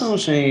सातौं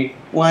चाहिँ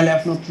उहाँले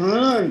आफ्नो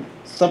प्राण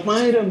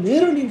तपाईं र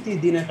मेरो निम्ति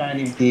दिनका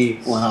निम्ति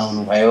उहाँ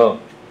आउनुभयो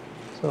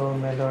So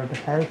may Lord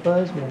help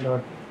us, may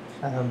Lord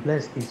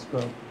bless this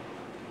world.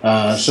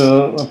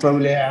 So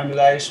प्रभुले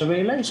हामीलाई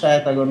सबैलाई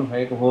सहायता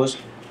गर्नुभएको होस्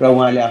र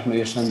उहाँले आफ्नो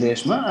यो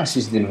सन्देशमा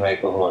आशिष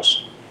दिनुभएको होस्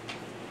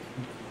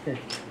Okay.